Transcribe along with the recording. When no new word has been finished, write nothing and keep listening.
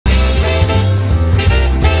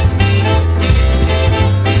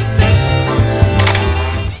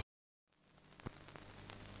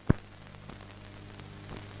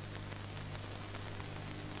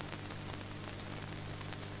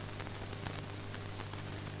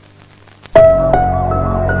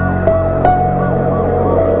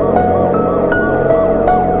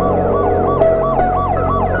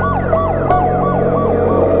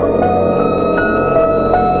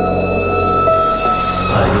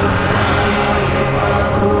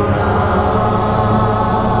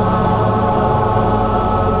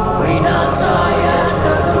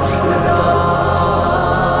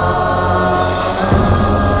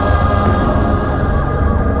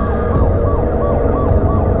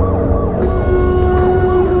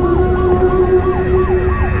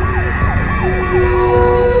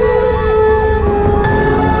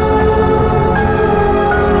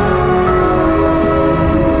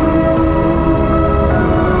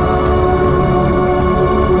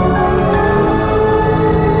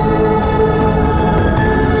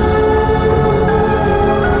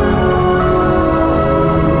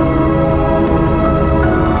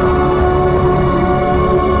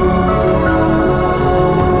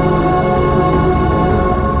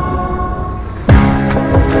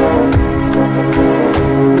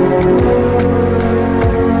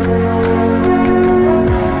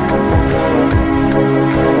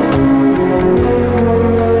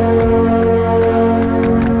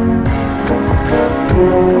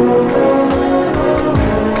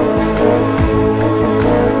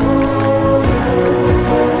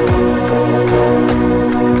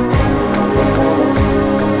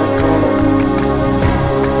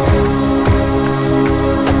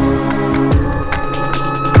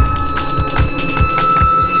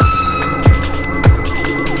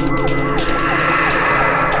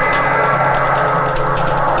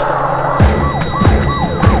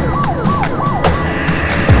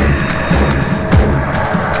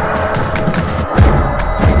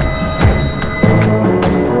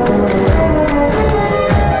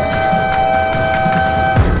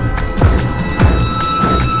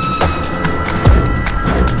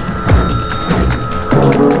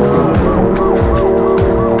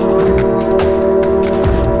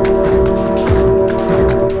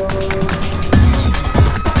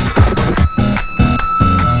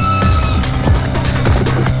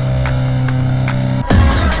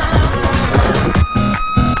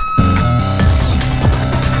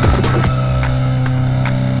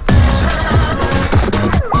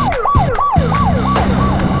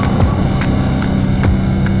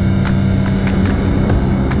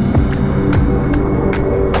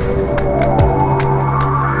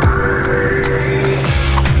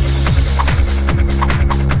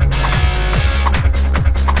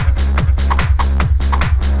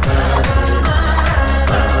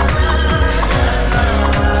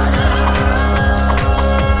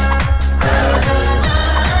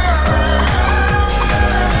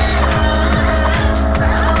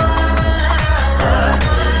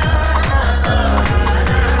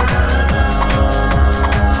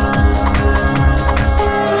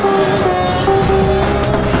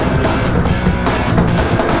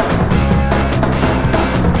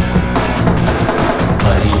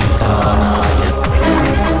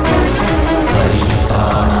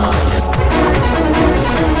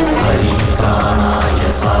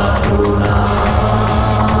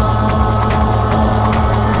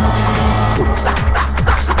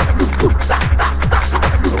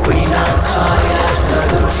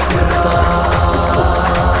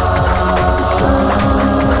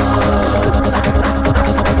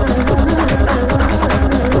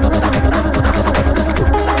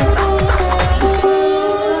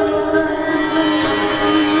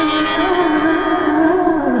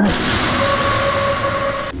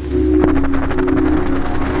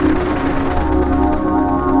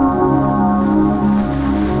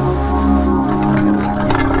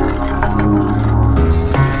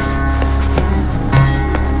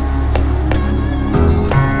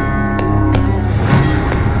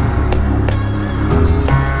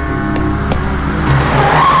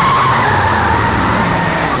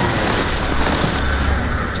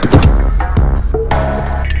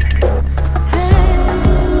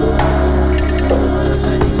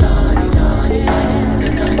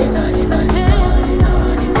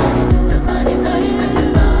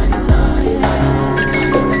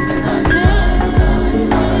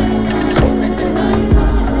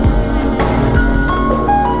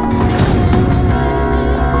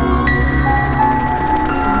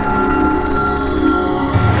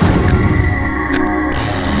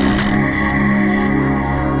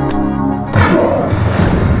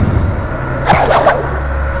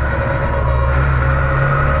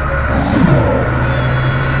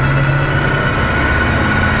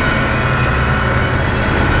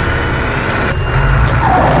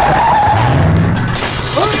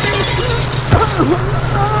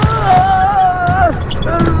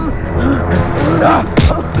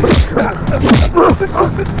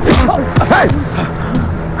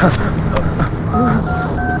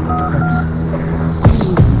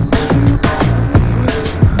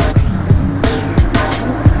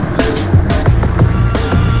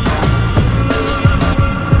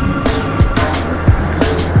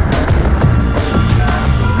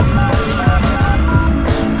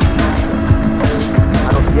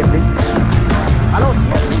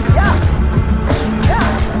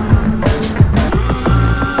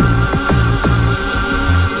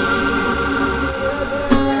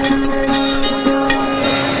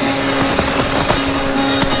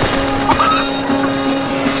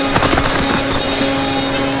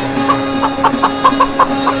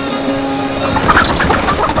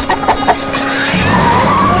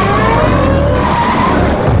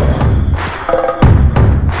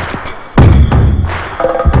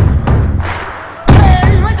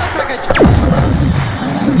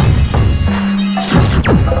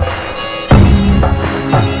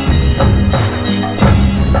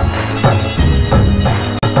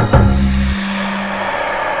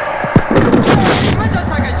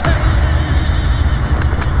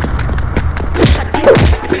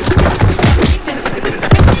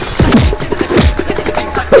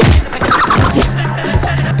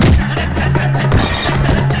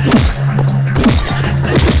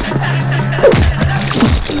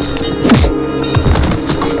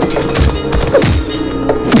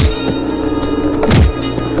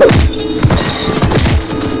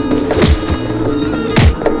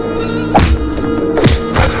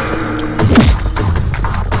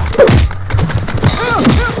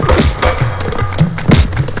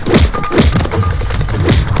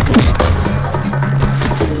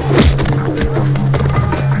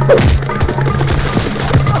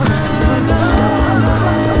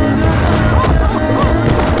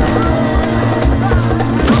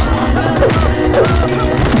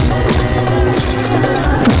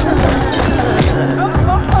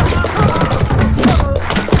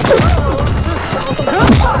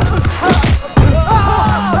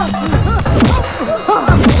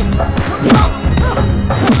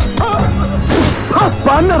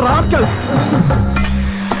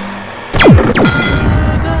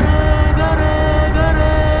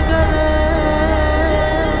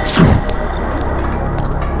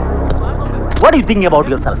What do you think about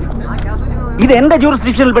yourself? ഇത് എന്റെ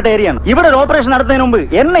ജൂറിസ്ഡിക്ഷനിൽപ്പെട്ട ഏരിയയാണ്. ഇവിടെ ഒരു ഓപ്പറേഷൻ നടത്തുന്നതിന് മുമ്പ്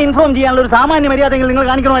എന്നെ ഇൻഫോം ചെയ്യാനുള്ള ഒരു സാമാന്യ മര്യാദകൾ നിങ്ങൾ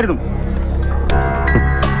കാണിക്കണമായിരുന്നു.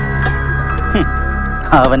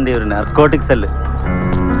 അവന്റെ ഒരു നാർക്കോട്ടിക്സ് അല്ലേ.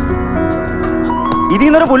 ഇതിൽ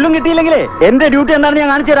നിന്നൊരു പുല്ലും കിട്ടിയില്ലെങ്കിലേ എന്റെ ഡ്യൂട്ടി എന്താണെന്ന്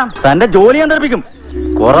ഞാൻ കാണിച്ചു തരാം. തന്റെ ജോലി ഞാൻ തെറിപ്പിക്കും.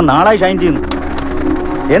 കുറെ നാളായി ഷൈൻ ചെയ്യുന്നു.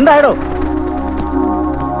 എന്തായടോ?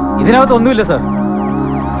 ഇതിനകത്ത് ഒന്നുമില്ല sir.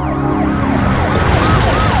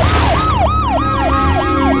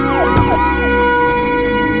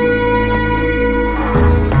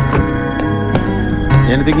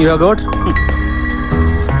 Anything you have got?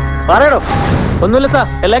 പറയടോ. ഒന്നുമില്ല സാർ,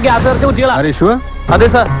 എല്ലാം ഗ്യാസ് ഇറക്കി കുറ്റികളാ. Are you sure? അതെ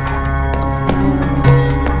സാർ.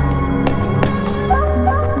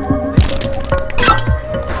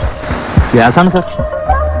 ഗ്യാസാണ് സാർ.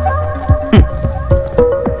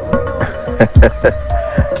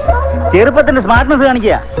 ചെറുപ്പത്തിന്റെ സ്മാർട്ട്നെസ്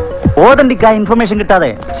കാണിക്കുക. ഓതന്റിക് ആയ ഇൻഫർമേഷൻ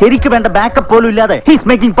കിട്ടാതെ ശരിക്കും വേണ്ട ബാക്കപ്പ് പോലും ഇല്ലാതെ he's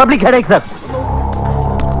making public headache sir.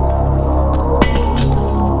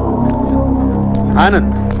 Anand,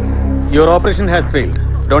 your operation has failed.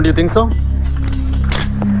 Don't you think so?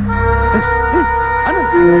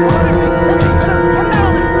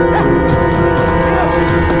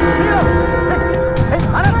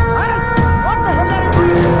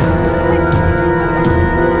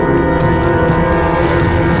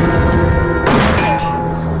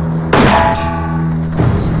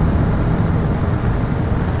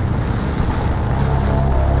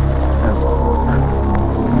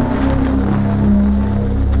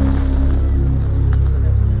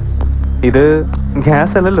 ഇത്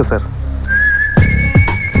ഗ്യാസ് അല്ലല്ലോ സാർ.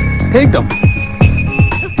 Take them.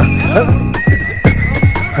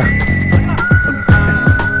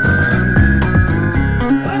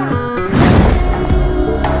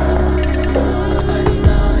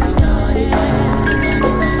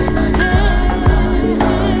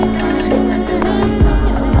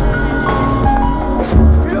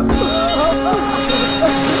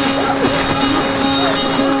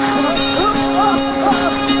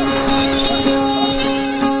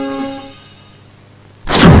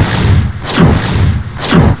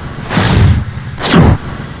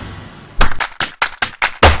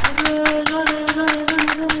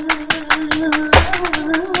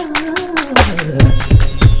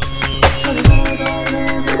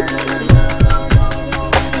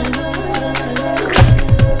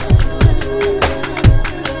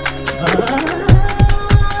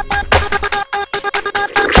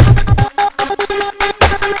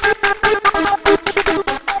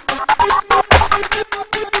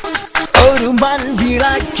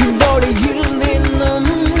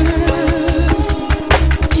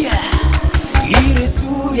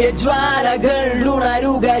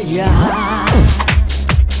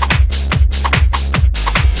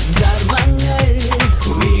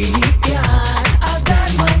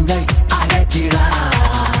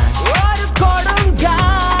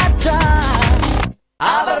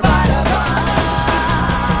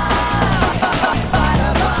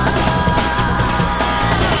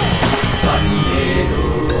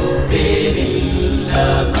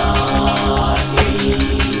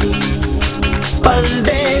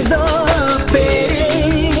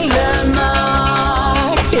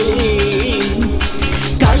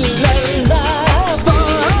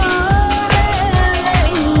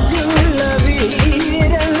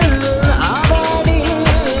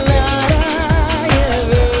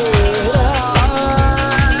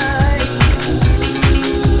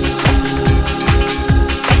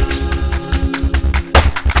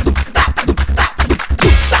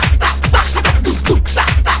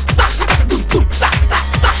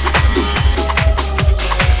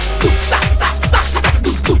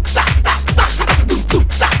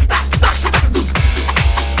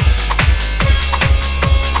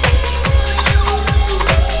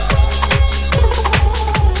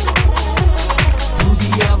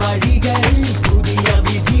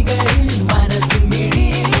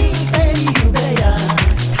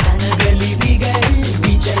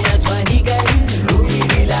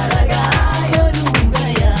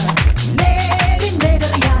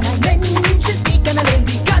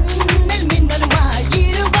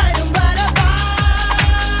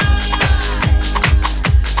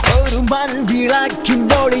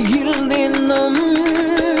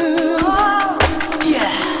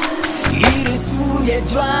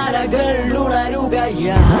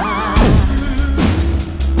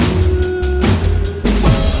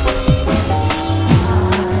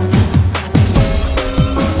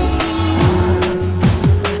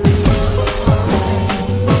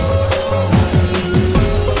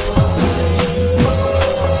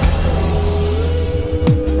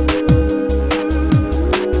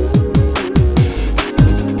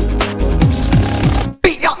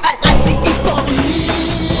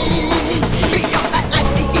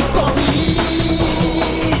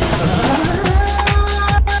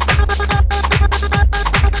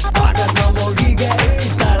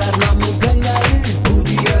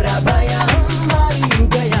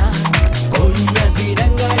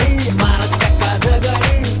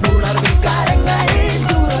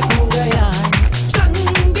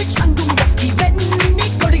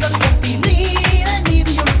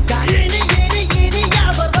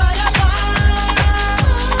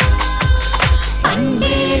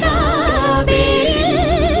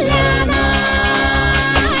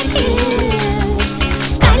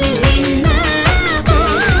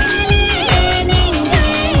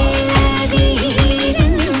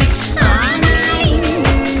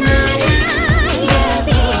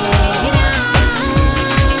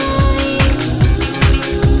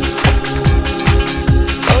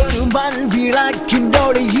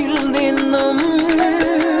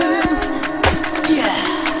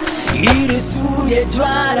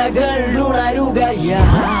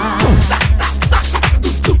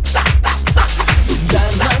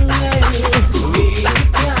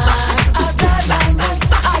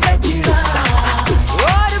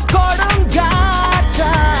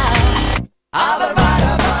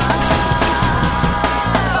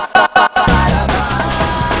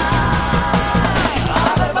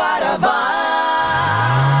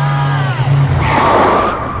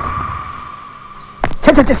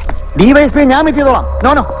 ഡിവൈഎസ്പി ഞാൻ മീറ്റ് ചെയ്തോളാം.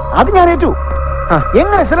 നോനോ, അത് ഞാൻ ഏറ്റു.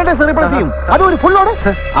 എങ്ങനെ സിലിണ്ടേഴ്സ് റീപ്ലേസ് ചെയ്യും? അത് ഒരു ഫുൾ ലോഡ്.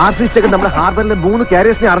 ആർസിസ്റ്റൊക്കെ നമ്മുടെ ഹാർബറിലെ 3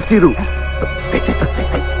 കാരിയേഴ്സിനെ അറസ്റ്റ് ചെയ്തു.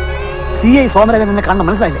 CI സോമരാജൻ എന്നെ കണ്ണ്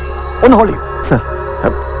മനസ്സിലായില്ലേ? ഒന്ന് ഹോൾഡ് ചെയ്യൂ സർ.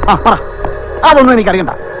 പറ, അതൊന്നും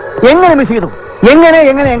എനിക്കറിയണ്ട. എങ്ങനെ മിസ് ചെയ്തു? എങ്ങനെ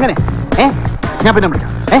എങ്ങനെ എങ്ങനെ ഞാൻ പിന്നെ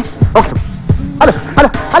വിളിക്കാം. Okay. Hello hello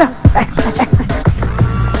hello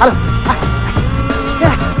hello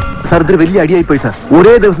sir, ഇതൊരു വലിയ അടിയായി പോയി സാർ.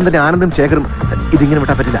 ഒരേ ദിവസം തന്നെ ആനന്ദും ശേഖറും ഇതിങ്ങനെ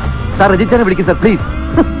വിട്ടാൻ പറ്റില്ല സാർ. രജിച്ചാനെ വിളിക്കും സാർ, പ്ലീസ്.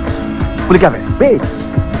 വിളിക്കാവേ?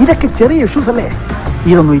 ഇതൊക്കെ ചെറിയ ഇഷ്യൂസ് അല്ലേ?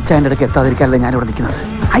 ഇതൊന്നും ഇച്ഛാന്റെ ഇടയ്ക്ക് എത്താതിരിക്കാനല്ലേ ഞാൻ ഇവിടെ നിൽക്കുന്നത്.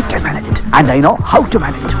 I can manage it and I know how to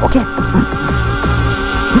manage it. Okay,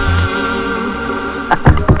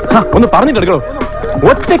 ഒന്ന് പറഞ്ഞിട്ടെടുക്കണോ?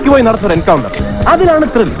 ഒറ്റയ്ക്ക് പോയി നടത്തുന്ന എൻകൗണ്ടർ, അതിലാണ്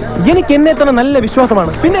ത്രിൽ. എനിക്ക് എന്നെ തന്നെ നല്ല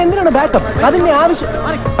വിശ്വാസമാണ്. പിന്നെ എന്തിനാണ് ബാക്കപ്പ്? അതിന്റെ ആവശ്യം.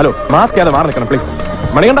 ഹലോ, മാസ്ക് ചെയ്യാതെ മാറി നിൽക്കണം പ്ലീസ്.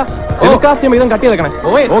 മണികണ്ട, ടെലികാസ്റ്റ് ഇതും കട്ട് ചെയ്തേക്കണേ.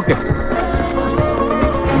 ഓക്കെ.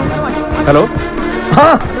 ഹലോ,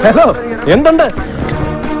 ഹലോ, എന്തുണ്ട്?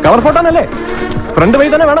 കവർ ഫോട്ടോനല്ലേ? ഫ്രണ്ട് വഴി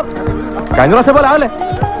തന്നെ വേണം. കഴിഞ്ഞ പ്രാവശ്യം പോലെ ആവല്ലേ?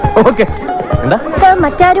 ഓക്കെ. എന്താ സർ,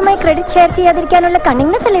 മറ്റാരുമായി ക്രെഡിറ്റ് ഷെയർ ചെയ്യാതിരിക്കാനുള്ള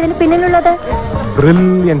കണ്ണിങ്നെസ് അല്ലേ ഇതിന് പിന്നിലുള്ളത്?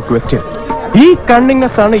 Brilliant question. ഈ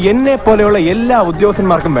കണ്ണിങ്നെസ് ആണ് എന്നെ പോലെയുള്ള എല്ലാ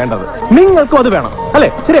ഉദ്യോഗസ്ഥന്മാർക്കും വേണ്ടത്. നിങ്ങൾക്കും അത് വേണം അല്ലേ?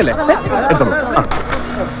 ശരിയല്ലേ?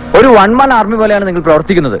 ഒരു 1 man ആർമി പോലെയാണ് നിങ്ങൾ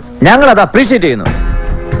പ്രവർത്തിക്കുന്നത്. ഞങ്ങൾ അത് അപ്രീഷിയേറ്റ് ചെയ്യുന്നു.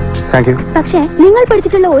 പക്ഷേ നിങ്ങൾ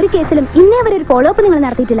പഠിച്ചിട്ടുള്ള ഒരു കേസിലും ഇന്നേ വരെ ഒരു ഫോളോ അപ്പ് നിങ്ങൾ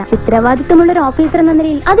നടത്തിയിട്ടില്ല. ഉത്തരവാദിത്വമുള്ള ഒരു ഓഫീസർ എന്ന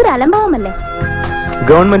നിലയിൽ അതൊരു അലംഭാവമല്ലേ?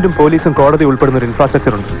 ഗവൺമെന്റും പോലീസും കോടതി ഉൾപ്പെടുന്ന ഒരു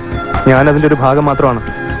ഇൻഫ്രാസ്ട്രക്ചർ ഉണ്ട്. ഞാൻ അതിന്റെ ഒരു ഭാഗം മാത്രമാണ്.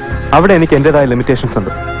 അവിടെ എനിക്ക് എന്റേതായ ലിമിറ്റേഷൻസ്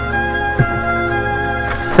ഉണ്ട്.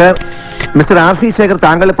 സാർ, മിസ്റ്റർ RC ശേഖർ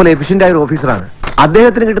താങ്കളെ പോലെ എഫിഷ്യന്റ് ആയ ഒരു ഓഫീസറാണ്.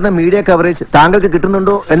 അദ്ദേഹത്തിന് കിട്ടുന്ന മീഡിയ കവറേജ് താങ്കൾക്ക്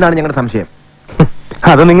കിട്ടുന്നുണ്ടോ എന്നാണ് ഞങ്ങളുടെ സംശയം.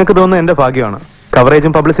 അത് നിങ്ങൾക്ക് തോന്നുന്ന എന്റെ ഭാഗ്യമാണ്.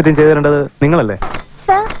 കവറേജും പബ്ലിസിറ്റിയും ചെയ്തു തരേണ്ടത് നിങ്ങളല്ലേ?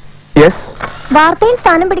 Sir, yes. വാർത്തയിൽ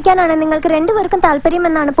സ്ഥാനം പിടിക്കാനാണ് നിങ്ങൾക്ക് രണ്ടുപേർക്കും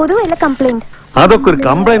താല്പര്യമെന്നാണ് പൊതുവെയുള്ള കംപ്ലൈന്റ്. അതൊക്കെ ഒരു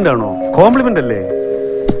കംപ്ലൈന്റ് ആണോ? കോംപ്ലിമെന്റ് അല്ലേ?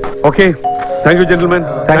 Okay, thank you gentleman.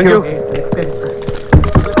 Thank you.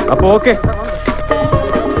 അപ്പൊ ഓക്കെ.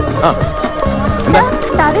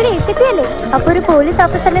 എത്തിയല്ലേ? അപ്പൊ ഒരു പോലീസ്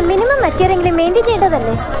ഓഫീസറിന്റെ മിനിമം മറ്റേതെങ്കിലും maintain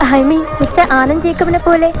ചെയ്യേണ്ടതല്ലേ? I mean mister Anand ജേക്കബിനെ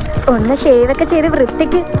പോലെ ഒന്ന് ഷേവ് ഒക്കെ ചെയ്ത്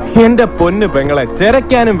വൃത്തിക്ക്. എന്റെ പൊന്ന് പെങ്ങളെ,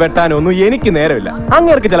 ചെരക്കാനും വെട്ടാനും ഒന്നും എനിക്ക് നേരമില്ല.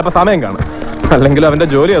 അങ്ങേർക്ക് ചിലപ്പോ സമയം കാണും. അല്ലെങ്കിൽ അവന്റെ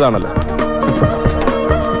ജോലി അതാണല്ലോ.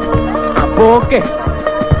 അപ്പൊ ഓക്കെ.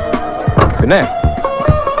 പിന്നെ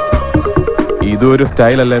ഇതൊരു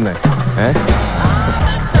style അല്ലേന്നെ?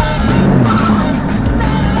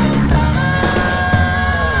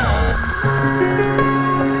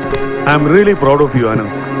 I'm really proud of you, Anand.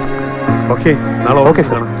 Okay, നാളെ ഓക്കെ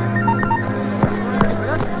സാർ.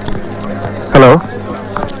 ഹലോ.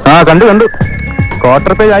 കണ്ടു.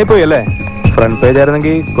 ക്വാർട്ടർ പേജ് ആയിപ്പോയി അല്ലേ? ഫ്രണ്ട് പേജ്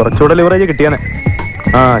ആയിരുന്നെങ്കിൽ കുറച്ചുകൂടെ ലിവറേജ് കിട്ടിയാനെ.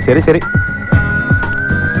 ശരി.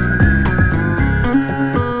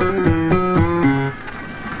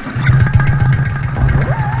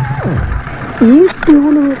 ഈ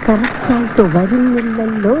ട്യൂണ് കറക്റ്റായിട്ട്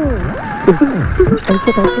വരുന്നില്ലല്ലോ.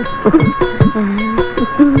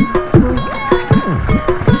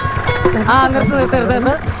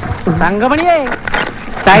 തങ്കമണിയേ,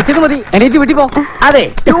 തയ്ച്ചത് മതി. എണീറ്റ് വീട്ടിൽ പോ. അതെ,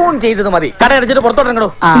 ട്യൂൺ ചെയ്തത് മതി. കട അടച്ചിട്ട് പുറത്തോട്ടിറങ്ങണോ?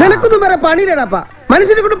 നിനക്കൊന്നും വേറെ പണിയില്ലടാപ്പാ.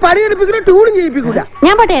 മനുഷ്യനെ കൊണ്ട് പണി എടുപ്പിക്കുന്ന ട്യൂണും ചെയ്യിപ്പിക്കൂല.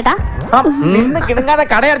 ഞാൻ പോട്ടെ ഏട്ടാ. നിന്ന് കിണങ്ങാതെ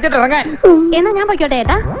കട അടച്ചിട്ട് ഇറങ്ങാൻ. എന്നാ ഞാൻ പോയിക്കോട്ടെ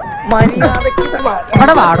ഏട്ടാ.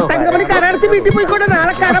 തങ്കമണി കട അടച്ച് വീട്ടിൽ പോയിക്കോട്ടെ.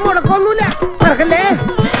 നാളെ കട മുടക്കൊന്നുമില്ല. മറക്കല്ലേ?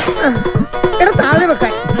 എടാ താഴെ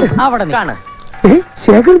വെക്കാൻ. അവിടെ കാണാ.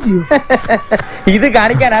 ശേഖർ ചെയ്യൂ. ഇത്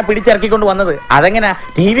കാണിക്കാനാ പിടിച്ചിറക്കിക്കൊണ്ട് വന്നത്. അതെങ്ങനെ?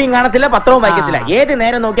 ടിവിയും കാണത്തില്ല, പത്രവും വായിക്കത്തില്ല. ഏത്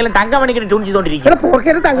നേരം നോക്കിയാലും തങ്കമണിക്ക് ട്യൂൺ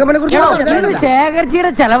ചെയ്തോണ്ടിരിക്കും. തങ്കമണി കുറിച്ച്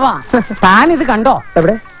ശേഖർജിയുടെ ചെലവാ. താൻ ഇത് കണ്ടോ?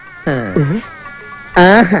 എവിടെ?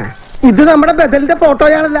 ഇത് നമ്മുടെ ബദലിന്റെ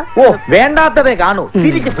ഫോട്ടോയാണല്ല. ഓ, വേണ്ടാത്തതേ കാണൂ.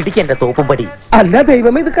 തിരിച്ച് പിടിക്കേണ്ട തോപ്പുംപടി. അല്ല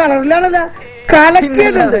ദൈവമേ, ഇത് കളറിലാണല്ല.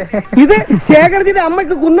 കലക്കിയിട്ടുണ്ട്. ഇത് ശേഖർജിയുടെ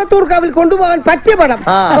അമ്മയ്ക്ക് കുന്നത്തൂർക്കാവിൽ കൊണ്ടുപോകാൻ പറ്റിയ പടം.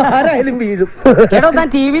 ആരായാലും വീഴും. എടോ, താൻ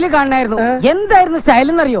ടിവിയിൽ കാണായിരുന്നു. എന്തായിരുന്നു സ്റ്റൈൽ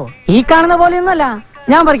എന്നറിയോ? ഈ കാണുന്ന പോലെയൊന്നുമല്ല.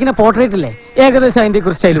 ഞാൻ വരയ്ക്കുന്ന പോർട്രേറ്റ് ഇല്ലേ, ഏകദേശം അതിന്റെ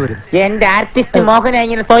കുറിച്ച് സ്റ്റൈൽ വരും. എന്റെ ആർട്ടിസ്റ്റ് മോഹനെ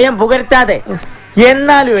ഇങ്ങനെ സ്വയം പുകഴ്ത്താതെ.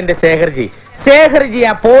 എന്നാലും എന്റെ ശേഖർജി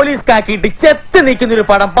ആ പോലീസ് കാക്കിയിട്ട് ചെത്ത് നിൽക്കുന്ന ഒരു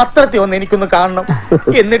പടം പത്രത്തിൽ വന്ന് എനിക്കൊന്ന് കാണണം.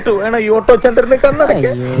 എന്നിട്ട് വേണം ഈ ഓട്ടോ ചന്ദ്രനെ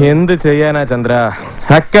കണ്ണടയ്ക്കാൻ. എന്ത് ചെയ്യാനാ ചന്ദ്ര?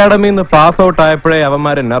 അക്കാഡമിന്ന് പാസ് ഔട്ട് ആയപ്പോഴേ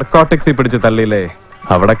അവന്മാര് നർക്കോട്ടിക്സ് പിടിച്ച് തള്ളിയില്ലേ?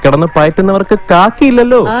 അവിടെ കിടന്ന് പയറ്റുന്നവർക്ക്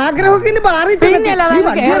കാക്കിയില്ലല്ലോ. ആഗ്രഹമൊക്കെ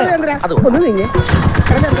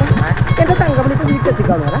എന്റെ തങ്കമണിക്ക്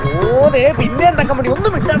വീട്ടിലെത്തിക്കാണോ? പിന്നെ തങ്കമണി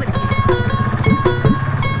ഒന്നും വിട്ടാണ്.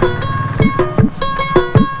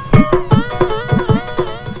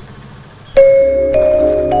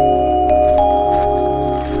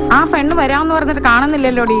 ആ പെണ്ണ് വരാമെന്ന് പറഞ്ഞിട്ട്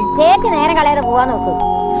കാണുന്നില്ലല്ലോടി. ചേച്ചി നേരം കളയാതെ പോവാൻ നോക്കൂ.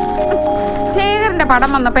 ശേഖറിന്റെ പടം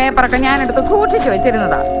വന്ന പേപ്പറൊക്കെ ഞാൻ എടുത്ത് സൂക്ഷിച്ചു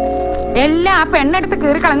വെച്ചിരുന്നതാ. എല്ലാം ആ പെണ്ണെടുത്ത്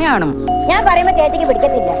കീറി കളഞ്ഞു കാണും. ഞാൻ പറയുമ്പോ ചേച്ചിക്ക്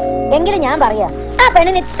പിടിക്കത്തില്ല. എങ്കിലും ഞാൻ പറയാ, ആ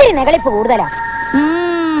പെണ്ണിന് ഇത്തിരി നെകളിപ്പ് കൂടുതലാ.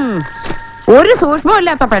 ഒരു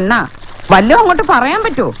സൂക്ഷ്മമില്ലാത്ത പെണ്ണാ. വല്ലോ അങ്ങോട്ട് പറയാൻ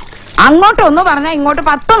പറ്റുമോ? അങ്ങോട്ട് ഒന്ന് പറഞ്ഞാൽ ഇങ്ങോട്ട്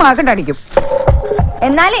 10 നാക്കിട്ടടിക്കും.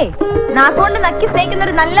 എന്നാലേ നാക്കുകൊണ്ട് നക്കി സ്നേഹിക്കുന്ന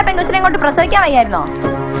ഒരു നല്ല പെങ്കൊച്ചിനെ കൊണ്ട് പ്രസവിക്കാൻ വയ്യായിരുന്നോ?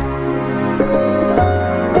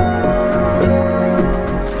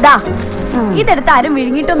 ഇതെടുത്ത് ആരും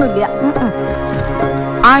വിഴുങ്ങിട്ടൊന്നുമില്ല.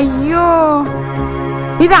 അയ്യോ,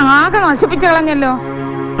 ഇതാകെ നശിപ്പിച്ചു കളഞ്ഞല്ലോ.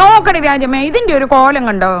 നോക്കടി രാജമ്മേ, ഇതിന്റെ ഒരു കോലം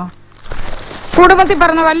കണ്ടോ? കുടുംബത്തിൽ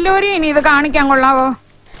പറഞ്ഞ വല്ലോരെയും ഇനി ഇത് കാണിക്കാൻ കൊള്ളാവോ?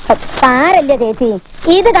 പാരല്ലേ ചേച്ചി,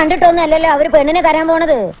 ഇത് കണ്ടിട്ടൊന്നും അല്ലല്ലോ അവര് പെണ്ണിനെ തരാൻ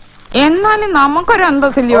പോണത്. എന്നാലും നമുക്കൊരു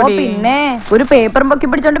അന്തസ്സില്ലോ. പിന്നെ ഒരു പേപ്പറും പൊക്കി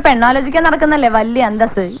പിടിച്ചോണ്ട് പെണ്ണാലോചിക്കാൻ നടക്കുന്നല്ലേ വലിയ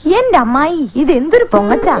അന്തസ്. എന്റെ അമ്മായി, ഇത് എന്തൊരു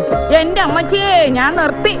പൊങ്ങച്ചാ. എന്റെ അമ്മച്ചിയെ ഞാൻ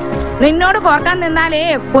നിർത്തി. നിന്നോട് കോർക്കാൻ നിന്നാലേ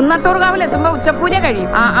കുന്നത്തൂർകാവിൽ എത്തുമ്പോ ഉച്ചപൂജ കഴിയും.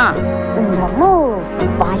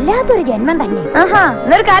 വല്ലാത്തൊരു ജന്മം തന്നെ. ആഹാ,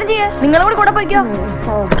 എന്നൊരു കാര്യം ചെയ്യ, നിങ്ങളോട് കൂടെ പോയിക്കോ.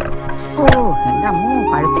 ഓ എന്റെ അമ്മ,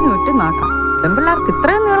 പഴുത്തിന് വിട്ട് നാക്കാം. പെൺപിള്ളേർക്ക്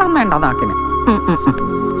ഇത്രയും നീളം വേണ്ട നാക്കിന്.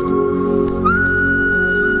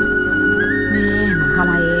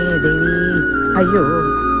 ദേവി, അയ്യോ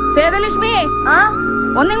സേതലക്ഷ്മി,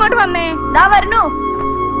 ഒന്നിങ്ങോട്ട് വന്നേ. വരണു.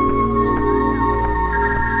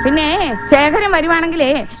 പിന്നെ ശേഖരൻ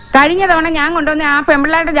വരുവാണെങ്കിലേ കഴിഞ്ഞ തവണ ഞാൻ കൊണ്ടുവന്ന ആ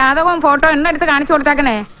പെൺപിള്ളേരുടെ ജാതകവും ഫോട്ടോ എന്നെടുത്ത് കാണിച്ചു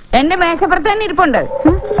കൊടുത്താക്കണേ. എന്റെ മേശപ്പുറത്ത് തന്നെ ഇരിപ്പുണ്ട്.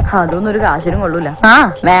 അതൊന്നും ഒരു കാശിനും കൊള്ളൂല.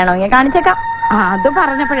 വേണമെങ്കിൽ കാണിച്ചേക്കാം. അത്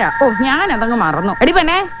പറഞ്ഞപ്പോഴാ, ഓ ഞാൻ അതങ്ങ് മറന്നു. എടി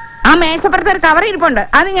പെണ്ണേ, ആ മേശപ്പുറത്ത് ഒരു കവർ ഇരിപ്പുണ്ട്,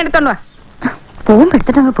 അത് ഇങ്ങ് എടുത്തോണ്ട് വാ. പോകുമ്പോ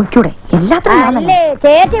എടുത്തിട്ട് അങ്ങ് പൊയ്ക്കൂടെ? എല്ലാത്തിനും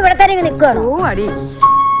ചേച്ചി ഇവിടെ തന്നെ നിൽക്കുവാണ്. ഓ അടി.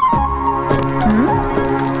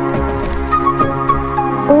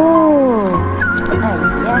 ഓ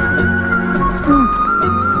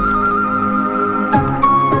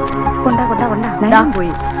കൊണ്ടാ കൊണ്ടാ കൊണ്ടാ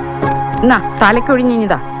പോയി. എന്നാ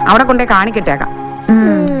തലക്കൊഴിഞ്ഞിതാ അവിടെ കൊണ്ടേ കാണിക്കിട്ടേക്കാം.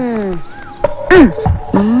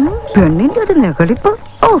 പെണ്ണിന്റെ ഒരു നെകളിപ്പ്.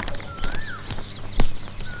 ഓ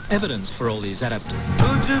evidence for all these adapted.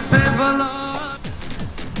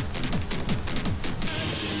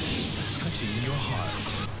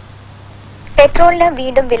 പെട്രോളിന്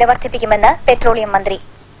വീണ്ടും വില വർദ്ധിപ്പിക്കുമെന്ന് പെട്രോളിയം മന്ത്രി.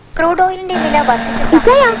 ക്രൂഡ് ഓയിലിന്റെ വില വർദ്ധിച്ച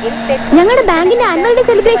സാഹചര്യത്തിൽ ഞങ്ങളുടെ ബാങ്കിന്റെ ആനുവൽ ഡേ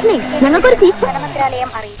സെലിബ്രേഷനെ ഞങ്ങൾക്കൊരു ചീഫ് ധനമന്ത്രാലയം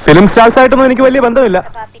അറിയിച്ചു. ഫിലിം സ്റ്റാർസ് ആയിട്ടൊന്നും എനിക്ക് വലിയ ബന്ധമില്ല.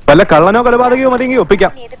 വല്ല കള്ളനോ കൊലപാതകയോ മതിയെങ്കിൽ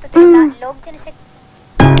ഒപ്പിക്കാം.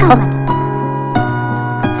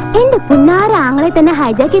 എന്റെ പുന്നാര ആങ്ങളെ തന്നെ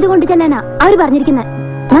ഹൈജാക്ക് ചെയ്ത് കൊണ്ട് ചെല്ലാനാ അവര് പറഞ്ഞിരിക്കുന്നത്.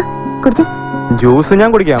 ജ്യൂസ് ഞാൻ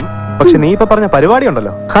കുടിക്കാം, പക്ഷെ നീ ഇപ്പൊ പറഞ്ഞ പരിപാടി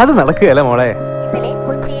ഉണ്ടല്ലോ, അത് നടക്കുകയല്ല മോളെ. ഇന്നലെ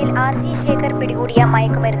കൊച്ചിയിൽ RC ശേഖർ പിടികൂടിയ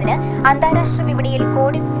മയക്കുമരുന്നിന് അന്താരാഷ്ട്ര വിപണിയിൽ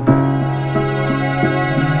കോടി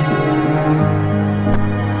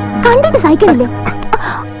കണ്ടിട്ട് സഹിക്കണില്ലേ?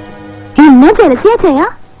 എന്നാ ജലസിയാ ചെയ്യാ.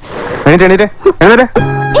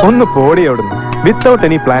 ഒന്ന് പോടി അവിടുന്ന്. Without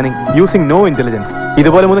any planning, using no intelligence.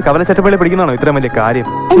 ഇതുപോലെ 3 കവലച്ചട്ടപ്പള്ളി പിടിക്കുന്നതാണോ ഇത്ര വലിയ കാര്യം?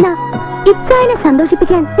 എന്നാ ഇച്ചായനെ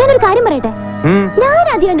സന്തോഷിപ്പിക്കാൻ ഞാനൊരു കാര്യം പറയട്ടെ. ഞാൻ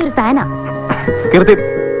അതിന്റെ ഒരു ഫാനാ. കീർത്തി,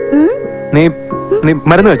 നീ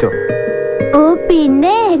മരുന്ന് വെച്ചോ? ഓ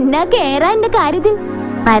പിന്നെ എന്നാ കേറാ എന്റെ കാര്യത്തിൽ.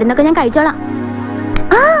 മരുന്നൊക്കെ ഞാൻ കഴിച്ചോളാം.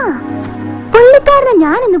 ആ പുള്ളിക്കാരനെ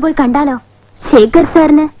ഞാനൊന്ന് പോയി കണ്ടാലോ? ശേഖർ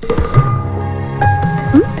സാറിന്.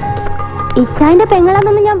 ഇച്ചായന്റെ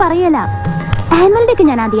പെങ്ങളാന്നൊന്നും ഞാൻ പറയല. ആനുവൽ ഡേക്ക്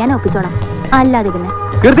ഞാൻ അതിയാനെ ഒപ്പിച്ചോളാം. അല്ലാതെ പിന്നെ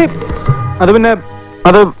കീർത്തി,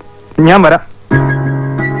 അത് ഞാൻ വരാം.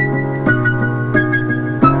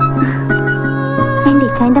 എന്റെ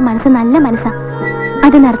ഇച്ചായന്റെ മനസ്സ് നല്ല മനസ്സാ.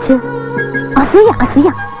 അത് നിറച്ച് അസൂയ അസൂയ.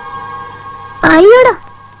 അയ്യോടാ,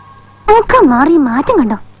 ഒക്കെ മാറി മാറ്റം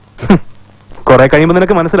കണ്ടോ? കൊറേ കഴിയുമ്പോ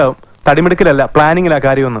നിനക്ക് മനസ്സിലാവും തടിമെടുക്കലല്ല പ്ലാനിങ്ങിലാ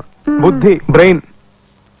കാര്യമൊന്ന്. ബുദ്ധി, ബ്രെയിൻ.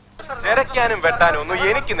 ചെരക്കാനും വെട്ടാനും ഒന്നും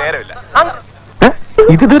എനിക്ക് നേരമില്ല.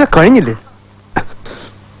 ഇതുവരെ കഴിഞ്ഞില്ലേ?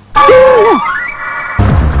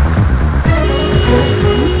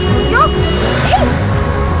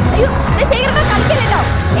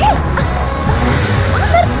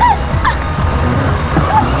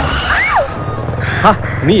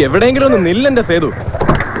 നീ എവിടെയെങ്കിലും ഒന്ന് നില്ലെന്റെ സേതു.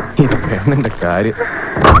 പെണ്ണിന്റെ കാര്യം.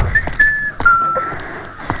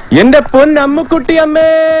 എന്റെ പൊന്നമ്മുക്കുട്ടി അമ്മേ,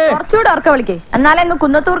 കുറച്ചുകൂടെ ഉറക്ക വിളിക്കേ, എന്നാലേ അങ്ങ്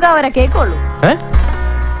കുന്നത്തൂർക്കാവ് വരെ കേക്കുള്ളൂ.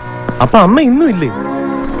 അപ്പൊ അമ്മ ഇന്നും ഇല്ലേ?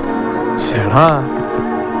 ചേടാ,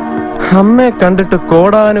 അമ്മയെ കണ്ടിട്ട്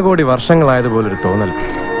കോടാനുകോടി വർഷങ്ങളായതുപോലൊരു തോന്നൽ.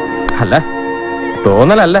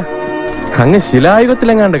 തോന്നലല്ല, അങ്ങ്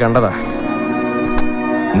ശിലായുഗത്തിലെങ്ങാണ്ട് കണ്ടതാ.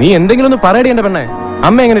 നീ എന്തെങ്കിലും ഒന്ന് പറയടി എന്റെ പെണ്ണെ.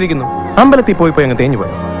 അമ്മ എങ്ങനെ ഇരിക്കുന്നു? അമ്പലത്തിൽ പോയി പോയി അങ്ങ് തേഞ്ഞു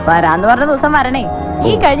പോയി. വരാന്ന് പറഞ്ഞ ദിവസം വരണേ.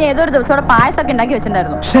 ഈ കഴിഞ്ഞ ഏതോ ഒരു ദിവസം പായസമൊക്കെ ഉണ്ടാക്കി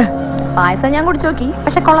വെച്ചിട്ടുണ്ടായിരുന്നു. പായസം ഞാൻ കുടിച്ചു നോക്കി,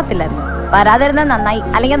 പക്ഷെ കൊള്ളത്തില്ലായിരുന്നു. വരാതിരുന്നത് നന്നായി,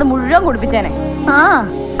 അല്ലെങ്കിൽ അത് മുഴുവൻ കുടിപ്പിച്ചേനെ. ആ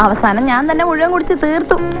അവസാനം ഞാൻ തന്നെ മുഴുവൻ കുടിച്ച്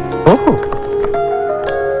തീർത്തു. ഓഹോ,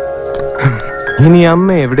 ഇനി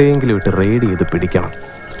അമ്മ എവിടെയെങ്കിലും ഇട്ട് റെയ്ഡ് ചെയ്ത് പിടിക്കണം.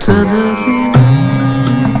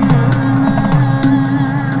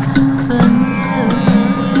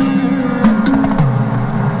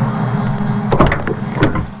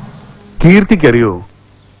 കീർത്തിക്കറിയോ,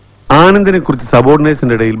 ആനന്ദിനെ കുറിച്ച്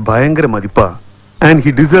സബോർഡിനേറ്റ്സിന്റെ ഇടയിൽ ഭയങ്കര മതിപ്പാ. And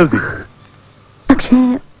he deserves it. പക്ഷേ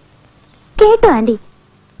കേട്ടോ ആന്റി,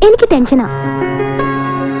 എനിക്ക് ടെൻഷനാ.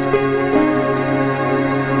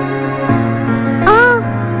 ആ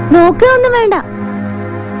നോക്കൊന്നും വേണ്ട.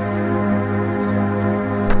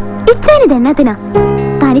 ഇച്ചാനിത് എന്നത്തിനാ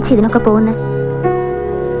തനിച്ചിതിനൊക്കെ പോകുന്നത്?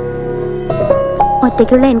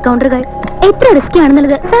 ഒറ്റയ്ക്കുള്ള എൻകൗണ്ടറുകൾ എത്ര റിസ്കി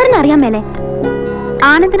ആണെന്നുള്ളത് സാറിന് അറിയാൻ മേലെ.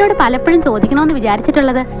 ആനന്ദിനോട് പലപ്പോഴും ചോദിക്കണമെന്ന്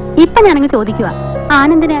വിചാരിച്ചിട്ടുള്ളത് ഇപ്പൊ ഞാനങ്ങ് ചോദിക്കുക.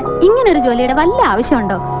 ആനന്ദിന് ഇങ്ങനൊരു ജോലിയുടെ വല്ല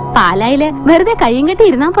ആവശ്യമുണ്ടോ? പാലായില് വെറുതെ കയ്യും കെട്ടി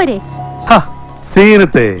ഇരുന്നാ പോരെ?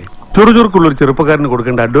 സീനത്തെ ചുറുചുറുക്കുള്ള ഒരു ചെറുപ്പക്കാരന്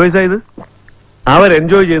കൊടുക്കേണ്ട അഡ്വൈസ് ആയത്. അവർ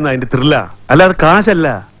എൻജോയ് ചെയ്യുന്ന അതിന്റെ ത്രില്ല, അല്ലാതെ കാശല്ല.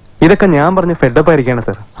 ഇതൊക്കെ ഞാൻ പറഞ്ഞ് ഫെഡപ്പ് ആയിരിക്കാണ്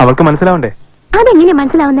സർ. അവൾക്ക് മനസ്സിലാവണ്ടേ? അതെങ്ങനെയാ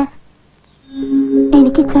മനസ്സിലാവുന്നേ?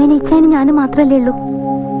 എനിക്ക് ഇച്ചായന് ഞാനും മാത്രല്ലേ ഉള്ളൂ.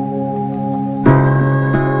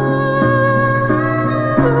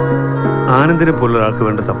 ആനന്ദിനെ പോലുള്ള ഒരാൾക്ക്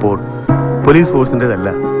വേണ്ട സപ്പോർട്ട് പോലീസ് ഫോഴ്സിന്റേതല്ല,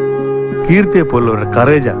 കീർത്തിയെ പോലുള്ളവരുടെ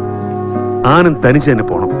കറേജാ. ആനന്ദ് തനിച്ച് തന്നെ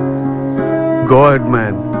പോണം. Go ahead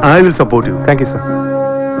man, I will support you. Thank you sir.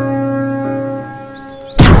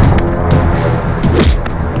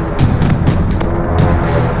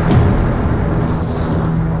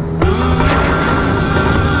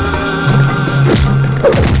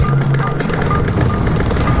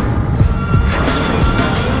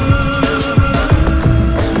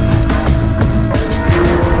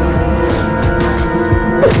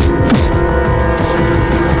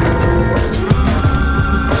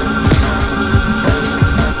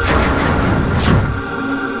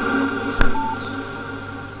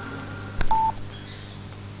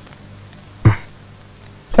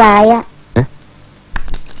 ചായ.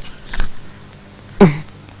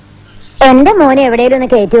 എന്റെ മോനെ എവിടെയെങ്കിലും ഒന്ന്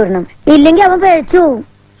കയറ്റി വിടണം, ഇല്ലെങ്കിൽ അവൻ പഴിച്ചു.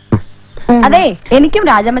 അതെ, എനിക്കും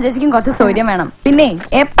രാജമ്മ ചേച്ചിക്കും കുറച്ച് സൗകര്യം വേണം. പിന്നെ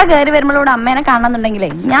എപ്പ കയറി വരുമ്പോഴൂടെ അമ്മേനെ കാണാന്നുണ്ടെങ്കിലേ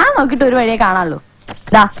ഞാൻ നോക്കിട്ട് ഒരു വഴിയേ കാണാനുള്ളൂ.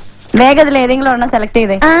 ദാ വേഗത്തിൽ ഏതെങ്കിലും ഒരെണ്ണം സെലക്ട്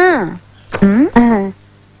ചെയ്തേ.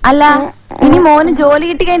 അല്ല, ഇനി മോന് ജോലി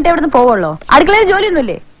കിട്ടി കഴിഞ്ഞിട്ട് എവിടെ നിന്ന് പോവുള്ളോ? അടുക്കളയിൽ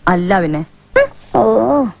ജോലിയൊന്നുമില്ലേ? അല്ല പിന്നെ. ഓ,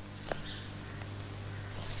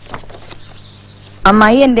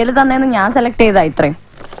 അമ്മായി എന്റെ തന്നേന്ന് ഞാൻ സെലക്ട് ചെയ്താ ഇത്രയും.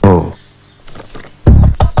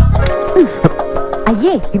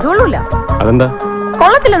 അയ്യേ, ഇതുകൊള്ളൂല. അതെന്താ?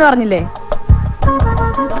 കൊള്ളത്തില്ലെന്ന് പറഞ്ഞില്ലേ?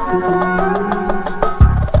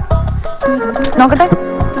 നോക്കട്ടെ.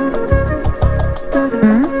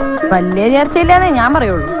 വലിയ ചേർച്ചയില്ലാന്നേ ഞാൻ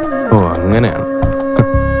പറയുള്ളൂ. ഓ, അങ്ങനെയാണ്.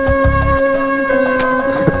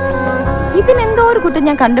 ഇതിനെന്തോ ഒരു കുറ്റം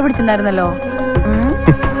ഞാൻ കണ്ടുപിടിച്ചിട്ടുണ്ടായിരുന്നല്ലോ.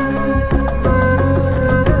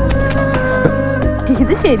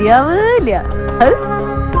 ഇത് ശരിയാവില്ല.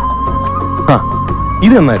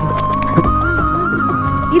 ഇത് നന്നായിരുന്നു.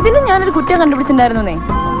 ഇതിനും ഞാനൊരു കുറ്റം കണ്ടുപിടിച്ചിട്ടുണ്ടായിരുന്നേ.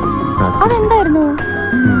 അതെന്തായിരുന്നു?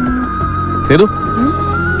 സേതു,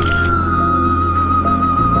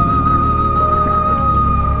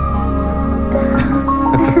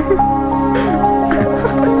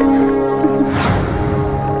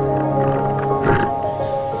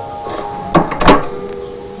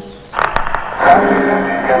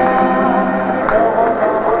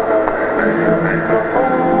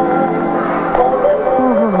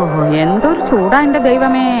 എന്തൊരു ചൂടാ എന്റെ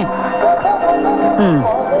ദൈവമേ.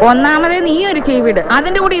 ഒന്നാമതേ നീ ഒരു ചെയ്വിട്,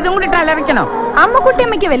 അതിന്റെ കൂടെ ഇതും കൂടി അലറിക്കണോ? അമ്മക്കുട്ടി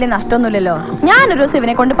അമ്മയ്ക്ക് വലിയ നഷ്ടമൊന്നുമില്ലല്ലോ. ഞാനൊരു ദിവസം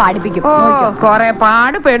ഇവനെ കൊണ്ട് പാടിപ്പിക്കും. ഓ, കൊറേ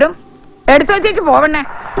പാടുപെടും. എടുത്തു വെച്ചേച്ച് പോവണേ.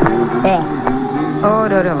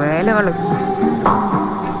 ഓരോരോ വേലകള്.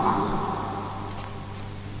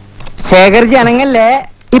 ശേഖർജി അനങ്ങല്ലേ,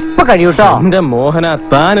 ഇപ്പൊ കഴിയൂട്ടോ. എന്റെ മോഹന,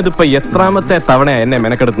 താനിതിപ്പോ എത്രാമത്തെ തവണയാ എന്നെ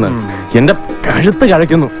മെനക്കെടുത്തുന്നത്? എന്റെ കഴുത്ത്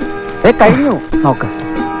കഴിക്കുന്നു. കഴിഞ്ഞു. നോക്ക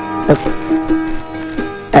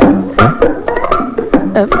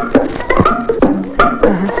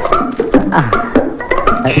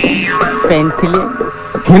പെൻസില്.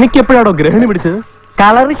 എനിക്കെപ്പോഴാണോ ഗ്രഹണി പിടിച്ചത്?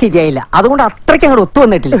 കളറ് ശരിയായില്ല, അതുകൊണ്ട് അത്രയ്ക്ക് അങ്ങോട്ട് ഒത്തു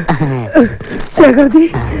വന്നിട്ടില്ല. ശേഖർജി,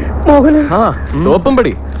 മോഹന,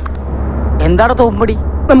 തോപ്പുംപടി. എന്താണോ തോപ്പുംപടി?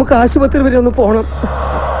 നമുക്ക് ആശുപത്രി വരെ ഒന്ന് പോണം.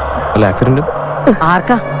 അല്ല, ആക്സിഡന്റ്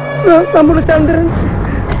ആർക്കാ? നമ്മുടെ ചന്ദ്രൻ.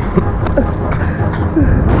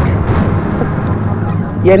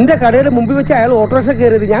 എന്റെ കടയുടെ മുമ്പിൽ വെച്ച് അയാൾ ഓട്ടോറിക്ഷ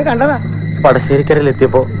കയറിയത് ഞാൻ കണ്ടതാ.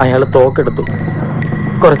 പടശ്ശേരിക്കരയിലെത്തിയപ്പോ അയാൾ തോക്കെടുത്തു.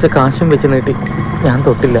 കുറച്ച് കാശും വെച്ച് നീട്ടി. ഞാൻ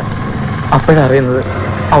തൊട്ടില്ല. അപ്പോഴറിയുന്നത്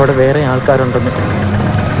അവിടെ വേറെ ആൾക്കാരുണ്ടെന്ന്.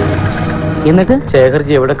 എന്നിട്ട്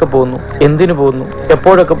ശേഖർജി എവിടൊക്കെ പോകുന്നു, എന്തിനു പോകുന്നു,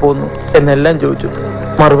 എപ്പോഴൊക്കെ പോകുന്നു എന്നെല്ലാം ചോദിച്ചു.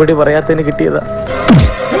 മറുപടി പറയാത്തതിന് കിട്ടിയതാ.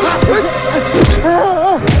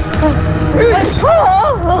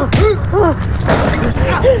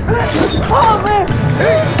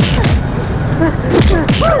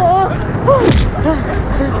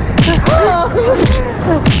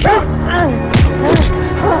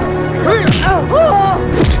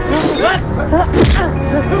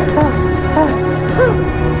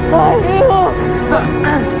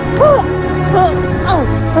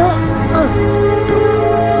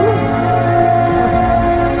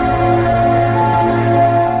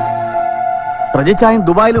 പ്രജിച്ചായും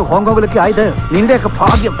ദുബായിലും ഹോങ്കോങ്ങിലൊക്കെ ആയത് നിന്റെയൊക്കെ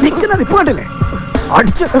ഭാഗ്യം. നിൽക്കുന്ന നിപ്പ് കണ്ടില്ലേ?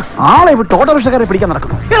 അടിച്ച് ആളെ വിട്ട് ഓട്ടോറിക്ഷക്കാരെ പിടിക്കാൻ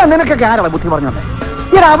നടക്കുന്നു. ഇയാളെ നിനക്കൊക്കെ ആരാളെ ബുദ്ധി പറഞ്ഞു തന്നെ?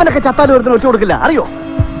 ഇയാൾ അവനൊക്കെ ചത്താലും ഒരുത്തിന് ഒറ്റ കൊടുക്കില്ല, അറിയോ?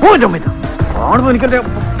 എനിക്കെന്റെ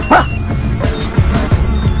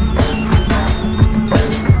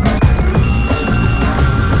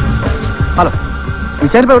ഹലോ,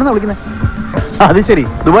 വിചാരിപ്പോ എവിടുന്നാ വിളിക്കുന്നത്? അത് ശരി,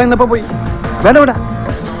 ദുബായ് നിന്നപ്പോ പോയി. വേണ്ട വേണ്ട,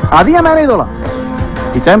 അത് ഞാൻ മാനേജ് ചെയ്തോളാം.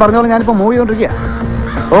 ഇച്ചായൻ പറഞ്ഞോളാം, ഞാനിപ്പോ മൂവ് ചെയ്തോണ്ടിരിക്കുക.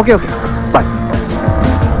 Okay okay, by.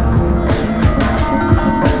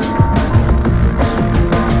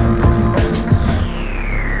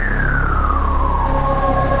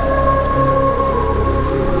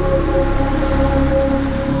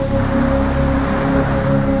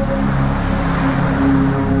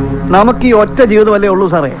 നമുക്ക് ഈ ഒറ്റ ജീവിതമല്ലേ ഉള്ളൂ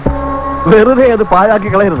സാറേ, വെറുതെ അത് പാഴാക്കി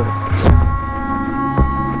കളയരുത്.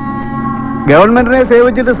 ഗവൺമെന്റിനെ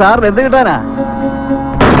സേവിച്ചിട്ട് സാറിന് എന്ത് കിട്ടാനാ?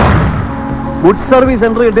 ഗുഡ് സർവീസ്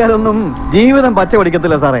സെന്റർ കിട്ടിയാലൊന്നും ജീവിതം പച്ച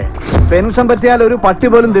പിടിക്കത്തില്ല സാറേ. പെൻഷൻ പറ്റിയാൽ ഒരു പട്ടി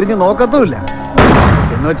പോലും തിരിഞ്ഞു നോക്കത്തുമില്ല.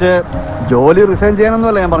 എന്ന് വെച്ച് ജോലി റിസൈൻ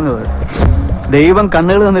ചെയ്യാനൊന്നുമല്ല ഞാൻ പറഞ്ഞത്. ദൈവം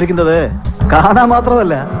കണ്ണുകൾ തന്നിരിക്കുന്നത് കാണാൻ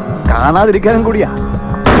മാത്രമല്ല, കാണാതിരിക്കാനും കൂടിയാ.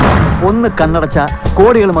 ഒന്ന് കണ്ണടച്ച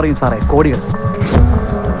കോടികൾ മറിയും സാറേ, കോടികൾ.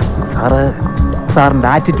 സാറിന്റെ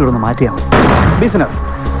ആറ്റിറ്റ്യൂഡ് ഒന്ന് മാറ്റിയാ business.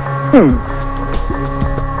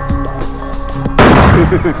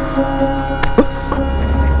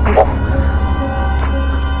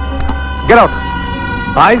 Get out!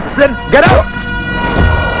 I said get out!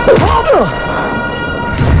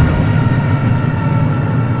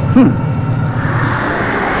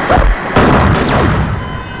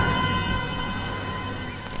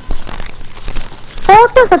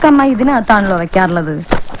 Photos ഒക്കെ അമ്മ ഇതിനകത്താണല്ലോ വെക്കാറുള്ളത്.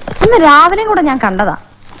 ഇന്ന് രാവിലെയും കൂടെ ഞാൻ കണ്ടതാ.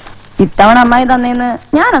 ഇത്തവണ അമ്മായി തന്നേന്ന്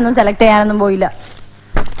ഞാനൊന്നും സെലക്ട് ചെയ്യാനൊന്നും പോയില്ല.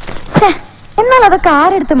 എന്നാൽ അതൊക്കെ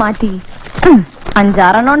ആരെടുത്ത് മാറ്റി?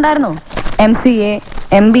 5-6 ഉണ്ടായിരുന്നു. MCA,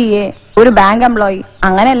 MBA, ഒരു ബാങ്ക് എംപ്ലോയി,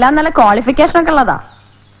 അങ്ങനെ എല്ലാം നല്ല ക്വാളിഫിക്കേഷൻ ഒക്കെ ഉള്ളതാ.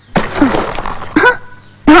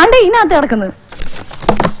 ഞാണ്ട് ഇതിനകത്ത് കിടക്കുന്നത്.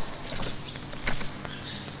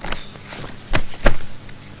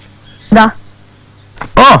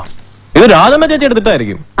 ഇത് രാധമ്മ ചേച്ചി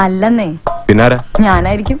എടുത്തിട്ടായിരിക്കും. അല്ലെന്നേ, പിന്നാരാ?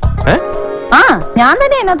 ഞാനായിരിക്കും. ഞാൻ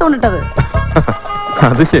തന്നെ അതിനകത്ത് കൊണ്ടിട്ടത്.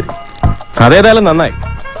 അത് ശരി, അതേതായാലും നന്നായി.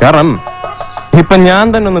 കാരണം ഇപ്പൊ ഞാൻ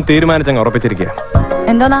തന്നെ ഒന്ന് തീരുമാനിച്ചങ്ങ് ഉറപ്പിച്ചിരിക്കുക.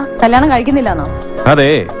 എന്തോന്നാ, കല്യാണം കഴിക്കുന്നില്ലെന്നോ?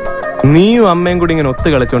 അതെ, നീയും അമ്മയും കൂടി ഇങ്ങനെ ഒത്തു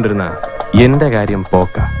കളിച്ചോണ്ടിരുന്ന എന്റെ കാര്യം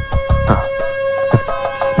പോക്ക.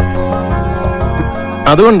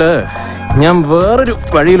 അതുകൊണ്ട് ഞാൻ വേറൊരു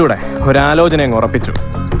വഴിയിലൂടെ ഒരാലോചന അങ്ങ് ഉറപ്പിച്ചു.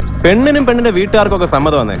 പെണ്ണിനും പെണ്ണിന്റെ വീട്ടുകാർക്കൊക്കെ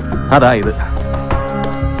സമ്മതം വന്നേ. അതാ ഇത്.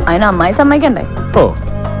 അതിന് അമ്മായി സമ്മതിക്കണ്ടേ? ഓ,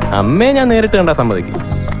 അമ്മയെ ഞാൻ നേരിട്ട് കണ്ടാ സമ്മതിക്കും.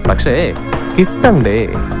 പക്ഷേ കിട്ടണ്ടേ?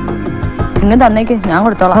 ഇങ്ങ് തന്നേക്ക്, ഞാൻ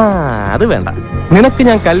കൊടുത്തോളാം. അത് വേണ്ട, നിനക്ക്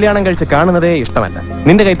ഞാൻ കല്യാണം കഴിച്ച് കാണുന്നതേ ഇഷ്ടമല്ല.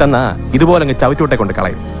 നിന്റെ കൈ തന്നാ ഇതുപോലെ അങ്ങ് ചവിറ്റൂട്ടെ കൊണ്ട്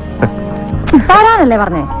കളയും. തരാനല്ലേ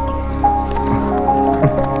പറഞ്ഞേ?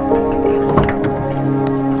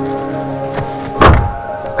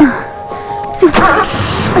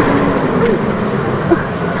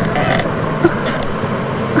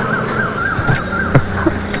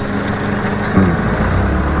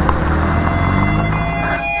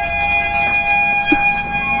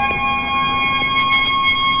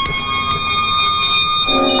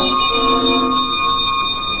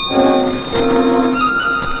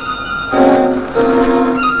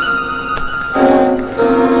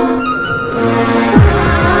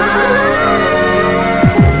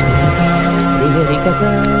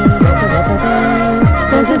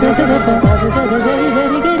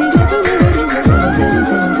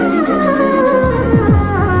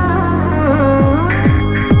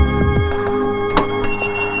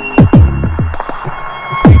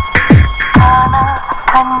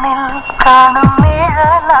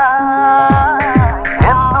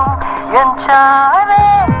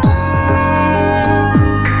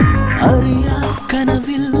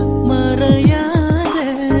 കനവിൽ മറയാതെ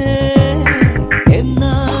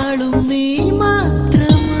എന്നാളും നീ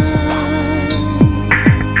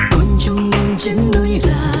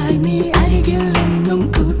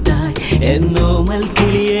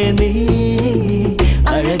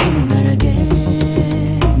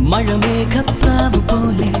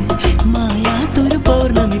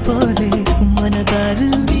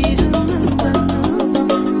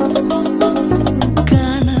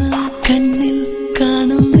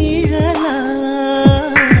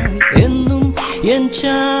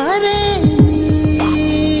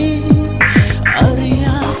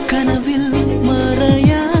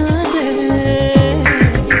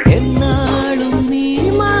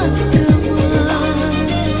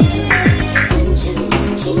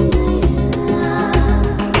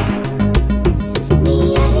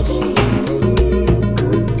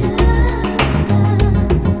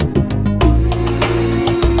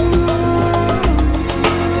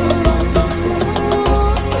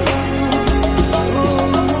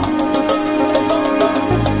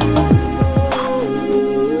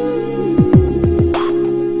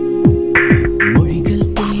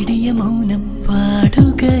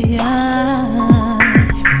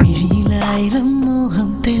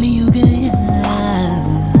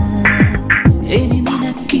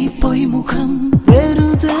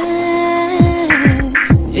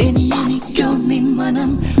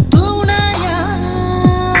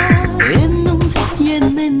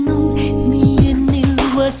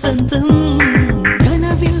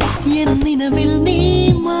കനവിൽ നീ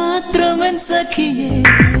മാത്രമൻ സഖിയേ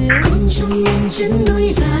കുഞ്ചും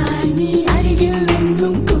നെഞ്ചുന്നുയിരായി നീ അരികിൽ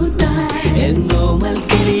നിന്നും കൂട്ടായി എന്നോ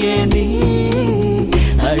മൽക്കിളിയേ നീ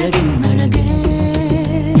അഴകിൻ അഴകേ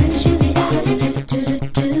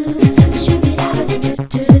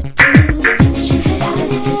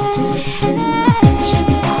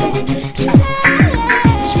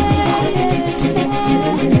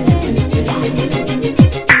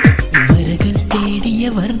വരകൾ തേടിയ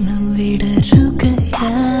വർണ്ണം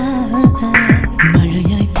വിടരുകയാ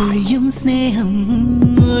മഴയായി പൊഴിയും സ്നേഹം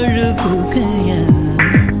ഒഴുകുകയാ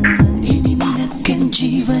ഇനി നിനക്കൻ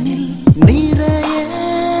ജീവനിൽ നിറയെ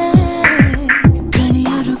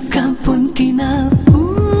കണിയൊരുക്കാം പൊൻകിന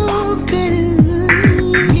പൂക്കൾ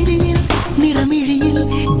മിഴിയിൽ നിറമിഴിയിൽ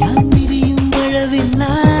ഞാൻ വിരിയും മഴവില്ല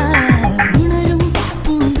ഉണരും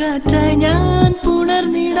പൂങ്കാറ്റായി ഞാൻ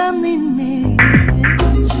പുണർന്നിടാം നിന്നെ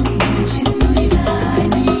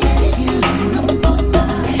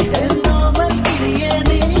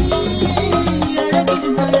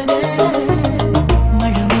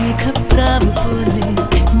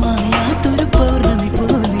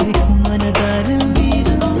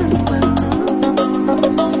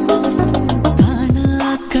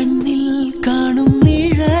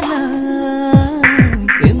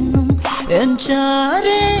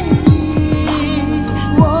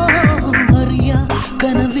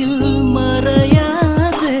കനവിൽ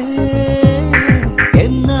മറയാതെ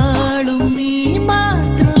എന്നാളും നീ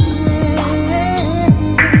മാത്രമേ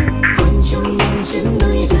കുഞ്ചും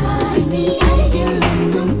നെഞ്ചുന്നുയിരായി നീ അരികിൽ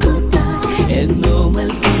നിന്നും കൂട്ടായി എന്നോ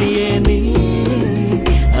മൽക്കിളിയേ നീ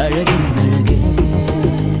അഴകിൻ അഴകേ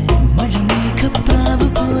മഴമേഘപ്രാവ്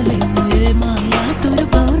പോലെ മായാത്തൊരു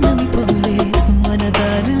പൗർണമി പോലെ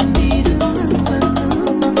മനതാരിൽ വീരുന്നു വന്നു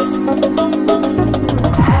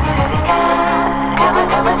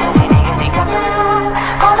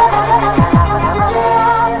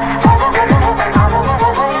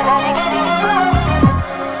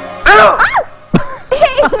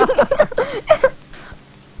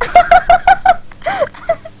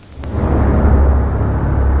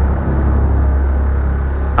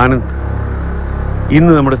ആനന്ദ്,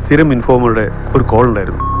 ഇന്ന് നമ്മുടെ സ്ഥിരം ഇൻഫോമറുടെ ഒരു കോൾ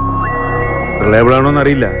ഉണ്ടായിരുന്നു. റിലയബിൾ ആണോ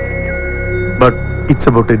എന്നറിയില്ല, but it's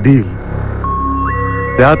about A deal.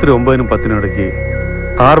 രാത്രി 9-നും 10-നും ഇടയ്ക്ക്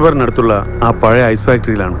ഹാർബറിനടുത്തുള്ള ആ പഴയ ഐസ്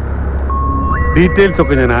ഫാക്ടറിയിലാണ്. ഡീറ്റെയിൽസ്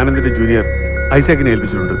ഒക്കെ ഞാൻ ആനന്ദിന്റെ ജൂനിയർ ഐസക്കിനെ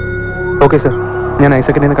ഏൽപ്പിച്ചിട്ടുണ്ട്. ഓക്കെ സർ, ഞാൻ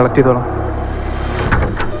ഐസക്കിനെ നിന്ന് കളക്ട് ചെയ്തോളാം.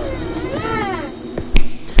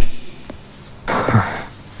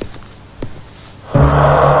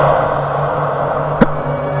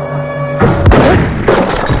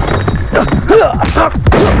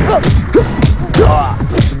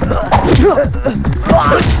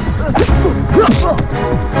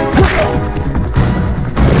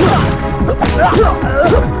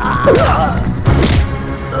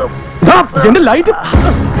 എന്റെ ലൈറ്റ്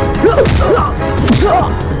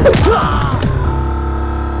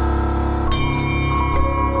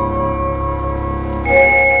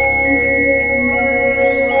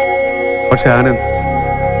പക്ഷെ ആനന്ദ്,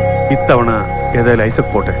 ഇത്തവണ ഏതായാലും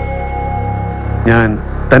ഐസക് പോട്ടെ. ഞാൻ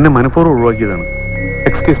തന്നെ മനഃപൂർവ്വം ഒഴിവാക്കിയതാണ്.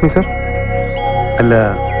 Excuse me sir. അല്ല,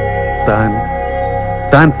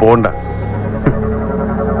 താൻ പോണ്ട.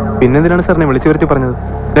 പിന്നെന്തിനാണ് സാറിനെ വിളിച്ചു വരുത്തി പറഞ്ഞത്?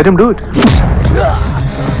 Let him do it.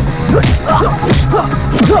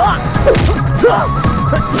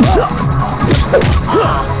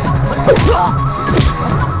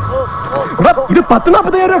 ഇത്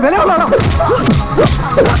 10-40,000 രൂപ വിലയുള്ളതാണോ?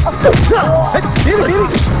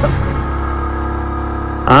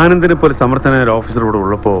 ആനന്ദിനെ പോലെ സമർത്ഥനായ ഒരു ഓഫീസറോട്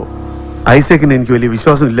ഉള്ളപ്പോ ഐസക്കിന് എനിക്ക് വലിയ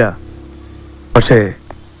വിശ്വാസമില്ല. പക്ഷേ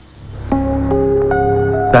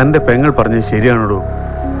തന്റെ പെങ്ങൾ പറഞ്ഞത് ശരിയാണോടോ?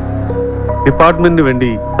 ഡിപ്പാർട്ട്മെന്റിന് വേണ്ടി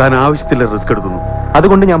താൻ ആവശ്യത്തില്ല റിസ്ക് എടുക്കുന്നു.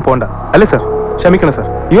 അതുകൊണ്ട് ഞാൻ പോണ്ട അല്ലേ സർ? ക്ഷമിക്കണം sir,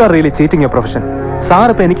 you are really cheating your profession. Sir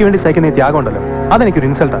ഇപ്പൊ എനിക്ക് വേണ്ടി സഹിക്കുന്ന ത്യാഗം ഉണ്ടല്ലോ, അതെനിക്കൊരു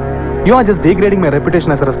ഇൻസൾട്ടാണ്. You are just degrading my reputation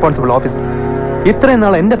as A responsible officer. ഇത്രയും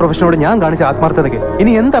നാൾ എന്റെ പ്രൊഫഷനോട് ഞാൻ കാണിച്ച ആത്മാർത്ഥതയ്ക്ക്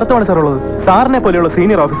ഇനി എന്തർത്ഥമാണ് സാർ ഉള്ളത്? സാറിനെ പോലെയുള്ള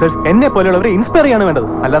സീനിയർ ഓഫീസേഴ്സ് എന്നെ പോലെയുള്ളവരെ ഇൻസ്പയർ ചെയ്യാണ് വേണ്ടത്,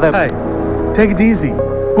 അല്ലാതെ. Take it easy,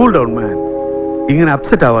 cool down മാൻ. ഇങ്ങനെ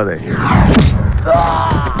അപ്സെറ്റ് ആവാതെ.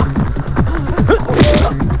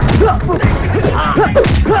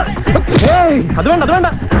 അത് വേണ്ട, അത് വേണ്ട.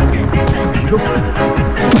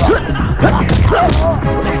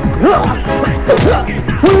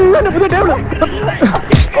 പുതിയ ടേബിള്.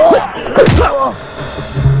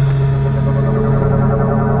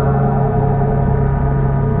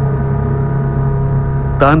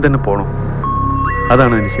 താൻ തന്നെ പോണം,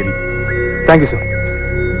 അതാണ് അതിന് ശരി. Thank you sir.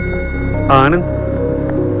 ആനന്ദ്,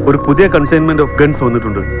 ഒരു പുതിയ കൺസൈൻമെന്റ് ഓഫ് ഗൺസ്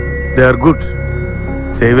വന്നിട്ടുണ്ട്. They are good.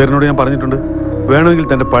 സേവിയറിനോട് ഞാൻ പറഞ്ഞിട്ടുണ്ട്, വേണമെങ്കിൽ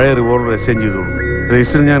തന്റെ പഴയ റിവോൾവർ എക്സ്ചേഞ്ച് ചെയ്തോളൂ.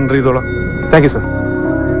 രജിസ്റ്റർ ഞാൻ എൻ്റർ ചെയ്തോളാം. Thank you sir.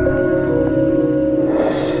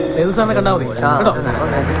 കണ്ടാ മതി കേട്ടോ.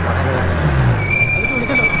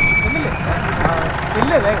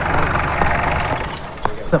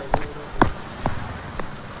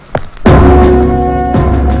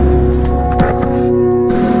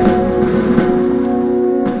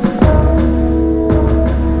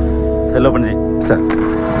 സെൽ ഓപ്പൺ ചെയ്യും സർ.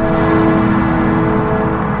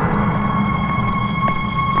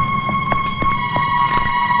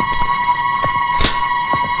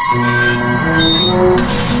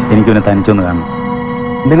 എനിക്കൊന്ന് തനിച്ചൊന്ന് കാണണം.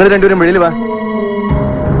 നിങ്ങൾ രണ്ടുപേരും വെളിയിൽ വാ.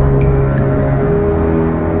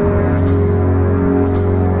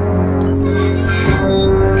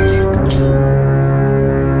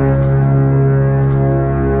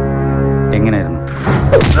 എങ്ങനെയായിരുന്നു?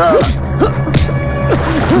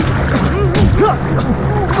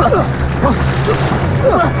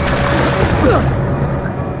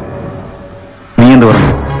 നീ എന്ത്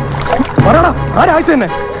പറഞ്ഞു? ആരാഴ്ച തന്നെ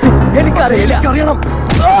എനിക്കറിയണം.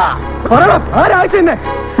 ആരാഴ്ച തന്നെ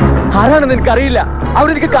ആരാണെന്ന് എനിക്കറിയില്ല.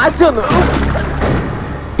 അവരെനിക്ക് കാശ് തന്നു.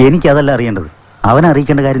 എനിക്കതല്ല അറിയേണ്ടത്, അവനെ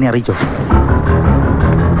അറിയിക്കേണ്ട കാര്യം നീ അറിയിച്ചോ.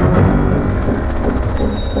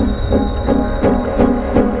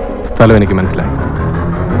 സ്ഥലം എനിക്ക് മനസ്സിലായി.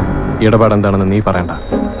 ഇടപാട് എന്താണെന്ന് നീ പറയണ്ട.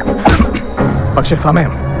 പക്ഷെ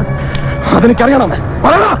സമയം അതെനിക്കറിയണം.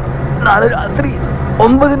 നാളെ രാത്രി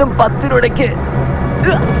 9-നും 10-നും ഇടയ്ക്ക്.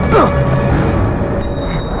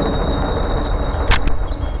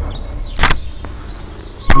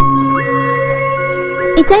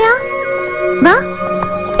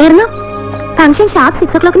 ഫംഗ്ഷൻ ഷാർപ്പ്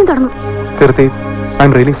 6 o'clock തുടങ്ങും. കീർത്തി, ഐ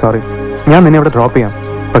എം റിയലി സോറി. ഞാൻ നിന്നെ ഇവിടെ ഡ്രോപ്പ് ചെയ്യാം.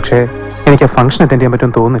 പക്ഷേ എനിക്ക് ആ ഫംഗ്ഷൻ അറ്റൻഡ് ചെയ്യാൻ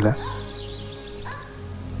പറ്റുമെന്ന് തോന്നുന്നില്ല.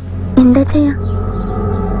 എന്താ ചെയ്യാ?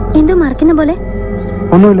 എന്തോ മറക്കുന്ന പോലെ.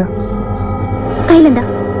 ഒന്നുമില്ല. കയ്യിലെന്താ?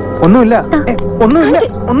 ഒന്നുമില്ല.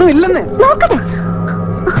 ഒന്നുമില്ലെന്നേ. നോക്കട്ടെ.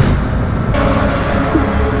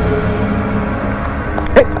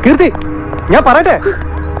 കീർത്തി, ഞാൻ പറയട്ടെ.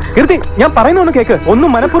 കീർത്തി, ഞാൻ പറയുന്ന കേക്ക്. ഒന്നും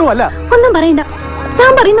മനഃപൂർവ്വമല്ല. ഒന്നും പറയണ്ട.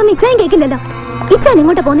 ഞാൻ പറയുന്നൊന്നും ഇച്ചായും കേക്കില്ലല്ലോ. ഇച്ചാൻ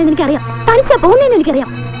എങ്ങോട്ടാ പോകുന്നതെന്ന് എനിക്കറിയാം. തനിച്ചാ പോകുന്നതെന്ന് എനിക്കറിയാം.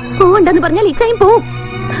 പോകണ്ടെന്ന് പറഞ്ഞാൽ ഇച്ചായും പോവും.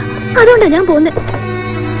 അതുകൊണ്ടാ ഞാൻ പോകുന്നത്.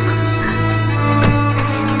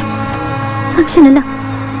 ഫംഗ്ഷനല്ല,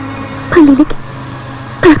 പള്ളിയിലേക്ക്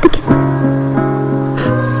പ്രാർത്ഥിക്കാൻ.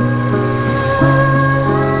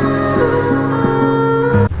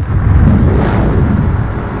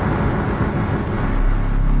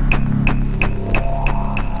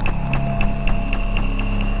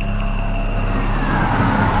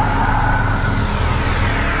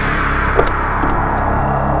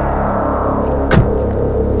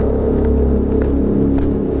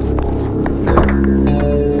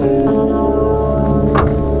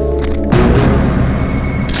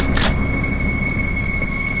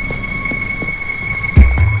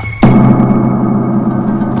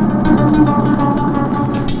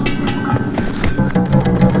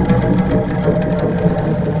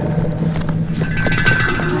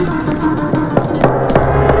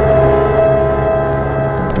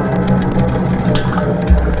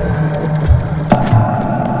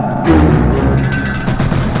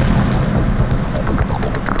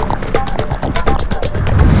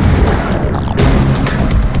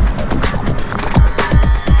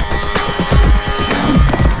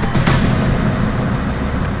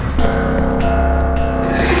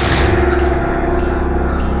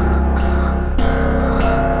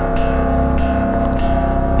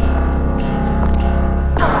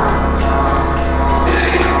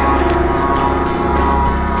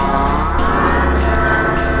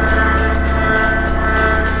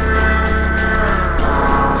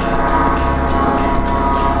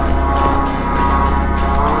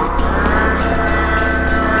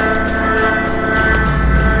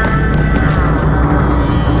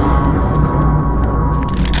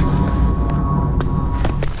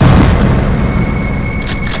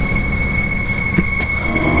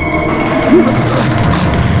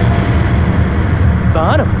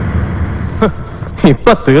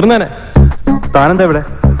 ഇപ്പൊ തീർന്നേനെ. താനെന്താ ഇവിടെ?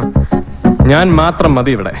 ഞാൻ മാത്രം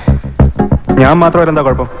മതി ഇവിടെ. ഞാൻ മാത്രമല്ല, എന്താ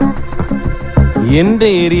കുഴപ്പം? എന്റെ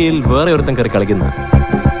ഏരിയയിൽ വേറെ ഒരുത്തൻ കയറി കളിക്കുന്ന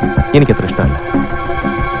എനിക്കത്ര ഇഷ്ടമല്ല.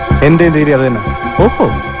 എന്റെ ഏരിയ അത് തന്നെ. ഓഹോ,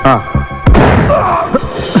 ആ.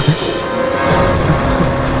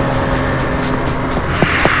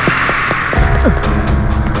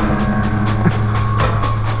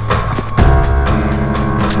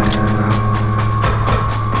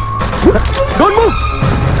 Don't move!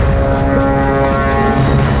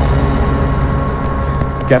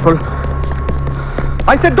 Careful.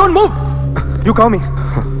 I said don't move! You call me.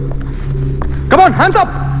 Come on, hands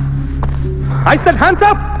up! I said hands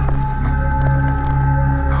up!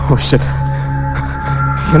 Oh shit.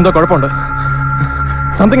 എന്തോ കുഴപ്പമുണ്ട്.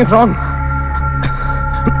 Something is wrong.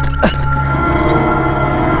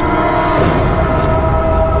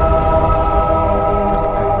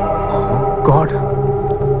 God.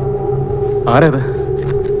 ആരേത്?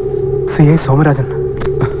 CA Somarajan.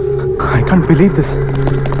 I can't believe this.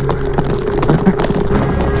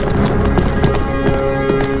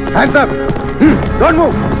 Hands up! Don't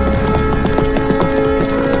move!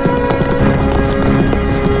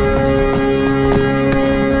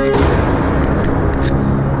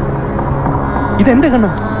 ഇതെന്റെ കണ്ണ.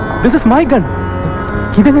 This is my gun.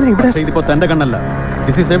 ഇതെങ്ങനെ ഇവിടെ? ഇതിപ്പോ തന്റെ കണ്ണല്ല.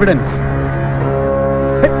 This is evidence.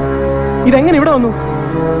 ഇതെങ്ങനെ ഇവിടെ വന്നു?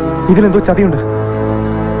 ഇതിലെന്തോ ചതിയുണ്ട്.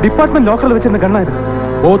 ഡിപ്പാർട്ട്മെന്റ് ലോക്കറിൽ വെച്ചിരുന്ന ഗണ്ണായത്.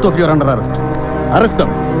 Both of you are under arrest. Arrest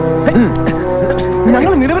them.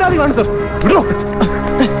 ഞങ്ങൾ നിരപരാധികളാണ് സർ. വിടോ.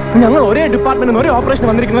 ഞങ്ങൾ ഒരേ ഡിപ്പാർട്ട്മെന്റിൽ ഒരേ ഓപ്പറേഷൻ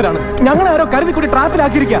വന്നിരിക്കുന്നവരാണ്. ഞങ്ങളെ ആരോ കരുതി കൂടി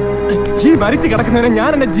ട്രാപ്പിലാക്കിയിരിക്കുക. ഈ മരിച്ചു കിടക്കുന്നവരെ ഞാൻ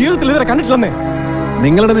എന്റെ ജീവിതത്തിൽ ഇതുവരെ കണ്ടിട്ടില്ലെന്നേ.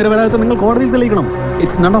 നിങ്ങളുടെ നിരപരാധിത്വം നിങ്ങൾ കോടതിയിൽ തെളിയിക്കണം.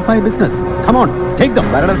 It's none of my business. Come on, take them.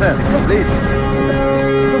 വരണം sir, please.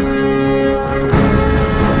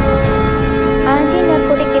 Anti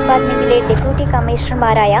narcotic ഡിപ്പാർട്ട്മെന്റിലെ deputy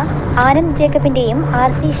കമ്മീഷണർമാരായ ആനന്ദ് ജേക്കബിന്റെയും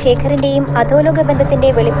RC ശേഖറിന്റെയും അധോലോക ബന്ധത്തിന്റെ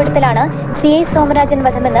വെളിപ്പെടുത്തലാണ് CA സോമരാജൻ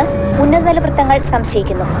വധമെന്ന് ഉന്നതതല വൃത്തങ്ങൾ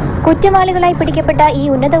സംശയിക്കുന്നു. കുറ്റവാളികളായി പിടിക്കപ്പെട്ട ഈ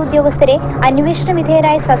ഉന്നത ഉദ്യോഗസ്ഥരെ അന്വേഷണ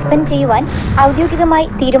വിധേയരായി സസ്പെൻഡ് ചെയ്യുവാൻ ഔദ്യോഗികമായി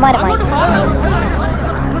തീരുമാനമായി.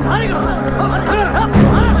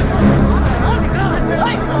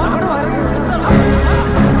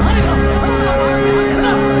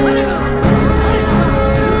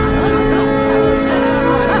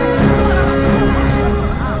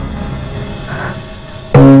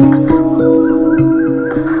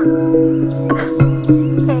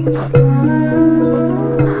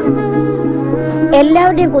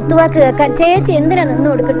 എല്ലാവരുടെയും കുത്തുവാക്ക് കേൾക്കാൻ ചേച്ചി എന്തിനാ നിന്ന്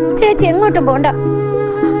കൊടുക്കണം? ചേച്ചി എങ്ങോട്ടും പോണ്ട.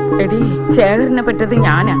 എടി, ശേഖരനെ പറ്റത്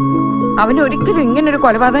ഞാനാ. അവൻ ഒരിക്കലും ഇങ്ങനൊരു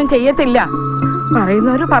കൊലപാതകം ചെയ്യത്തില്ല.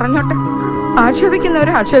 പറയുന്നവര് പറഞ്ഞോട്ടെ,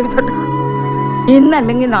 ആക്ഷേപിക്കുന്നവര് ആക്ഷേപിച്ചോട്ടെ.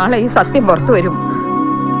 ഇന്നല്ലെങ്കിൽ നാളെ ഈ സത്യം പുറത്തു വരും.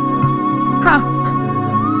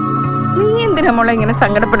 നീ എന്തിനാ മോളെ ഇങ്ങനെ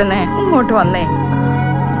സങ്കടപ്പെടുന്നേ? ഇങ്ങോട്ട് വന്നേ.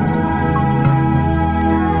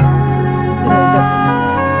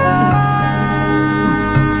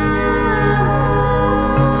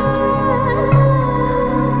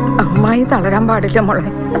 അമ്മായി തളരാൻ പാടില്ല മോളെ.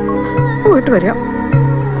 പോയിട്ട് വരാം.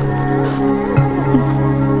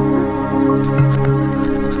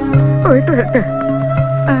 പോയിട്ട് വരട്ടെ.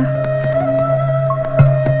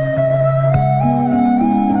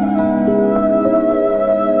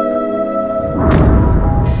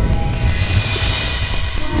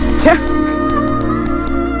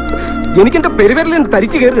 എനിക്കെന്റെ പെരുവരിൽ നിന്ന്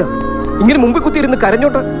തരിച്ചു കയറുക. ഇങ്ങനെ മുമ്പിൽ കുത്തിയിരുന്ന്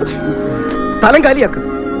കരഞ്ഞോട്ട് സ്ഥലം കാലിയാക്കുക.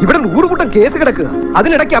 ഇവിടെ 100 കൂട്ടം കേസ് കിടക്കുക.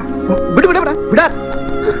 അതിനിടയ്ക്ക് വിടാ.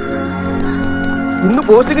 ഇന്ന്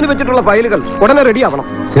പോസ്റ്റിങ്ങിന് വെച്ചിട്ടുള്ള ഫയലുകൾ ഉടനെ റെഡി ആവണം.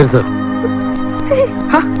 ശരി സർ.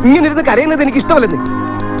 ഇങ്ങനെ ഇരുന്ന് കരയുന്നത് എനിക്ക് ഇഷ്ടമല്ലെന്ന്.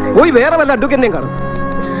 പോയി വേറെ വല്ല അഡ്വക്കേറ്റിനെയും കാണും.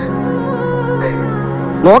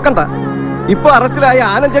 നോക്കണ്ട, ഇപ്പൊ അറസ്റ്റിലായ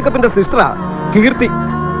ആനന്ദ് ജേക്കബിന്റെ സിസ്റ്ററാ കീർത്തി.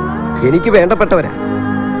 എനിക്ക് വേണ്ടപ്പെട്ടവരാ.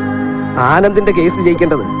 ആനന്ദിന്റെ കേസ്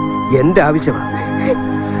ജയിക്കേണ്ടത് എന്റെ ആവശ്യമാണ്.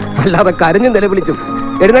 അല്ലാതെ കരഞ്ഞു നിലവിളിച്ചും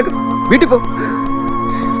എഴുന്നേക്ക്, വീട്ടിൽ പോ.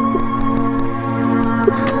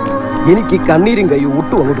 എനിക്ക് കണ്ണീരും കൈ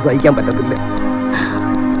ഒട്ടും അങ്ങോട്ട് സഹിക്കാൻ പറ്റത്തില്ല.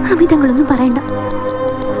 അമിതങ്ങളൊന്നും പറയണ്ട.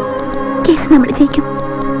 കേസ് നമ്മൾ ജയിക്കും,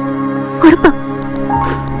 ഉറപ്പാ.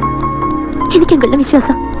 എനിക്കെങ്കിലും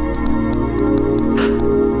വിശ്വാസം.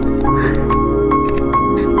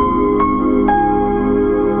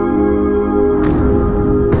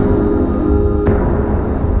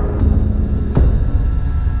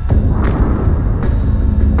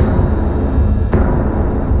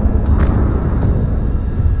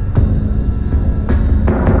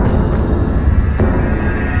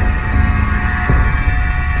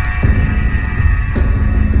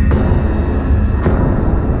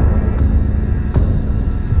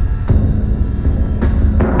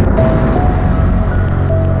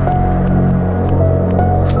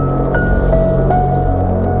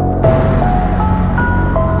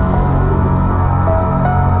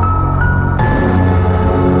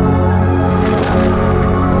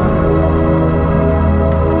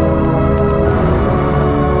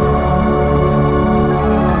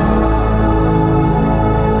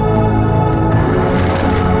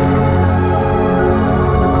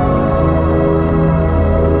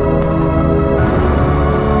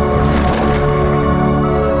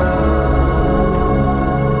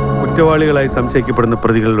 കുറ്റവാളികളായി സംശയിക്കപ്പെടുന്ന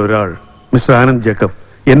പ്രതികളിൽ ഒരാൾ മിസ്റ്റർ ആനന്ദ് ജേക്കബ്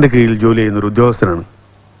എന്റെ കീഴിൽ ജോലി ചെയ്യുന്ന ഒരു ഉദ്യോഗസ്ഥനാണ്.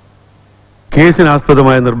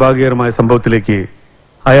 കേസിനാസ്പദമായ നിർഭാഗ്യകരമായ സംഭവത്തിലേക്ക്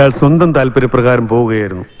അയാൾ സ്വന്തം താല്പര്യപ്രകാരം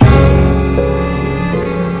പോവുകയായിരുന്നു.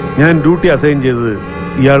 ഞാൻ ഡ്യൂട്ടി അസൈൻ ചെയ്തത്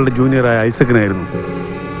ഇയാളുടെ ജൂനിയറായ ഐസക്കിനായിരുന്നു.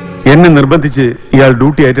 എന്നെ നിർബന്ധിച്ച് ഇയാൾ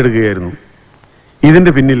ഡ്യൂട്ടി ഏറ്റെടുക്കുകയായിരുന്നു.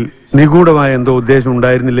 ഇതിന്റെ പിന്നിൽ നിഗൂഢമായ എന്തോ ഉദ്ദേശം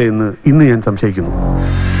ഉണ്ടായിരുന്നില്ലേ എന്ന് ഇന്ന് ഞാൻ സംശയിക്കുന്നു.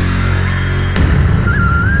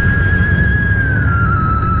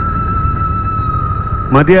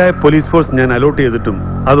 മതിയായ പോലീസ് ഫോഴ്സ് ഞാൻ അലോട്ട് ചെയ്തിട്ടും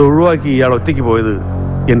അത് ഒഴിവാക്കി ഇയാൾ ഒറ്റയ്ക്ക് പോയത്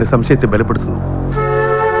എന്റെ സംശയത്തെ ബലപ്പെടുത്തുന്നു.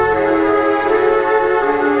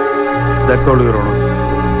 That's all, Your Honor.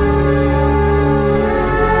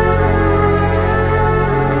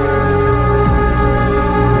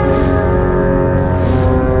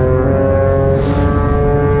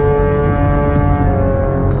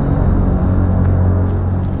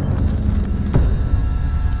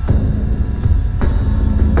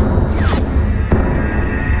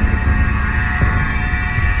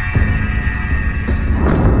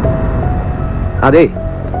 അതെ,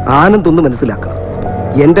 ആനന്ദ് ഒന്ന് മനസ്സിലാക്കണം.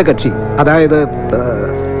 എന്റെ കക്ഷി, അതായത്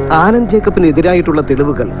ആനന്ദ് ജേക്കബിന് എതിരായിട്ടുള്ള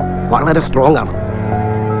തെളിവുകൾ വളരെ സ്ട്രോങ് ആണ്.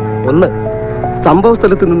 ഒന്ന്, സംഭവ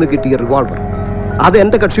സ്ഥലത്ത് നിന്ന് കിട്ടിയ റിവോൾവർ, അത്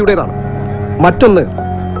എന്റെ കക്ഷിയുടേതാണ്. മറ്റൊന്ന്,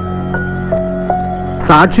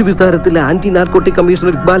 സാക്ഷി വിസ്താരത്തിലെ ആന്റി നാർക്കോട്ടിക്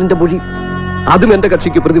കമ്മീഷണർ ഇക്ബാലിന്റെ മൊഴി, അതും എന്റെ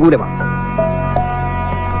കക്ഷിക്ക് പ്രതികൂലമാണ്.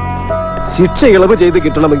 ശിക്ഷ ഇളവ് ചെയ്ത്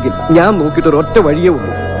കിട്ടണമെങ്കിൽ ഞാൻ നോക്കിയിട്ട് ഒരൊറ്റ വഴിയേ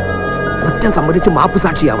ഉള്ളൂ. കുറ്റം സംബന്ധിച്ച് മാപ്പ്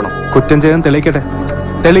സാക്ഷിയാവണം. കുറ്റം ചെയ്തെന്ന് തെളിയിക്കട്ടെ.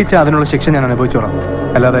 തെളിയിച്ച അതിനുള്ള ശിക്ഷ ഞാൻ അനുഭവിച്ചോളാം.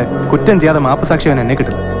 അല്ലാതെ കുറ്റം ചെയ്യാതെ മാപ്പ് സാക്ഷിയാൻ എന്നെ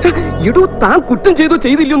കിട്ടില്ല. ഇടൂ, താൻ കുറ്റം ചെയ്തോ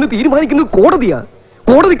ചെയ്തില്ലയോ എന്ന് തീരുമാനിക്കുന്നത് കോടതിയാ.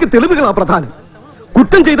 കോടതിക്ക് തെളിവുകളാ പ്രധാനം.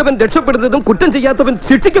 കുറ്റം ചെയ്തവൻ രക്ഷപ്പെടുന്നതും കുറ്റം ചെയ്യാത്തവൻ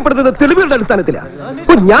ശിക്ഷിക്കപ്പെടുന്നതും തെളിവുകളുടെ അടിസ്ഥാനത്തിലാണ്.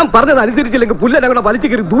 ഞാൻ പറഞ്ഞത് അനുസരിച്ചില്ലെങ്കിൽ പുല്ലനങ്ങളെ വലിച്ചു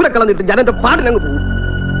കയറി ദൂരെ കളഞ്ഞിട്ട് ഞാൻ എന്റെ പാടിനങ്ങ് പോകും.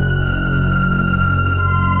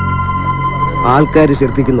 ആൾക്കാർ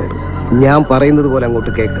ശ്രദ്ധിക്കുന്നുണ്ട്. ഞാൻ പറയുന്നത് പോലെ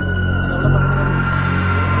അങ്ങോട്ട് കേക്ക്.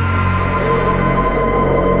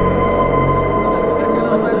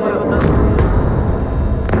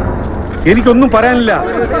 എനിക്കൊന്നും പറയാനില്ല.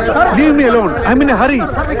 Leave me alone. I'm in a hurry.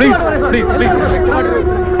 Please, please, please.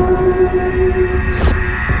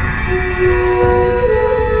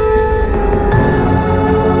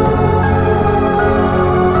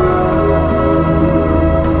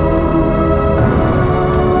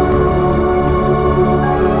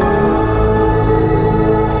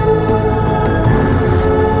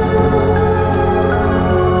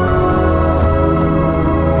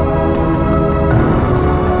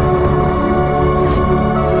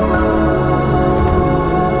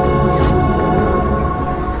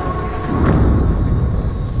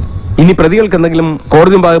 ഇനി പ്രതികൾക്ക് എന്തെങ്കിലും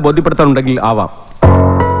കോടതി മുമ്പാകെ ബോധ്യപ്പെടുത്താനുണ്ടെങ്കിൽ ആവാം.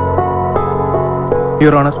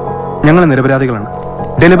 യുവർ ഓണർ, ഞങ്ങൾ നിരപരാധികളാണ്.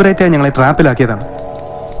 ഡെലിബറേറ്റായി ഞങ്ങളെ ട്രാപ്പിലാക്കിയതാണ്.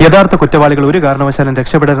 യഥാർത്ഥ കുറ്റവാളികൾ ഒരു കാരണവശാലും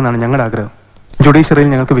രക്ഷപ്പെടരുതെന്നാണ് ഞങ്ങളുടെ ആഗ്രഹം.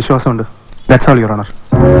 ജുഡീഷ്യറിയിൽ ഞങ്ങൾക്ക് വിശ്വാസമുണ്ട്. That's all, your honour.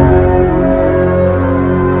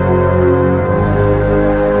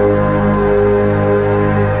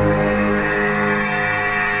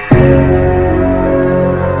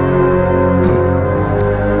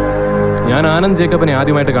 ഞാൻ ആനന്ദ് ജേക്കബിനെ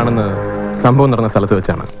ആദ്യമായിട്ട് കാണുന്നത് സംഭവം നടന്ന സ്ഥലത്ത്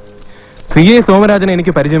വെച്ചാണ്. CA സോമരാജനെ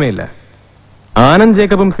എനിക്ക് പരിചയമേ ഇല്ല. ആനന്ദ്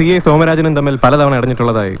ജേക്കബും CA സോമരാജനും തമ്മിൽ പലതവണ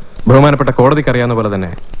അടഞ്ഞിട്ടുള്ളതായി ബഹുമാനപ്പെട്ട കോടതിക്ക് അറിയാവുന്ന പോലെ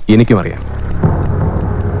തന്നെ എനിക്കും അറിയാം.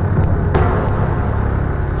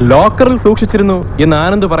 ലോക്കറിൽ സൂക്ഷിച്ചിരുന്നു എന്ന്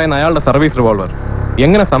ആനന്ദ് പറയുന്ന അയാളുടെ സർവീസ് റിവോൾവർ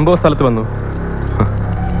എങ്ങനെ സംഭവ സ്ഥലത്ത് വന്നു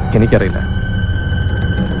എനിക്കറിയില്ല.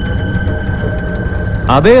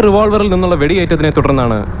 അതേ റിവോൾവറിൽ നിന്നുള്ള വെടിയേറ്റതിനെ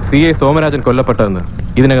തുടർന്നാണ് CA സോമരാജൻ കൊല്ലപ്പെട്ടതെന്ന്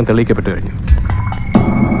ഇതിനകം തെളിയിക്കപ്പെട്ടു കഴിഞ്ഞു.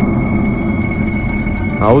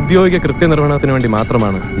 ഔദ്യോഗിക കൃത്യനിർവഹണത്തിന് വേണ്ടി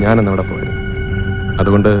മാത്രമാണ് ഞാനിന്ന് അവിടെ പോയത്.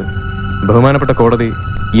 അതുകൊണ്ട് ബഹുമാനപ്പെട്ട കോടതി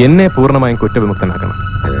എന്നെ പൂർണ്ണമായും കുറ്റവിമുക്തനാക്കണം.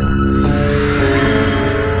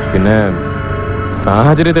 പിന്നെ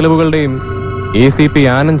സാഹചര്യ തെളിവുകളുടെയും ACP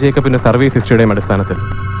ആനന്ദ് ജേക്കബിന്റെ സർവീസ് ഹിസ്റ്ററിയുടെയും അടിസ്ഥാനത്തിൽ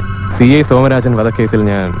CA സോമരാജൻ വധക്കേസിൽ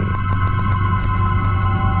ഞാൻ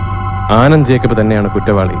ആനന്ദ് ജേക്കബ് തന്നെയാണ്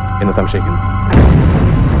കുറ്റവാളി എന്ന് സംശയിക്കുന്നു.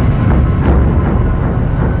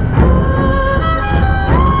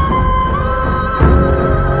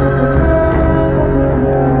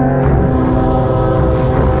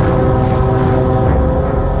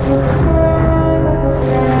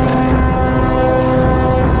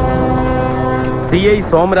 CI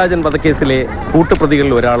സോമരാജൻ വധക്കേസിലെ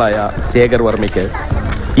കൂട്ടുപ്രതികളിൽ ഒരാളായ ശേഖർ വർമ്മയ്ക്ക്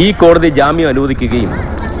ഈ കോടതി ജാമ്യം അനുവദിക്കുകയും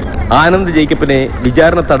ആനന്ദ് ജേക്കബിനെ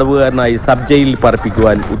വിചാരണ തടവുകാരനായി സബ് ജയിലിൽ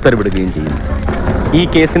പാർപ്പിക്കുവാൻ ഉത്തരവിടുകയും ചെയ്യുന്നു. ഈ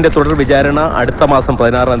കേസിന്റെ തുടർ വിചാരണ അടുത്ത മാസം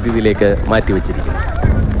 16-ാം തീയതിയിലേക്ക് മാറ്റിവെച്ചിരിക്കുന്നു.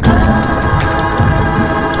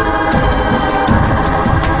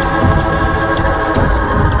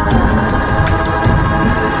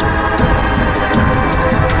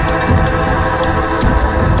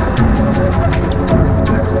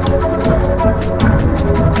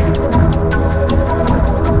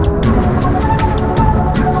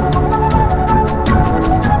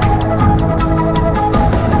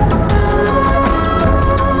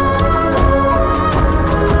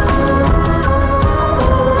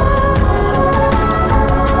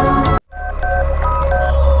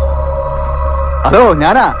 ഹലോ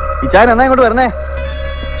ഞാനാ. ഇച്ചായൻ എന്നാ ഇങ്ങോട്ട് വരണേ?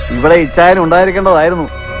 ഇവിടെ ഇച്ചായൻ ഉണ്ടായിരിക്കേണ്ടതായിരുന്നു.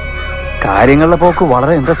 കാര്യങ്ങളുടെ പോക്ക്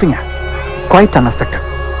വളരെ ഇൻട്രസ്റ്റിംഗ് ആണ്. Quite unexpected.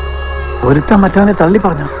 ഒരുത്തം മറ്റവനെ തള്ളി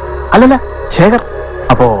പറഞ്ഞു. അല്ലല്ല, ശേഖർ.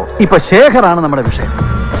 അപ്പോ ഇപ്പൊ ശേഖറാണ് നമ്മുടെ വിഷയം.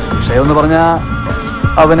 വിഷയം എന്ന് പറഞ്ഞാ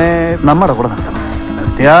അവനെ നമ്മുടെ കൂടെ നിർത്തണം.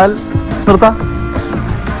 നിർത്തിയാൽ നിർത്താം.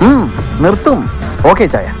 നിർത്തും. ഓക്കെ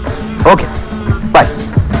ചായ. Okay, by.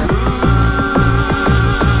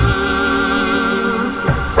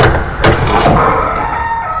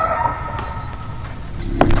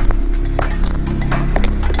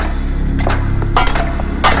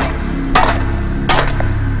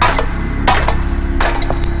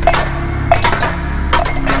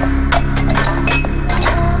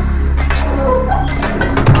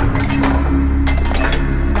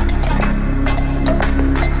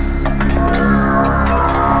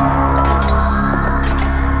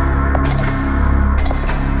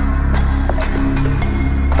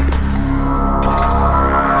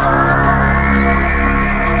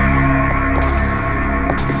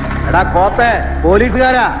 കോപ്പേ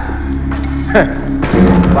പോലീസുകാരാ,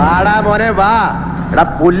 വാടാ മോനെ വാ. എടാ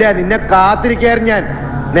പുല്ല, നിന്നെ കാത്തിരിക്കായിരുന്നു ഞാൻ.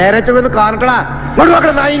 നേരെ ചൊവ്വൊന്ന് കാണിക്കടാ. ഇങ്ങോട്ട്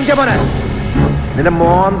നോക്കണ നായിന്റെ മോനെ. നിന്റെ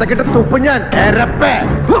മോന്തക്കിട്ട് തുപ്പും ഞാൻ. എരപ്പേ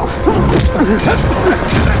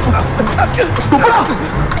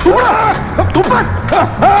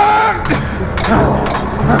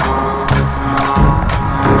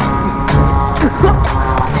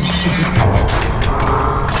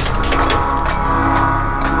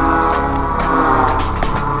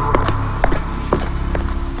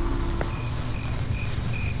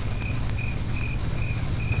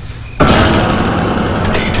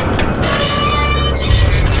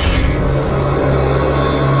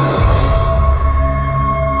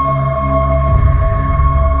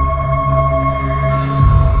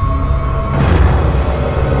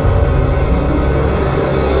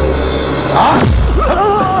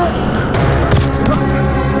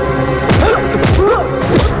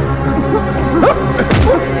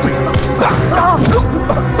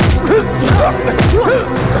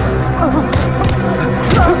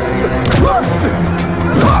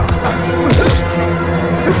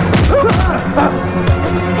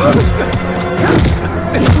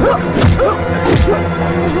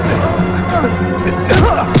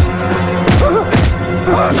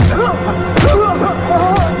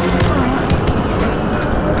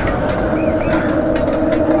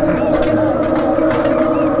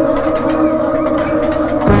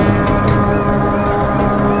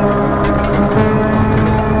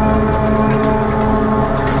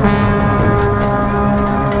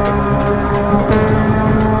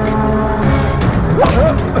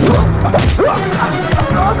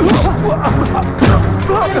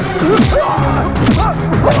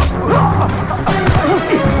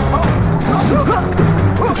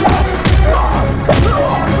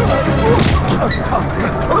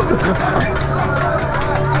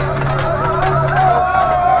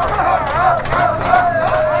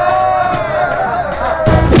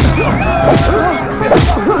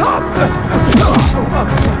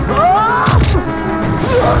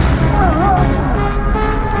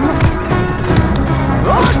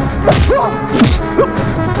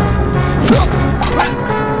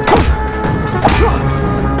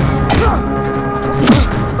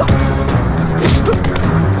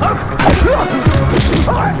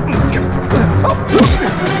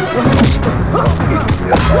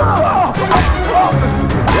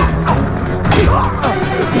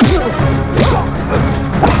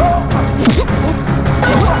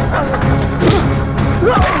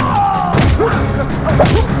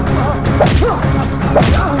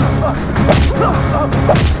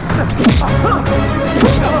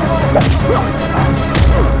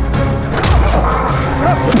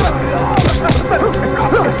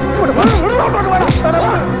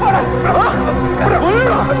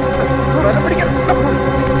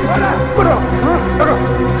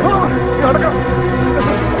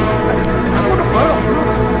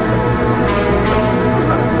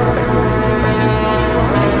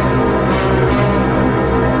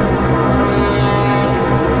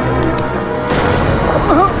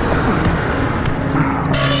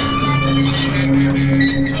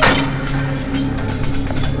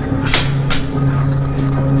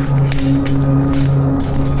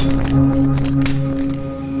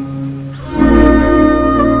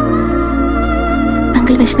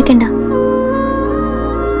വിഷമിക്കണ്ട.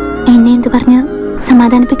 എന്നെ എന്ത് പറഞ്ഞ്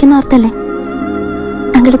സമാധാനിപ്പിക്കുന്ന ഓർത്തല്ലേ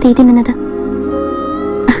അങ്കിള് തീറ്റി നിന്നത്.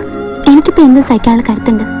 എനിക്കിപ്പോ എന്തും സഹിക്കാനുള്ള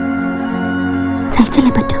കരുത്തുണ്ട്.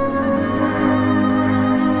 സഹിച്ചല്ലേ പറ്റൂ.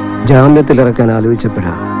 ജാമ്യത്തിലിറക്കാൻ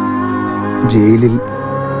ആലോചിച്ചപ്പോഴാ ജയിലിൽ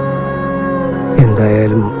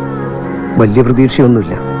എന്തായാലും വലിയ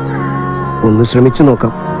പ്രതീക്ഷയൊന്നുമില്ല. ഒന്ന് ശ്രമിച്ചു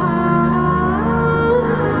നോക്കാം.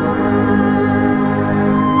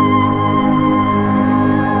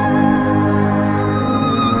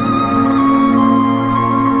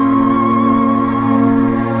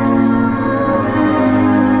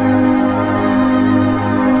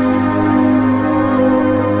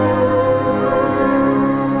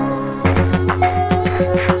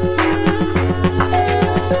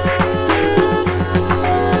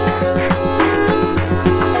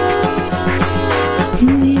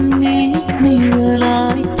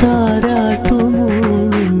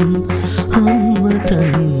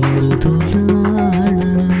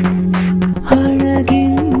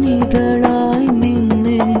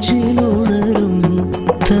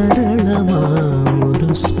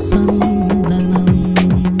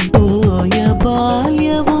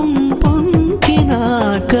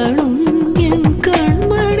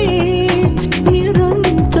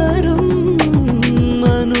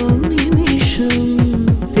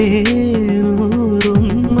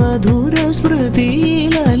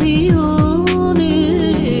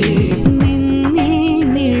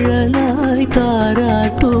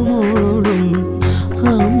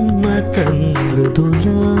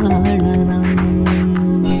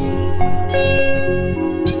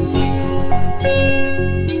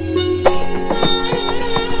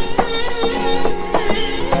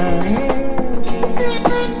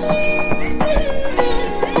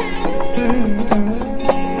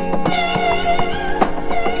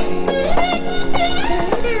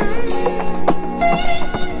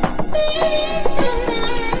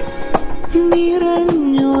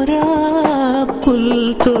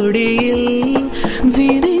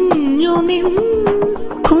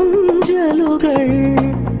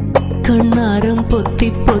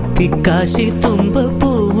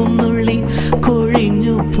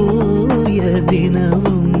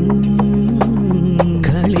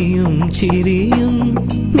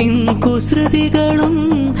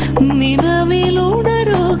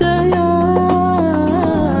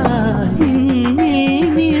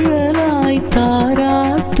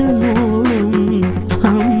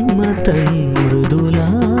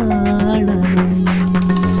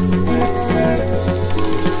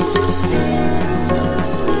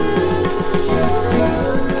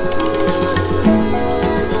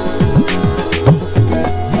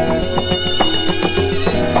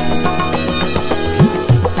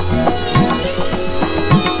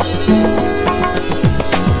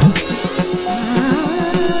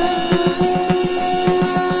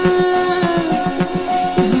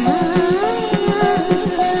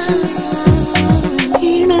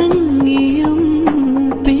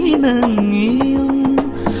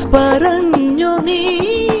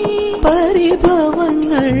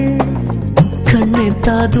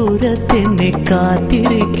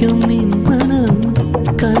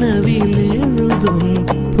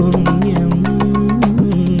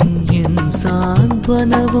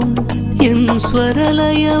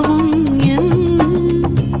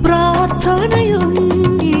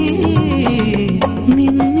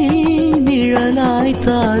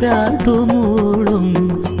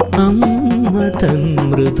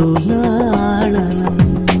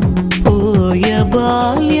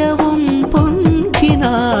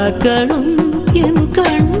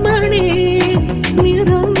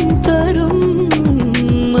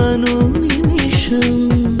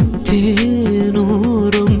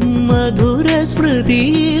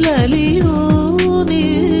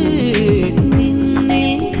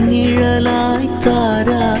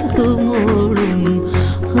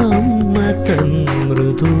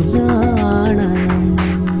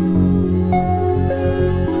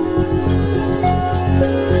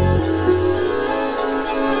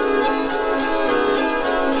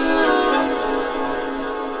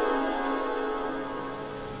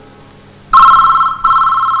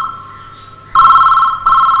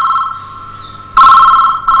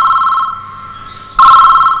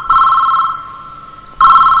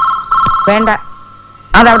 വേണ്ട,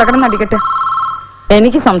 അതവിടെ കിടന്ന് അടിക്കട്ടെ.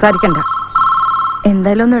 എനിക്ക് സംസാരിക്കണ്ട.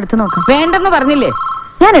 എന്തായാലും ഒന്ന് എടുത്തു നോക്കാം. വേണ്ടെന്ന് പറഞ്ഞില്ലേ?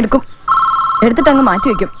 ഞാൻ എടുക്കും. എടുത്തിട്ട് അങ്ങ് മാറ്റി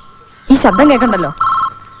വെക്കും. ഈ ശബ്ദം കേൾക്കണ്ടല്ലോ.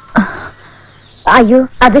 അയ്യോ,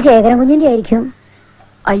 അത് ശേഖരൻ കുഞ്ഞിന്റെ ആയിരിക്കും.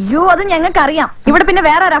 അയ്യോ, അത് ഞങ്ങൾക്കറിയാം. ഇവിടെ പിന്നെ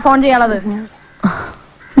വേറെ ആരാ ഫോൺ ചെയ്യാനുള്ളത്?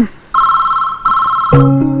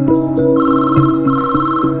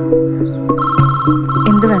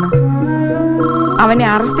 എന്ത് വേണം? അവനെ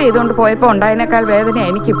അറസ്റ്റ് ചെയ്തുകൊണ്ട് പോയപ്പോ ഉണ്ടായതിനേക്കാൾ വേദന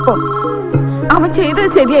എനിക്കിപ്പോ. അവൻ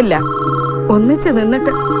ചെയ്തത് ശരിയല്ല. ഒന്നിച്ച്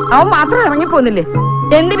നിന്നിട്ട് അവൻ മാത്രം ഇറങ്ങിപ്പോന്നില്ലേ?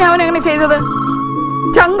 എന്തിനാ അവൻ അങ്ങനെ ചെയ്തത്?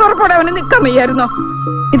 ചങ്കുറപ്പോടെ അവന് നിക്കാൻ വയ്യായിരുന്നോ?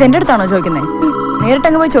 ഇതെന്റെ അടുത്താണോ ചോദിക്കുന്നേ?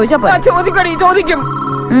 നേരിട്ടങ്ങ് പോയി ചോദിച്ചാ പോരാ? ചോദിക്കടി, ചോദിക്കും.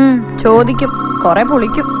 ചോദിക്കും, കൊറേ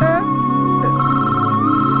പൊളിക്കും.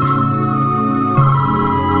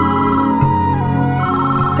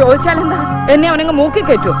 ചോദിച്ചാൽ എന്താ എന്നെ അവനങ്ങ് മൂക്കി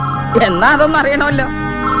കയറ്റു. എന്നാ അതൊന്നും അറിയണമല്ലോ.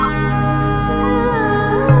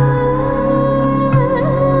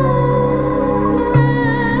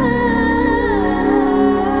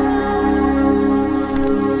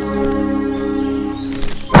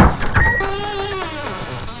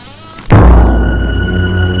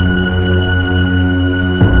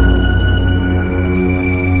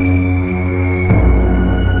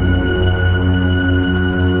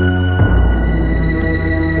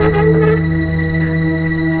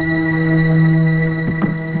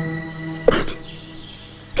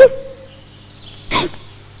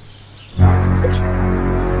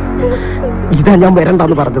 ഇതാ ഞാൻ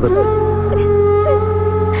വരണ്ടെന്ന് പറഞ്ഞത്.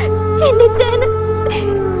 എന്റെ ചേന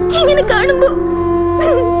ഇങ്ങനെ കാണുമ്പോ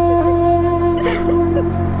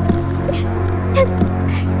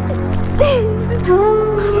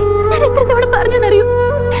ഞാൻ എത്ര തവണ പറഞ്ഞെന്നറിയോ?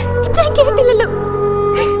 ഞാൻ കേട്ടില്ലല്ലോ.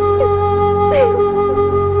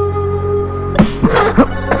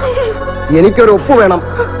 എനിക്കൊരു ഒപ്പ് വേണം.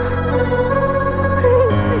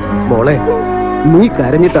 മോളെ, നീ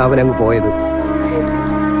കരഞ്ഞിട്ട് അവനങ്ങ് പോയത്.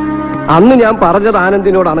 അന്ന് ഞാൻ പറഞ്ഞത്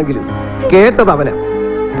ആനന്ദിനോടാണെങ്കിലും കേട്ടത് അവനാ.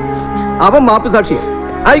 അവൻ മാപ്പ് സാക്ഷി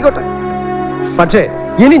ആയിക്കോട്ടെ. പക്ഷേ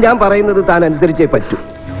ഇനി ഞാൻ പറയുന്നത് താൻ അനുസരിച്ചേ പറ്റൂ.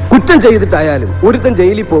 കുറ്റം ചെയ്തിട്ടായാലും ഒരുത്തൻ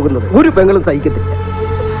ജയിലിൽ പോകുന്നത് ഒരു പെങ്ങളും സഹിക്കത്തില്ല.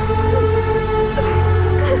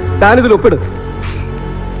 താനിതിൽ ഒപ്പിടും.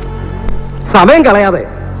 സമയം കളയാതെ.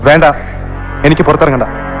 വേണ്ട, എനിക്ക് പുറത്തിറങ്ങണ്ട.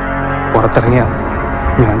 പുറത്തിറങ്ങിയ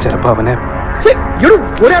ഞാൻ ചിലപ്പോ അവനെ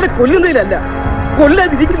ഒരാളെ കൊല്ലുന്നതിലല്ല,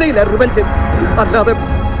 കൊല്ലാതിരിക്കുന്നതില്ല റിവെഞ്ച്. അല്ലാതെ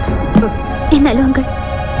എന്നാലും അങ്കിൾ,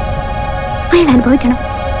 അയാൾ അനുഭവിക്കണം.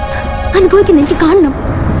 അനുഭവിക്കുന്ന എനിക്ക് കാണണം.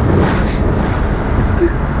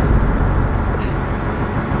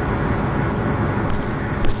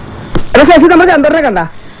 ശശി, നമ്മൾ ചന്ദ്രനെ കണ്ട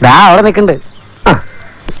അവിടെ നിൽക്കണ്ട്.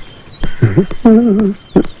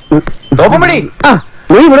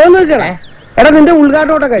 നീ ഇവിടെ നിൽക്കണേ. എടാ, നിന്റെ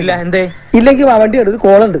ഉദ്ഘാടനോട്ടൊക്കെ ഇല്ലെങ്കിൽ വണ്ടി എടുത്ത്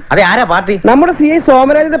കോളുണ്ട്. അതെ, ആരാ പാർട്ടി? നമ്മുടെ CI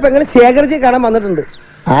സോമരാജിന്റെ പെങ്ങൾ ശേഖർജിയെ കാണാൻ വന്നിട്ടുണ്ട്.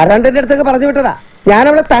 ആരാണ്ടെന്റെ അടുത്തൊക്കെ പറഞ്ഞു വിട്ടതാ. ഞാൻ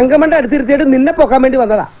അവളെ തങ്കമണ്ട അടുത്തിരുത്തിയിട്ട് നിന്നെ പൊക്കാൻ വേണ്ടി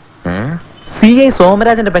വന്നതാ. CI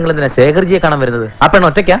സോമരാജന്റെ പെങ്ങൾ എന്തിനാ ശേഖർജിയെ കാണാൻ വരുന്നത്? ആ പെണ്ണ്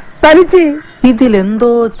ഒറ്റയ്ക്കാ? തനിച്ച്.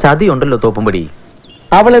 ഇതിലെന്തോ ചതി ഉണ്ടല്ലോ തോപ്പുംപടി.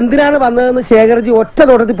 അവൾ എന്തിനാണ് വന്നതെന്ന് ശേഖർജി ഒറ്റ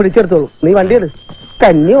തോട്ടത്തിൽ പിടിച്ചെടുത്തോളൂ. നീ വണ്ടി എടു.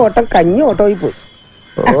 കഞ്ഞി ഓട്ടോയിൽ പോയി.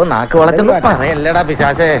 ഓ, നാക്ക് വളച്ചൊന്നും പറയല്ലടാ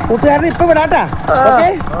പിശാചേ. കൂട്ടുകാരനെ ഇപ്പൊ വിടാട്ടാ. ഓക്കേ.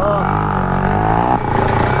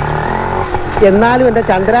 എന്നാലും എന്റെ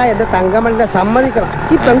ചന്ദ്ര, എന്റെ തങ്കമണ്ണനെ സമ്മതിക്കണം.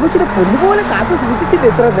 ഈ പെങ്കുച്ചിനെ പൊന്നുപോലെ കാത്തു സൂക്ഷിച്ചില്ല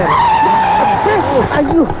ഇത്ര നേരം.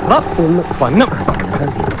 അയ്യോ,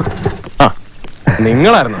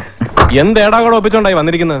 നിങ്ങളായിരുന്നു എന്തേടാകൂടെ ഒപ്പിച്ചോണ്ടായി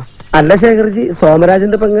വന്നിരിക്കുന്നത്? അല്ല ശേഖർജി,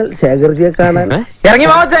 സോമരാജന്റെ പെങ്ങൾ ശേഖർജിയെ കാണാൻ. ഇറങ്ങി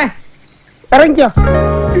പോവച്ചേ. ഇറങ്ങിക്കോ.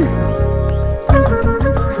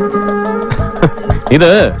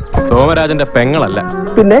 ഇത് സോമരാജന്റെ പെങ്ങളല്ല,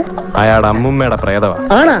 പിന്നെ അയാളുടെ അമ്മുമ്മയുടെ പ്രേതവാ.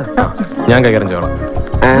 ആണാ? ഞാൻ കൈകാര്യം ചെയ്യണം.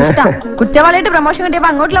 കുറ്റവാളിയായിട്ട് പ്രമോഷൻ കിട്ടിയപ്പോ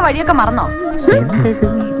അങ്ങോട്ടുള്ള വഴിയൊക്കെ മറന്നോ?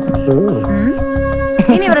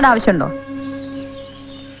 ഇനി ഇവരുടെ ആവശ്യമുണ്ടോ?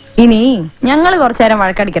 ഇനി ഞങ്ങള് കുറച്ചു നേരം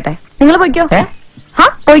വഴക്കടിക്കട്ടെ. നിങ്ങൾ പൊയ്ക്കോ.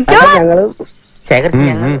 പൊയ്ക്കോ.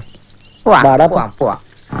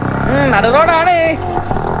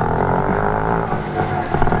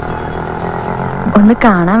 ഒന്ന്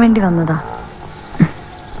കാണാൻ വേണ്ടി വന്നതാ.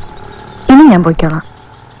 ഇനി ഞാൻ പൊയ്ക്കോളാം.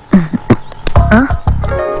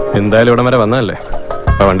 എന്തായാലും ഇവിടം വരെ വന്നതല്ലേ,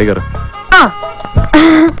 വണ്ടി കയറി.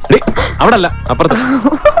 അവിടെ അല്ല, അപ്പുറത്ത്.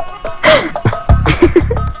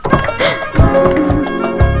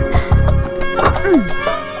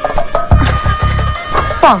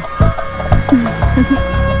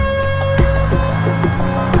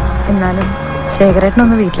 എന്നാലും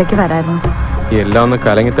ശേഖരേട്ടനൊന്ന് വീട്ടിലേക്ക് വരായിരുന്നു. എല്ലാം ഒന്ന്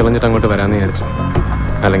കലങ്ങി തെളിഞ്ഞിട്ട് അങ്ങോട്ട് വരാന്ന് വിചാരിച്ചു.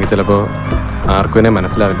 അല്ലെങ്കിൽ ചിലപ്പോ ആർക്കും എന്നെ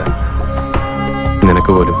മനസ്സിലാവില്ല,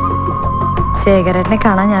 നിനക്ക് പോലും. ശേഖരേട്ടനെ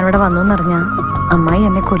കാണാൻ ഞാനിവിടെ വന്നു എന്നറിഞ്ഞ അമ്മായി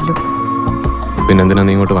എന്നെ കൊല്ലും. പിന്നെന്തിനാ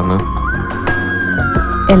നീ ഇങ്ങോട്ട് വന്ന?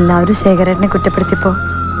 എല്ലാവരും ശേഖരേട്ടനെ കുറ്റപ്പെടുത്തിയപ്പോ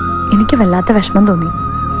എനിക്ക് വല്ലാത്ത വിഷമം തോന്നി.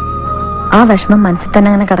 ആ വിഷമം മനസ്സിൽ തന്നെ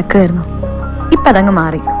അങ്ങനെ കിടക്കുകയായിരുന്നു. ഇപ്പൊ അതങ്ങ്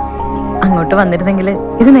മാറി. അങ്ങോട്ട് വന്നിരുന്നെങ്കിൽ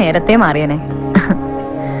ഇത് നേരത്തെ മാറിയനെ.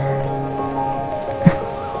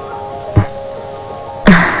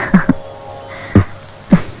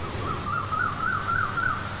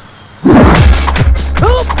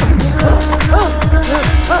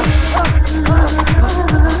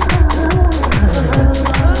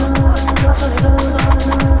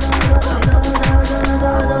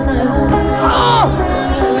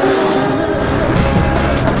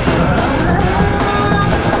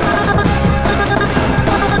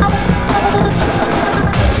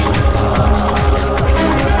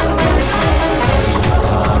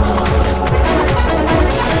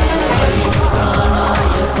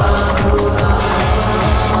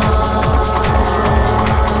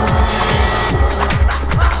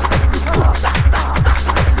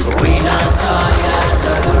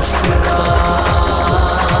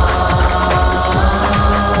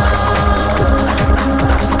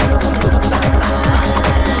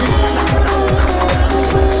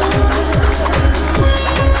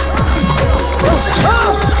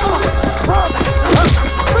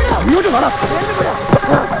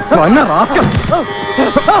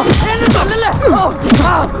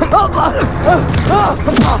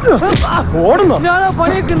 ഓടുന്നു. ഞാൻ ആ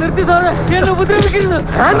പണിയൊക്കെ നിർത്തി സാറേ, എന്നെ ഉപദ്രവിക്കരുത്.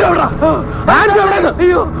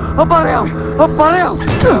 അയ്യോ പറയാം പറയാം.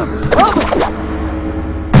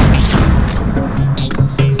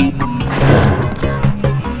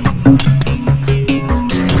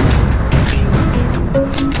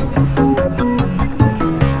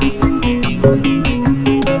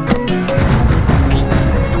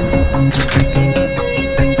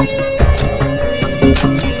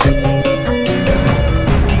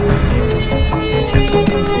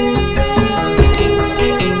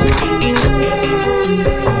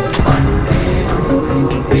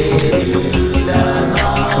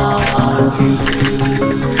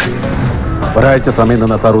 ഒരാഴ്ച സമയം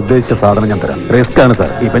തന്ന സാർ ഉദ്ദേശിച്ച സാധനം ഞാൻ തരാം. റിസ്ക് ആണ്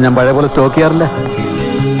സാർ. ഇപ്പൊ ഞാൻ പഴയ പോലെ സ്റ്റോക്ക് ചെയ്യാറില്ല.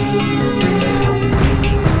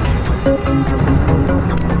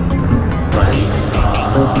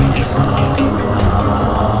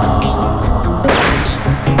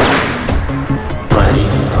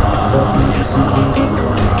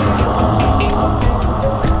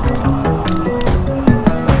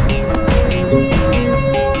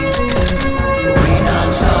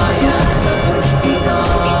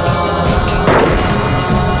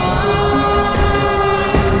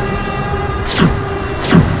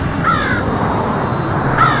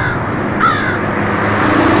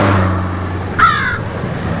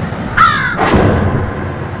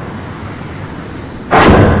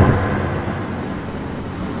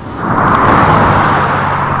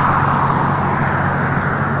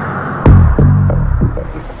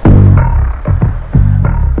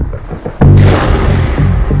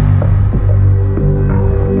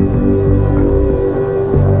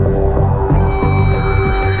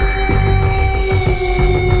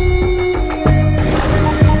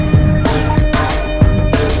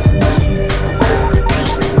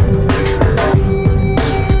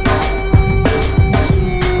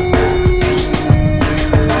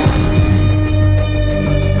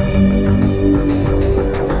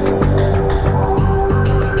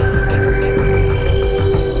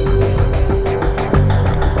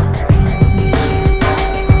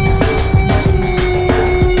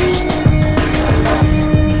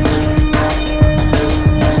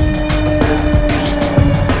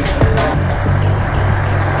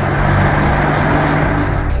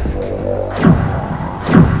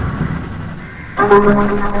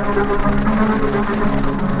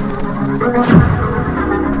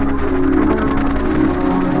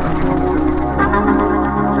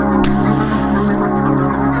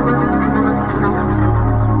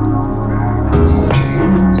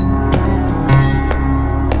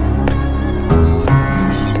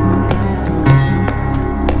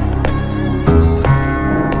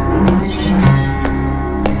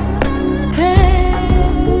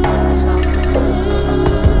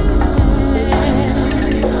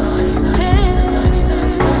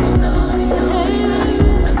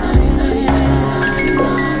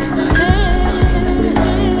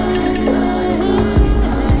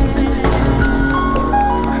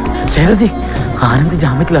 ശേഖർജി, ആനന്ദ്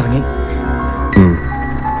ജാമ്യത്തിൽ ഇറങ്ങി.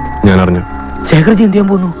 ഞാൻ അറിഞ്ഞു. ശേഖർജി എന്ത് ചെയ്യാൻ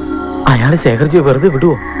പോകുന്നു? അയാള് ശേഖർജിയെ വെറുതെ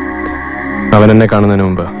വിടുവോ? അവൻ എന്നെ കാണുന്നതിന്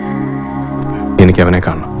മുമ്പ് എനിക്ക് അവനെ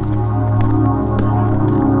കാണണം.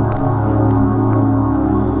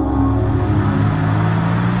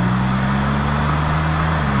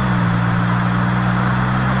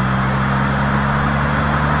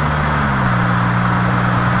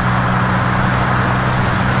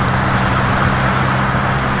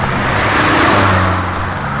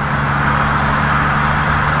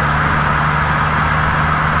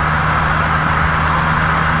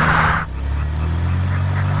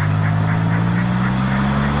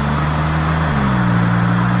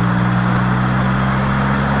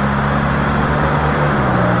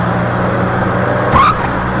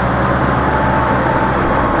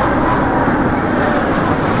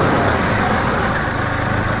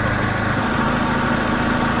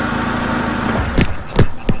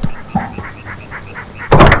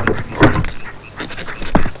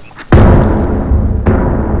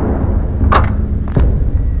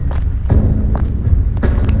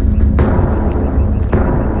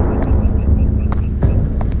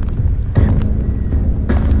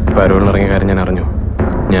 പരോളിനിറങ്ങിയ കാര്യം ഞാൻ അറിഞ്ഞു.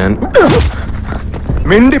 ഞാൻ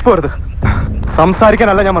മിണ്ടിപ്പോരുത്.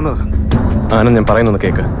 സംസാരിക്കാനല്ല ഞാൻ വന്നത്. ആനന്ദ്, ഞാൻ പറയുന്നൊന്ന്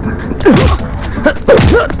കേക്ക്.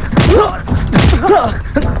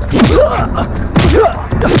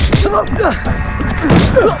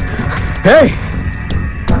 ഹേയ്,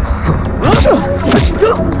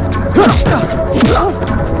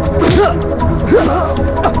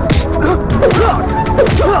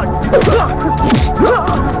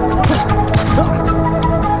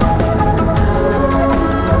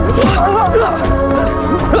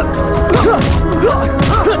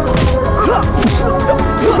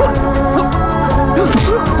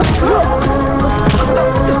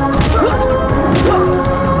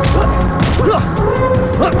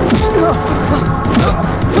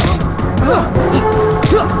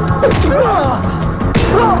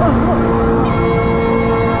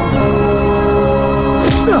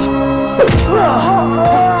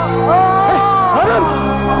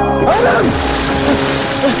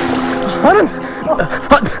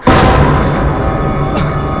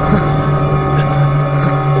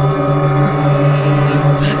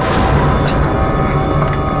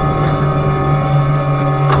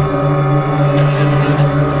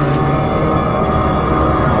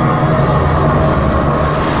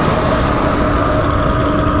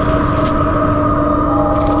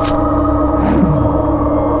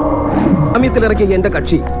 ഇറക്കിയ എന്റെ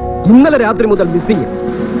കക്ഷി ഇന്നലെ രാത്രി മുതൽ missing.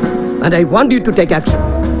 And I want you to take action.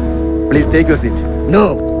 Please take your seat. No.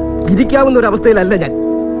 ഇരിക്കാവുന്ന ഒരു അവസ്ഥയിലല്ല ഞാൻ.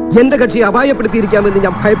 എന്റെ കക്ഷിയെ അപായപ്പെടുത്തിയിരിക്കാമെന്ന്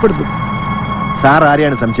ഞാൻ ഭയപ്പെടുന്നു. സാർ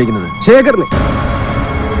ആരെയാണ് സംശയിക്കുന്നത്? ശേഖറിനെ.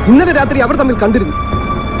 ഇന്നലെ രാത്രി അവർ തമ്മിൽ കണ്ടിരുന്നു.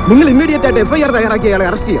 നിങ്ങൾ ഇമ്മീഡിയറ്റ് ആയിട്ട് FIR തയ്യാറാക്കി അയാളെ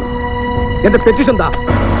അറസ്റ്റ് ചെയ്യണം. എന്റെ പെറ്റീഷൻ താ.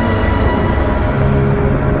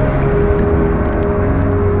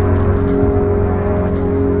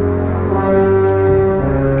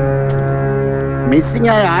 മിസ്സിംഗ്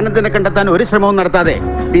ആയ ആനന്ദിനെ കണ്ടെത്താൻ ഒരു ശ്രമവും നടത്താതെ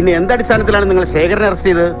പിന്നെ എന്തടിസ്ഥാനത്തിലാണ് നിങ്ങൾ ശേഖരനെ അറസ്റ്റ്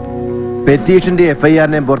ചെയ്തത്? പെറ്റീഷന്റെ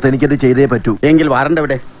FIR-നെയും പുറത്ത് എനിക്കത് ചെയ്തേ പറ്റൂ. എങ്കിൽ വാറണ്ട്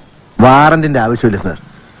എവിടെ? വാറന്റിന്റെ ആവശ്യമില്ല സാർ.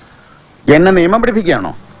 എന്നെ നിയമം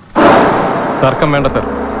പഠിപ്പിക്കുകയാണോ? തർക്കം വേണ്ട സാർ,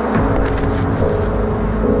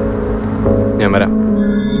 ഞാൻ വരാം.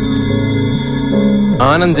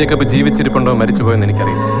 ആനന്ദ് ജേക്കബ് ജീവിച്ചിരിപ്പുണ്ടോ മരിച്ചുപോയെന്ന്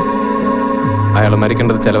എനിക്കറിയില്ല. അയാൾ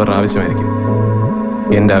മരിക്കേണ്ടത് ചിലവരുടെ ആവശ്യമായിരിക്കും,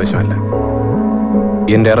 എന്റെ ആവശ്യമല്ല.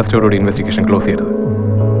 എന്റെ അറസ്റ്റോടുകൂടി ഇൻവെസ്റ്റിഗേഷൻ ക്ലോസ് ചെയ്യരുത്.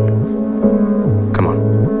 കമോൺ.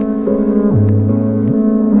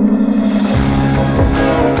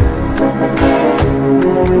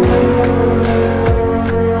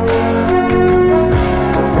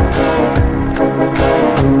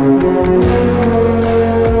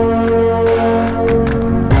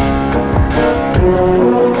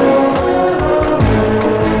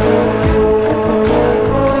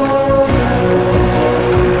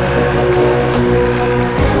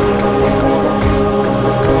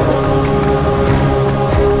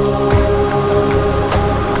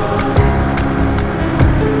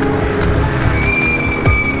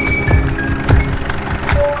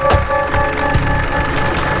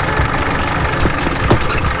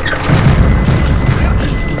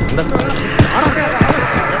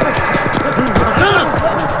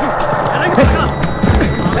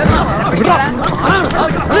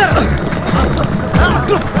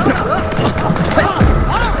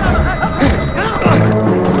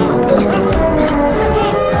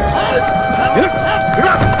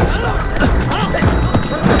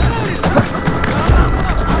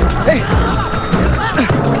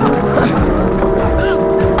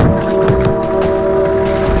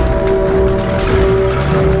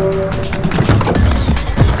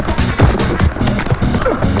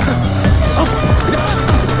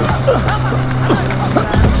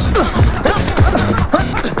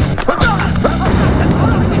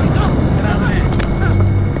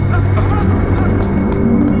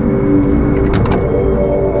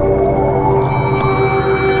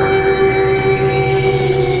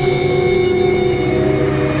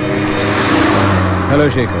 ഹലോ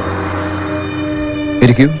ശേഖർ,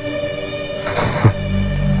 ഇരിക്കൂ.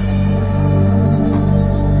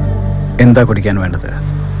 എന്താ കുടിക്കാൻ വേണ്ടത്?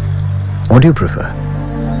 What you prefer,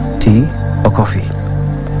 tea or coffee?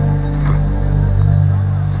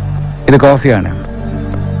 ഇത് കോഫിയാണ്,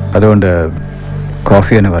 അതുകൊണ്ട്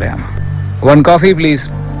കോഫി എന്ന് പറയാം. 1 coffee please.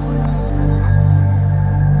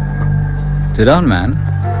 Sit down, man.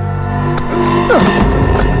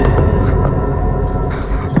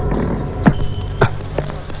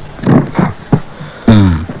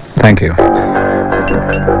 Thank you.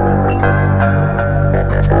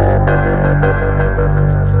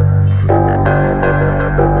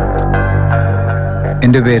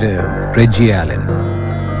 എൻ്റെ പേര് റെജി ആലൻ.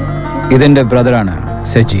 ഇതെൻ്റെ ബ്രദറാണ്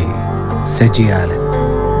Saji ആലൻ.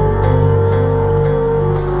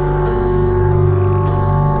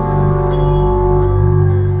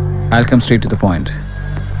 I'll come straight to the point.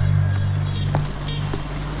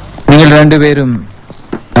 നിങ്ങൾ രണ്ടുപേരും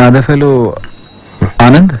the fellow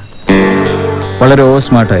ആനന്ദ് വളരെ ഓവർ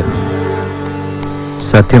സ്മാർട്ടായിരുന്നു.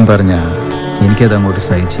 സത്യം പറഞ്ഞ എനിക്കത് അങ്ങോട്ട്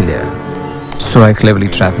സഹിച്ചില്ല. So I Cleverly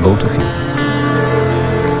trap both of U.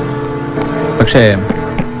 പക്ഷേ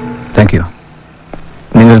താങ്ക് യു,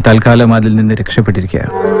 നിങ്ങൾ തൽക്കാലം അതിൽ നിന്ന് രക്ഷപ്പെട്ടിരിക്കുക.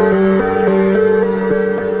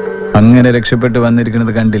 അങ്ങനെ രക്ഷപ്പെട്ട്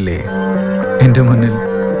വന്നിരിക്കുന്നത് കണ്ടില്ലേ എന്റെ മുന്നിൽ?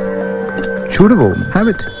 ചൂട് പോവും.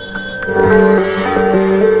 ഹാബിറ്റ്.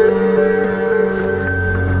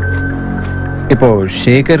 ഇപ്പോ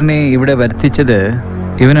ശേഖറിനെ ഇവിടെ വരുത്തിച്ചത്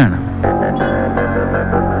ഇവനാണ്.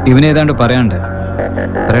 ഇവനേതാണ്ട് പറയാണ്ട്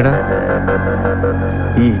പറയടാ.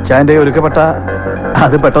 ഈ ഇച്ചാന്റെ ഒരുക്കപ്പെട്ട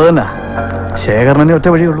അത് പെട്ടത് തന്നെ. ശേഖരനെ ഒറ്റ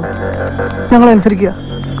വഴിയുള്ളൂ, ഞങ്ങളെ അനുസരിക്കുക.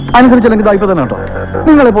 അനുസരിച്ചില്ലെങ്കിൽ ഇതായിപ്പോ തന്നെ കേട്ടോ,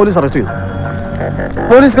 നിങ്ങളെ പോലീസ് അറസ്റ്റ് ചെയ്തു.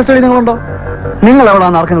 Police custody നിങ്ങളുണ്ടോ? നിങ്ങൾ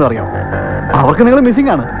എവിടെയാണെന്ന് ആർക്കെങ്കിലും അറിയാം? അവർക്ക് നിങ്ങൾ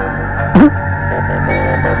മിസ്സിംഗ് ആണ്.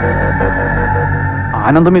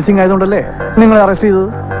 ആനന്ദ് മിസ്സിംഗ് ആയതുകൊണ്ടല്ലേ നിങ്ങളെ അറസ്റ്റ് ചെയ്തത്.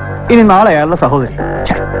 ഇനി നാളെ അയാളുടെ സഹോദരി,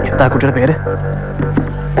 എന്താ കുട്ടിയുടെ പേര്?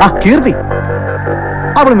 കീർത്തി,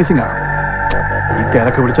 അവള് മിസ്സിംഗ് ആണ്. ഈ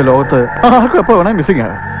തിരക്ക് പിടിച്ച ലോകത്ത് ആർക്കും എപ്പോ വേണേ മിസ്സിംഗ്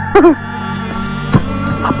ആകാം.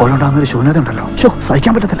 അപ്പോഴുണ്ടാകുന്നൊരു ശൂന്യത ഉണ്ടല്ലോ,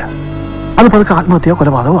 സഹിക്കാൻ പറ്റത്തില്ല. അത് പതുക്കെ ആത്മഹത്യയോ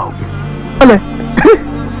കൊലപാതകമോ ആവും. അല്ലേ?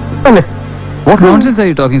 അല്ലേ? What nonsense are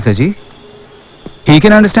you talking, Saji? He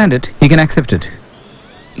can understand it. He can accept it.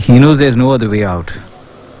 He knows there's no other way out.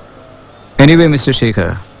 Anyway, Mr. Shekhar,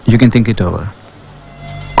 you can think it over.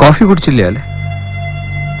 Coffee kudichilla alle?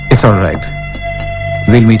 It's all right.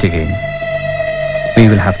 We'll meet again. We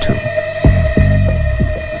will have to.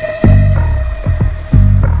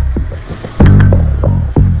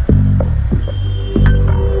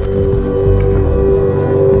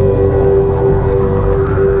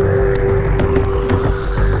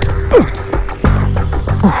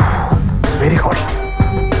 Very hot.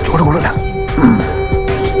 ചൂട് കൂടുതല.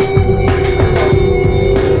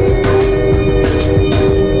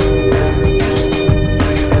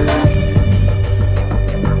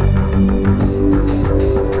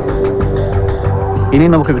 ഇനി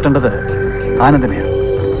നമുക്ക് കിട്ടേണ്ടത് ആനന്ദിനെയാണ്.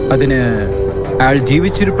 അതിന് അയാൾ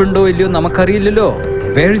ജീവിച്ചിരിപ്പുണ്ടോ ഇല്ലയോ നമുക്കറിയില്ലല്ലോ.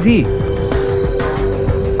 Where is he?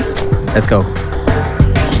 Let's go.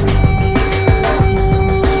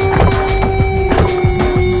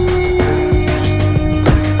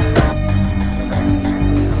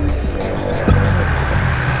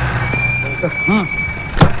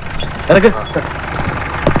 നടക്ക്.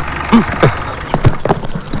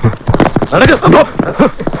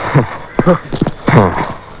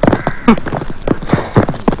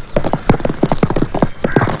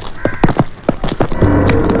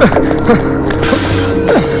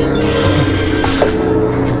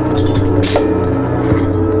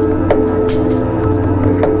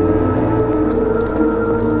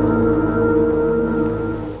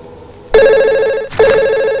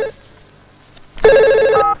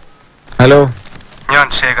 Hello, ഞാൻ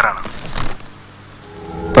ശേഖറാണ്.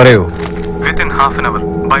 പറയൂ. വിത്തിൻ ഹാഫ് ആൻ അവർ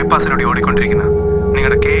ബൈപ്പാസിലൂടെ ഓടിക്കൊണ്ടിരിക്കുന്ന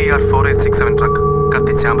നിങ്ങളുടെ KER 4867 truck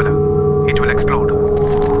കത്തിച്ചാമ്പല. It will explode.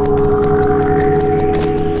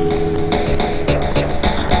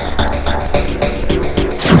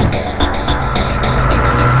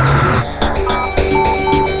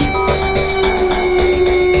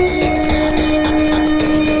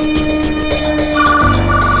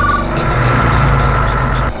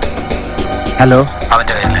 Hello,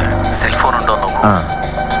 അവന്റെ കയ്യിൽ സെൽഫോൺ ഉണ്ടോ നോക്കൂ.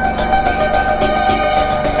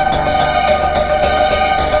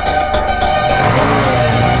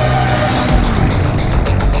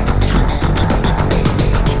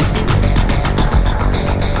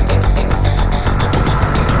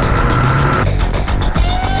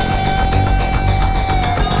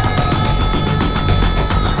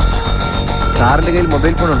 സാറിന്റെ കയ്യിൽ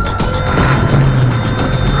മൊബൈൽ ഫോൺ ഉണ്ടോ?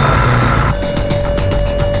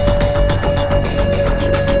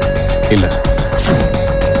 ഇല്ല.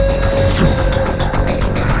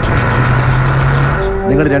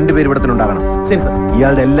 നിങ്ങൾ രണ്ടുപേരും ഇവിടെ തന്നെ ഉണ്ടാകണം. ശരി സാർ.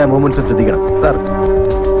 ഇയാളുടെ എല്ലാ മൂവ്മെന്റ്സും ശ്രദ്ധിക്കണം സാർ.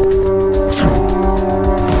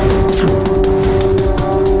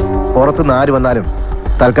 പുറത്തുനിന്ന് ആര് വന്നാലും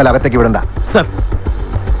തൽക്കാലം അകത്തേക്ക് വിടണ്ട സാർ.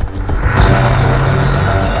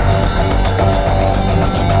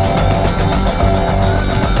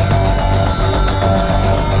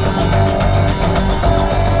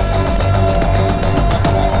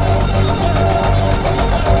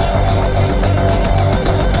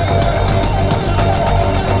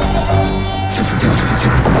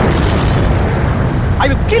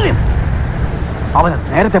 അവന്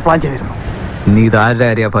നേരത്തെ പ്ലാൻ ചെയ്തിരുന്നു. നീ ഇതാരുടെ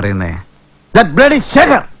കാര്യ പറയുന്നേ? That bloody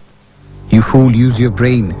Shekhar. You fool, use your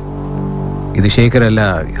brain. ഇത് ശേഖർ അല്ല,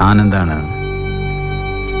 ആനന്ദാണ്.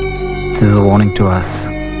 This is a warning to us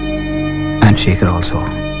and Shekhar also.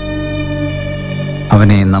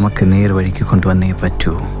 അവനെ നമുക്ക് നേർവഴിക്ക് കൊണ്ടുവന്നേ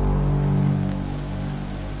പറ്റൂ.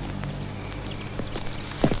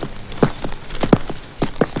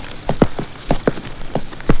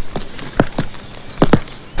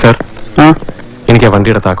 സാർ, എനിക്ക് ആ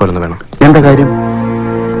വണ്ടിയുടെ താക്കോലൊന്ന് വേണം. എന്താ കാര്യം?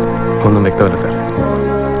 ഒന്നും വ്യക്തമല്ല സാർ.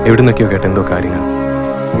 എവിടെ നിന്നൊക്കെയോ കേട്ട എന്തോ കാര്യങ്ങൾ,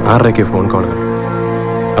 ആരുടെയൊക്കെയോ ഫോൺ കോളുകൾ.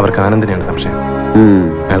 അവർക്ക് ആനന്ദിനെയാണ് സംശയം.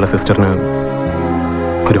 അയാളുടെ സിസ്റ്ററിന്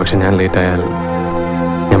ഒരുപക്ഷെ ഞാൻ ലേറ്റ് ആയാൽ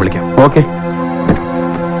ഞാൻ വിളിക്കാം. ഓക്കെ.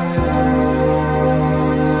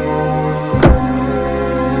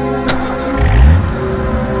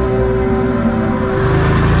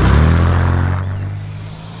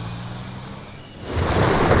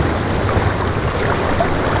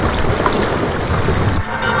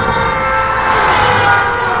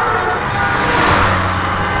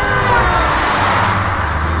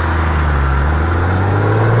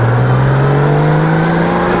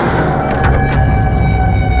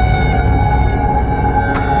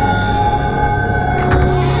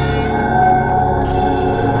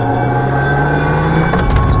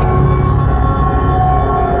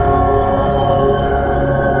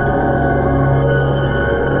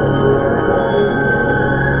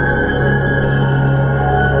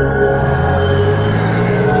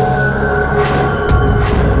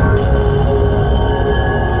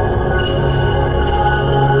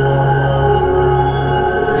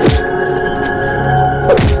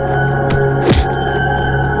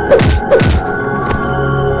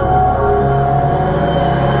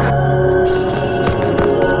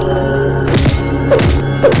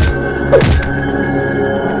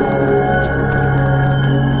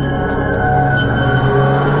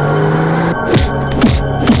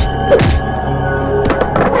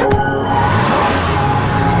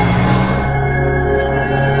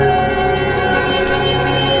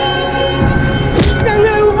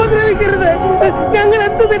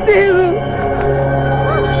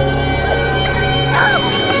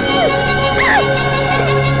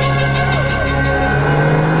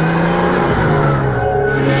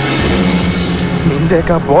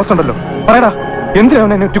 ബോസ് ഉണ്ടല്ലോ, പറയടാ,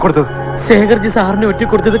 എന്തിനാണ് എന്നെ ഒറ്റിക്കൊടുത്തത്? ശേഖർജി സാറിനെ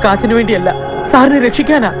ഒറ്റിക്കൊടുത്തത് കാശിന് വേണ്ടിയല്ല, സാറിനെ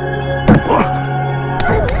രക്ഷിക്കാനാ.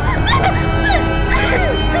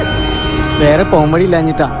 വേറെ പോംവഴി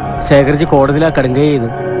ഇല്ലാഞ്ഞിട്ടാ ശേഖർജി കോടതിയിലാ കടുങ്കൈ ചെയ്ത്.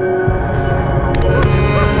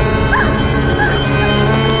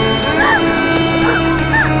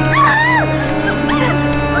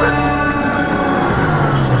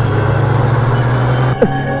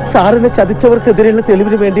 സാറിനെ ചതിച്ചവർക്കെതിരെയുള്ള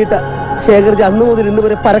തെളിവിന് വേണ്ടിയിട്ടാ ശേഖർജി അന്നു മുതൽ ഇന്ന്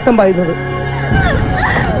വരെ പരക്കം പായുന്നത്.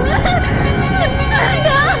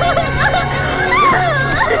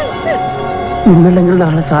 ഇന്നല്ലെങ്കിൽ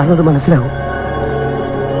നാളെ സാറിനത് മനസ്സിലാവും.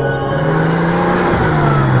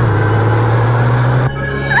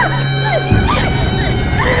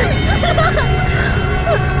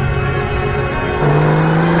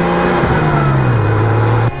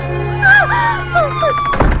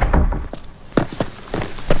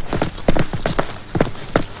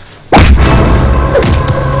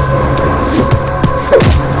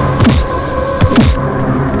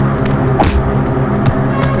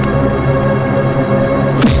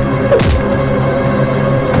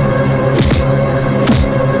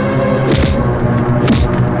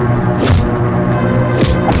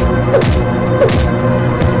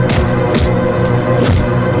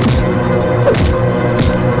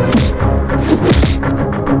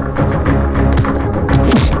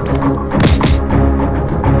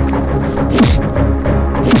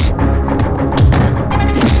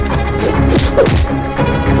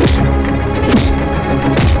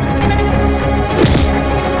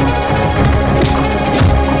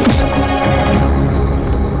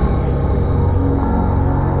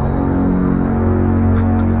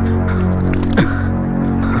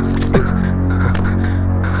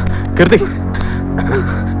 കീർത്തി,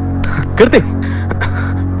 കീർത്തി,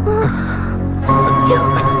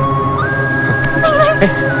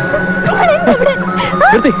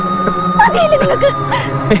 കീർത്തി,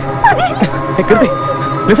 കീർത്തി,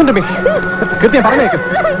 ലിസൺ ടു മീ. കീർത്തി, ഞാൻ പറയുന്ന കേക്ക്.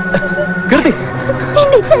 കീർത്തി,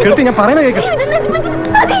 കീർത്തി, ഞാൻ പറയുന്ന കേക്ക്.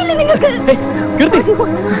 കീർത്തി,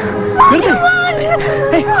 കീർത്തി,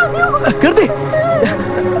 കീർത്തി,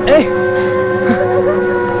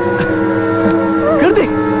 കീർത്തി.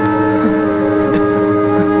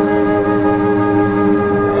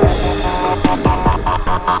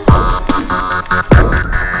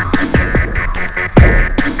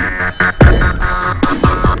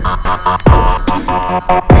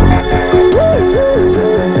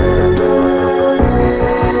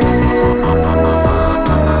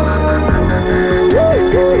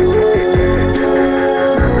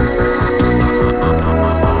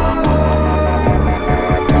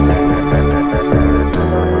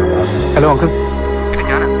 ഹലോ അങ്കിൾ, ഇത്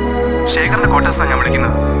ഞാനാ. ശേഖറിന്റെ ക്വാർട്ടേഴ്സാണ് ഞാൻ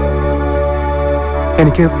വിളിക്കുന്നത്.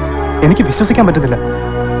 എനിക്ക് വിശ്വസിക്കാൻ പറ്റുന്നില്ല.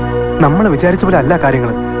 നമ്മൾ വിചാരിച്ച പോലെ അല്ല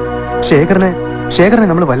കാര്യങ്ങൾ. ശേഖരനെ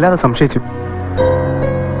നമ്മൾ വല്ലാതെ സംശയിച്ചു.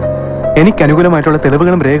 എനിക്ക് അനുകൂലമായിട്ടുള്ള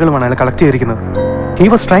തെളിവുകളും രേഖകളുമാണ് അയാൾ കളക്ട് ചെയ്തിരിക്കുന്നത്. He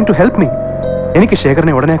was trying to help me. എനിക്ക്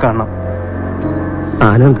ശേഖറിനെ ഉടനെ കാണണം.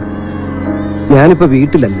 ആനന്ദ്, ഞാനിപ്പോ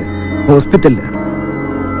വീട്ടിലല്ല, ഹോസ്പിറ്റലില്ല.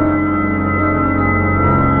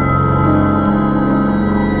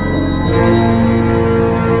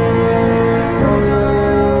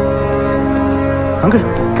 അങ്കിൾ,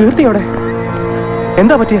 കീർത്തി എവിടെ?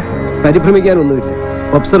 എന്താ പറ്റിയ? പരിഭ്രമിക്കാനൊന്നുമില്ല.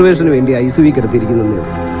 ഒബ്സർവേഷന് വേണ്ടി ICU കിടത്തിയിരിക്കുന്നേ ഉള്ളൂ.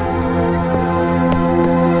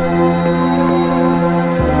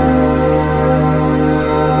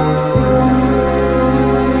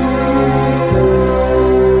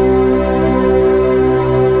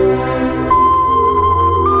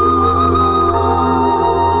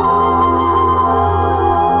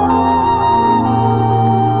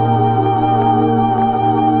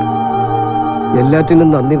 എല്ലാറ്റിനും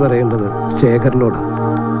നന്ദി പറയേണ്ടത് ശേഖറിനോടാണ്.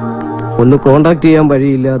 ഒന്ന് കോണ്ടാക്ട് ചെയ്യാൻ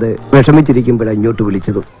വഴിയില്ലാതെ വിഷമിച്ചിരിക്കുമ്പോഴാണ് ഇങ്ങോട്ട്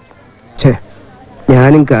വിളിച്ചതും. ഛേ,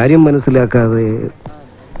 ഞാനും കാര്യം മനസ്സിലാക്കാതെ.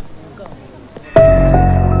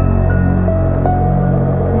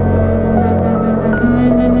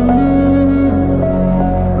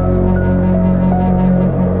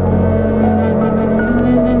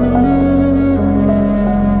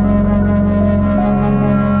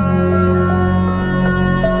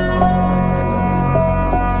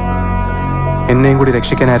 എന്നെയും കൂടി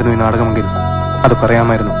രക്ഷിക്കാനായിരുന്നു ഈ നാടകമെങ്കിൽ അത്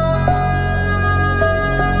പറയാമായിരുന്നു.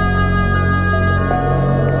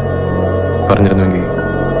 പറഞ്ഞിരുന്നുവെങ്കിൽ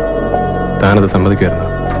താനത് സമ്മതിക്കുമായിരുന്നു.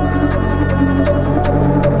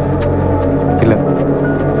 ഇല്ല,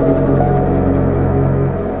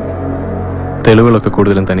 തെളിവുകളൊക്കെ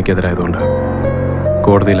കൂടുതലും തനിക്കെതിരായതുകൊണ്ട്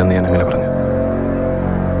കോടതിയിലെന്ന് ഞാൻ അങ്ങനെ പറഞ്ഞു.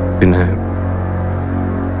 പിന്നെ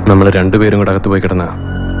നമ്മൾ രണ്ടുപേരും കൂടെ അകത്ത് പോയി കിടന്ന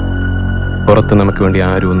പുറത്ത് നമുക്ക് വേണ്ടി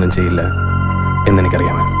ആരും ഒന്നും ചെയ്യില്ല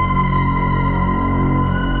എന്നെനിക്കറിയാമോ?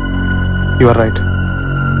 You are right.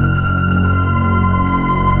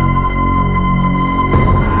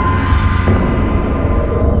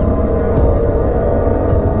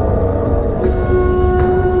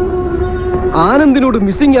 ആനന്ദിനോട്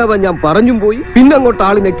മിസ്സിംഗ് ആവാൻ ഞാൻ പറഞ്ഞും പോയി, പിന്നെ അങ്ങോട്ട്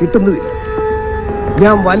ആളിനെ കിട്ടുന്നുമില്ല.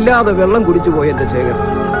 ഞാൻ വല്ലാതെ വെള്ളം കുടിച്ചു പോയി എന്റെ ശേഖരൻ.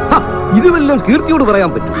 ഇത് വല്ലതും കീർത്തിയോട് പറയാൻ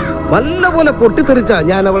പറ്റും? നല്ലപോലെ പൊട്ടിത്തെറിച്ചാ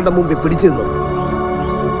ഞാൻ അവളുടെ മുമ്പിൽ പിടിച്ചു നിന്നത്.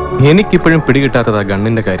 എനിക്കിപ്പോഴും പിടികിട്ടാത്തത് ആ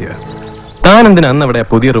ഗണ്ണിന്റെ കാര്യമാണ്. താൻ എന്തിനാ അന്ന് അവിടെ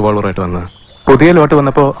പുതിയ റിവോൾവറായിട്ട് വന്ന? പുതിയ ലോട്ട്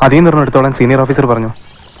വന്നപ്പോൾ അതിൽ നിന്ന് എടുത്തോളാൻ സീനിയർ ഓഫീസർ പറഞ്ഞു.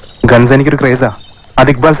 ഗൺസ് എനിക്കൊരു ക്രേസാ. അത്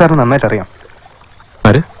ഇക്ബാൽ സാറിന് നന്നായിട്ട് അറിയാം.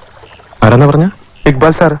 ആര്? ആരാന്നാ പറഞ്ഞ?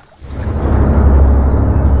 ഇക്ബാൽ സാർ.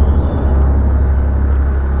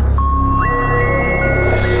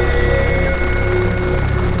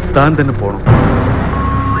 താൻ തന്നെ പോണം.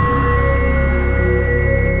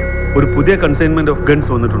 ഒരു പുതിയ കൺസൈൻമെന്റ് ഓഫ്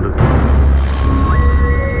ഗൺസ് വന്നിട്ടുണ്ട്.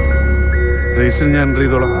 രജിസ്റ്റർ ഞാൻ എൻ്റർ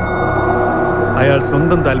ചെയ്തോളാം. അയാൾ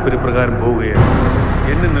സ്വന്തം താല്പര്യപ്രകാരം പോവുകയാണ്.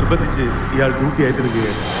 എന്നെ നിർബന്ധിച്ച് ഇയാൾ ഡ്യൂട്ടി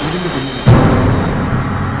ഏറ്റെടുക്കുകയാണ്. ഇതിന്റെ പിന്നിൽ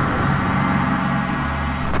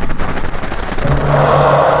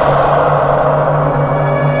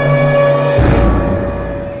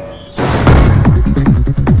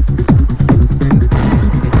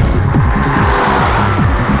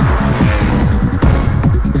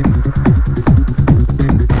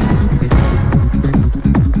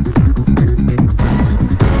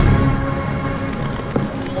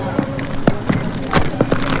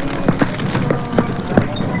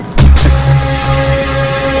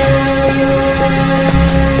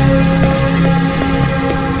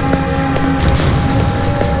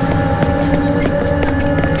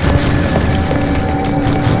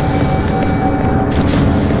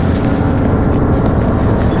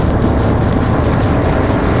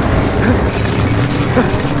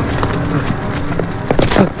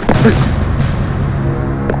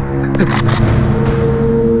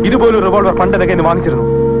ഇതുപോലൊരു റിവോൾവർ പണ്ടെന്നൊക്കെ ഇന്ന് വാങ്ങിച്ചിരുന്നു.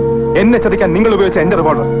 എന്നെ ചതിക്കാൻ നിങ്ങൾ ഉപയോഗിച്ച എന്റെ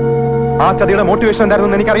റിവോൾവർ. ആ ചതിയുടെ മോട്ടിവേഷൻ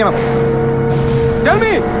എന്തായിരുന്നു എനിക്കറിയണം. Tell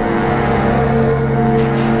me!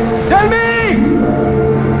 Tell me!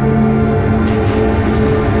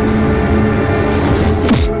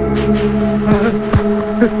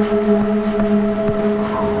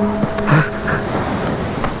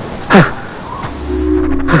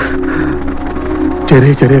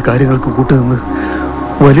 ചെറിയ ചെറിയ കാര്യങ്ങൾക്ക് കൂട്ടുനിന്ന്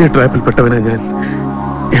വലിയ ട്രാപ്പിൽപ്പെട്ടവനാ ഞാൻ.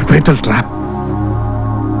 A fatal trap.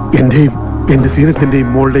 എന്റെയും എന്റെ സീനത്തിന്റെയും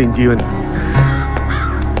മോളുടെയും ജീവൻ.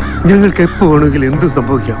 ഞങ്ങൾക്ക് എപ്പോ വേണമെങ്കിലും എന്തും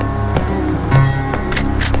സംഭവിക്കാം.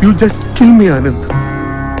 You just kill me Anand,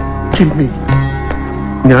 kill me.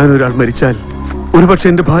 ഞാനൊരാൾ മരിച്ചാൽ ഒരുപക്ഷെ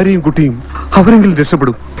എന്റെ ഭാര്യയും കുട്ടിയും അവരെങ്കിലും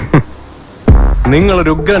രക്ഷപ്പെടും.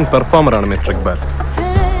 നിങ്ങളൊരു ഉഗ്രൻ പെർഫോമറാണ് മിസ്റ്റർ ഇക്ബാൽ.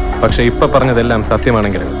 പക്ഷെ ഇപ്പൊ പറഞ്ഞതെല്ലാം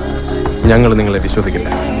സത്യമാണെങ്കിലും ഞങ്ങൾ നിങ്ങളെ വിശ്വസിക്കില്ല.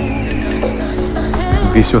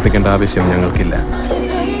 വിശ്വസിക്കേണ്ട ആവശ്യം ഞങ്ങൾക്കില്ല.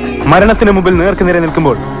 മരണത്തിന് മുമ്പിൽ നേർക്കുനേരെ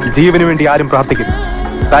നിൽക്കുമ്പോൾ ജീവന് വേണ്ടി ആരും പ്രാർത്ഥിക്കും.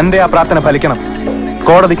 തന്റെ ആ പ്രാർത്ഥന ഫലിക്കണം.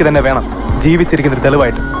 കോടതിക്ക് തന്നെ വേണം ജീവിച്ചിരിക്കുന്നൊരു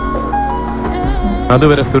തെളിവായിട്ട്.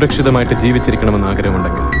 അതുവരെ സുരക്ഷിതമായിട്ട് ജീവിച്ചിരിക്കണമെന്ന്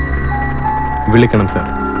ആഗ്രഹമുണ്ടെങ്കിൽ വിളിക്കണം സാർ.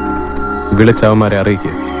 വിളിച്ചവന്മാരെ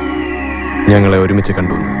അറിയിക്കുക ഞങ്ങളെ ഒരുമിച്ച്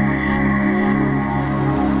കണ്ടു,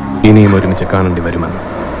 ഇനിയും ഒരുമിച്ച് കാണേണ്ടി വരുമെന്ന്.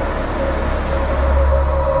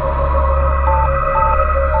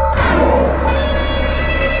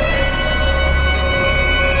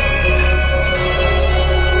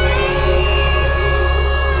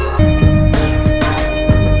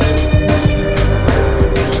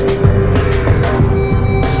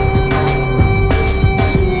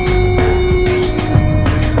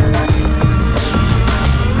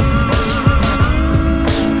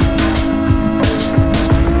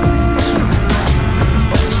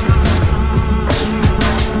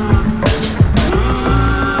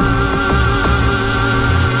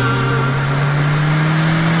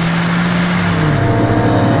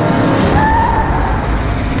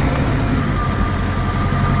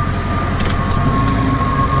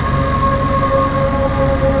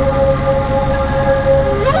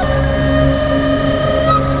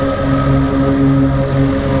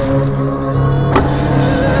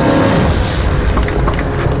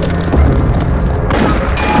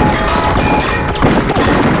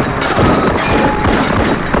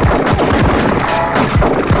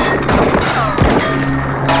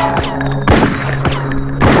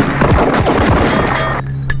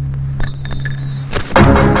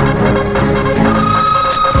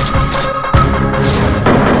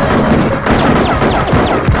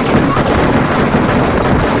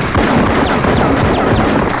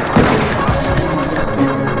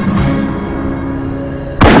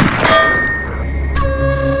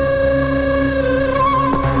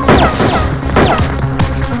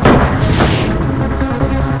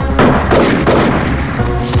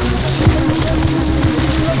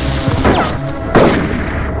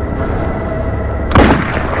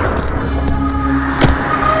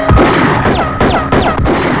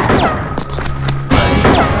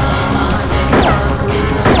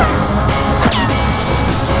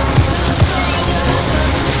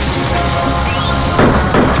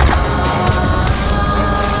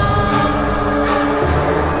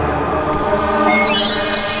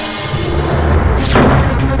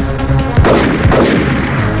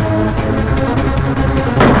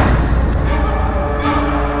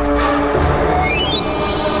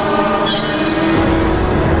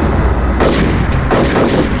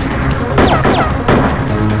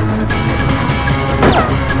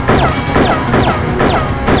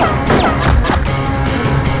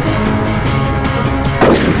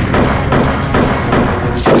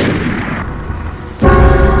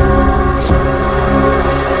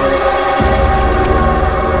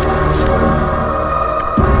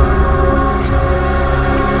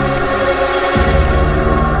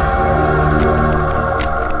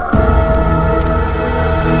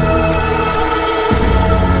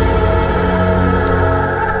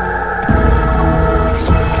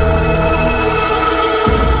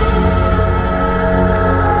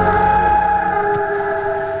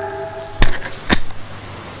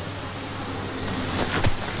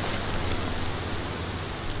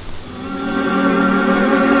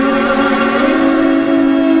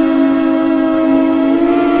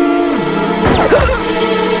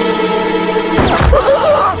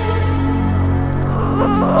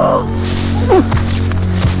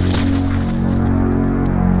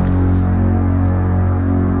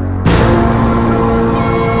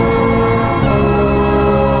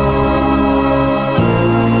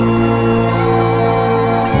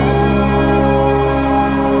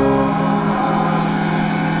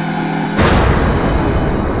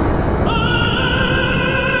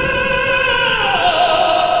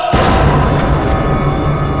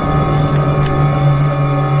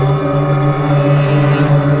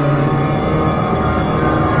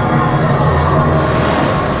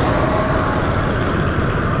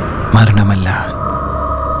 മരണമല്ല,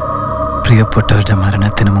 പ്രിയപ്പെട്ടവരുടെ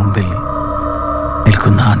മരണത്തിന് മുമ്പിൽ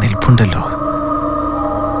നിൽക്കുന്ന ആ നിൽപ്പുണ്ടല്ലോ,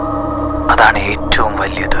 അതാണ് ഏറ്റവും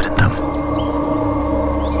വലിയ ദുരന്തം.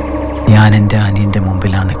 ഞാൻ എൻ്റെ അനിയൻ്റെ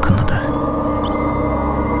മുമ്പിലാണ് നിൽക്കുന്നത്.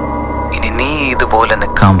 ഇനി നീ ഇതുപോലെ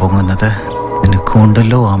നിൽക്കാൻ പോകുന്നത്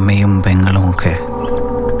നിനക്കുണ്ടല്ലോ അമ്മയും പെങ്ങളും ഒക്കെ.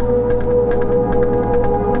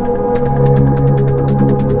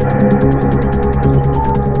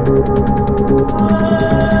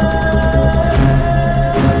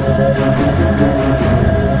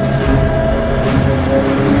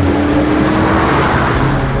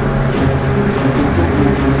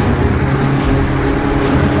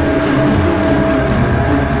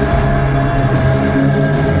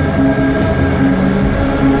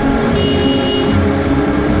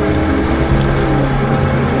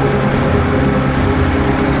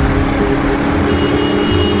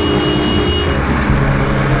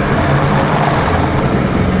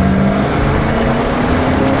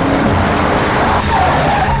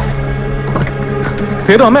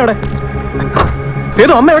 സേതു അമ്മ എവിടെ?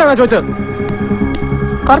 സേതു അമ്മ എവിടെ ചോദിച്ചത്?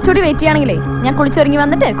 കുറച്ചുകൂടി വെയിറ്റ് ചെയ്യാണെങ്കിലേ ഞാൻ കുളിച്ചൊരുങ്ങി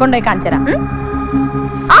വന്നിട്ട് കൊണ്ടുപോയി കാണിച്ചുതരാം.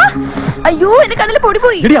 അയ്യോ എന്റെ കണ്ണിൽ പൊടി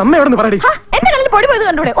പോയി. അമ്മ എവിടെ പറയടി? എന്റെ കണ്ണിൽ പൊടി പോയത്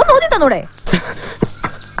കണ്ടൂടെ? ഒന്ന് ഊതി തന്നൂടെ?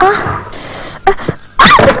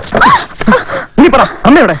 നീ പറ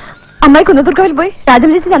അമ്മ എവിടെ? അമ്മായി കുന്നത്തൂർക്കാവിൽ പോയി,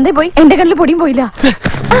 രാജം ചേച്ചി ചന്തയിൽ പോയി, എന്റെ കണ്ണിൽ പൊടിയും പോയില്ല.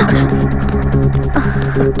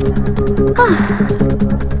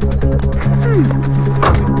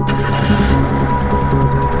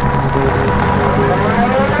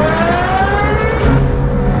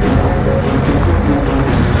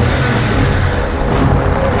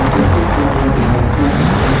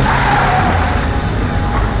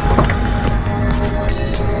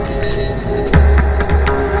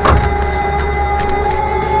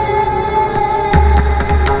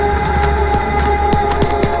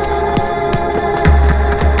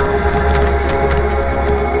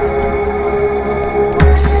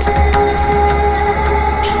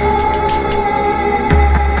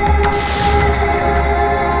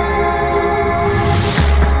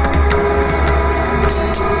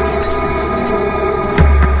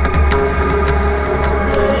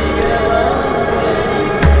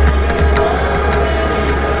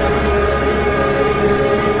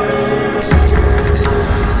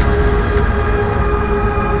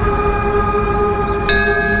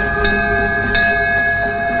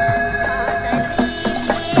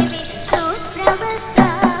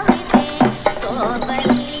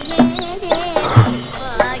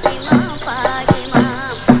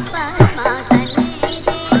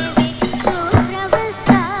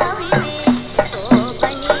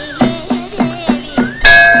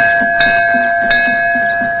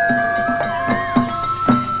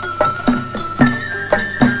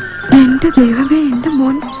 ദൈവമേ, എന്റെ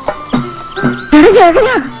മോൻ. എടാ ശേഖര,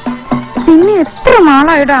 നിന്നെ എത്ര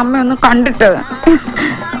നാളായിട്ട് അമ്മയൊന്ന് കണ്ടിട്ട്.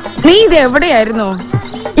 നീ ഇത് എവിടെയായിരുന്നു?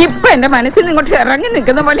 ഇപ്പൊ എന്റെ മനസ്സിൽ നിന്ന് ഇങ്ങോട്ട് ഇറങ്ങി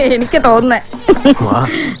നിൽക്കുന്ന പോലെ എനിക്ക് തോന്നുന്നേ.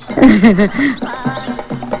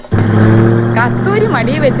 കസ്തൂരി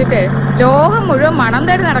മടിയെ വെച്ചിട്ട് ലോകം മുഴുവൻ മണം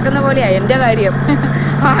തേടി നടക്കുന്ന പോലെയാ എന്റെ കാര്യം.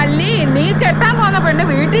 അല്ലേ, നീ കെട്ടാൻ പോകുന്ന പെണ്ണ്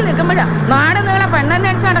വീട്ടിൽ നിൽക്കുമ്പോഴാ നാട് നീളെ പെണ്ണെന്നെ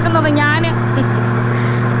അടിച്ചു നടക്കുന്നത് ഞാന്.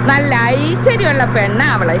 നല്ല ഐശ്വര്യമുള്ള പെണ്ണ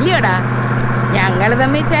അവളല്ലേടാ. ഞങ്ങള്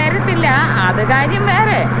തമ്മിൽ ചേരത്തില്ല, അത് കാര്യം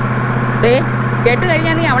വേറെ. ദേ കേട്ട്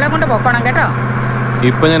കഴിഞ്ഞാൽ നീ അവളെ കൊണ്ട് പോക്കണം കേട്ടോ.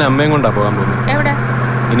 ഇപ്പൊ ഞാൻ അമ്മയും കൊണ്ടാ പോകാൻ പോകുന്നത്. എവിടെ?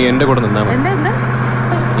 ഇനി എന്റെ കൂടെ നിന്നാ മതി. എന്താ?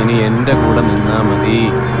 ഇനി എന്റെ കൂടെ നിന്നാ മതി.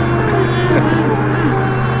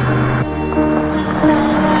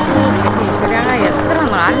 എത്ര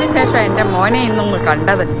നാളിന് ശേഷം എന്റെ മോനെ ഇന്നും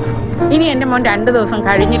കണ്ടത്. ഇനി എന്റെ മോൻ 2 ദിവസം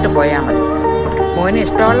കഴിഞ്ഞിട്ട് പോയാ മതി. മോന്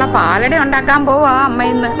ഇഷ്ടമുള്ള പാലട ഉണ്ടാക്കാൻ പോവാ അമ്മ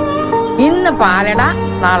ഇന്ന്. ഇന്ന് പാലട,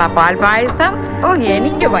 നാളെ പാൽപായസം. ഓ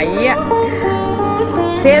എനിക്ക് വയ്യ.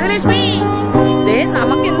 സേതുലക്ഷ്മി,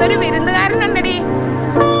 നമുക്ക് ഇന്നൊരു വിരുന്നുകാരനുണ്ടടി.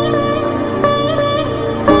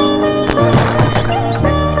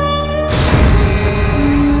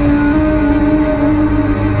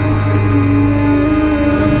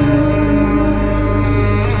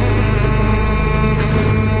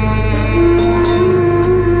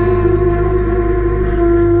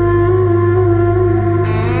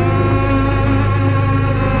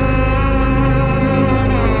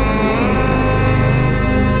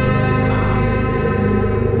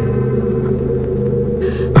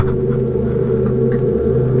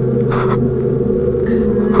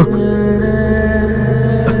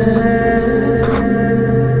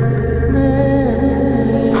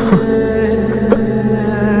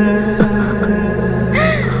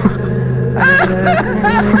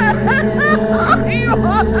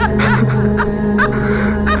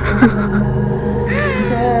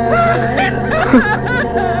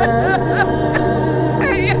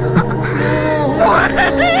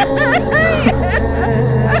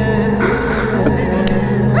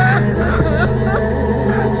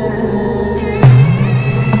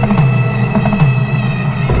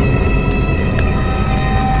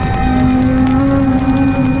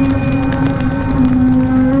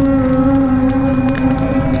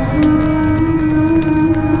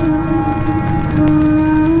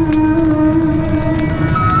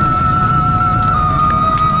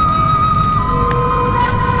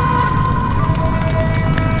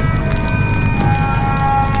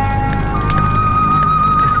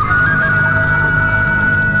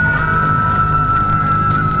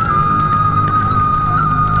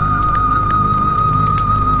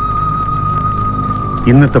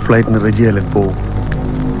 ഇന്നത്തെ ഫ്ലൈറ്റിന് റെജി അലൻ പോവും.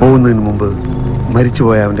 പോകുന്നതിന് മുമ്പ്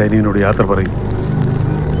മരിച്ചുപോയ അവൻ്റെ അനിയനോട് യാത്ര പറയും.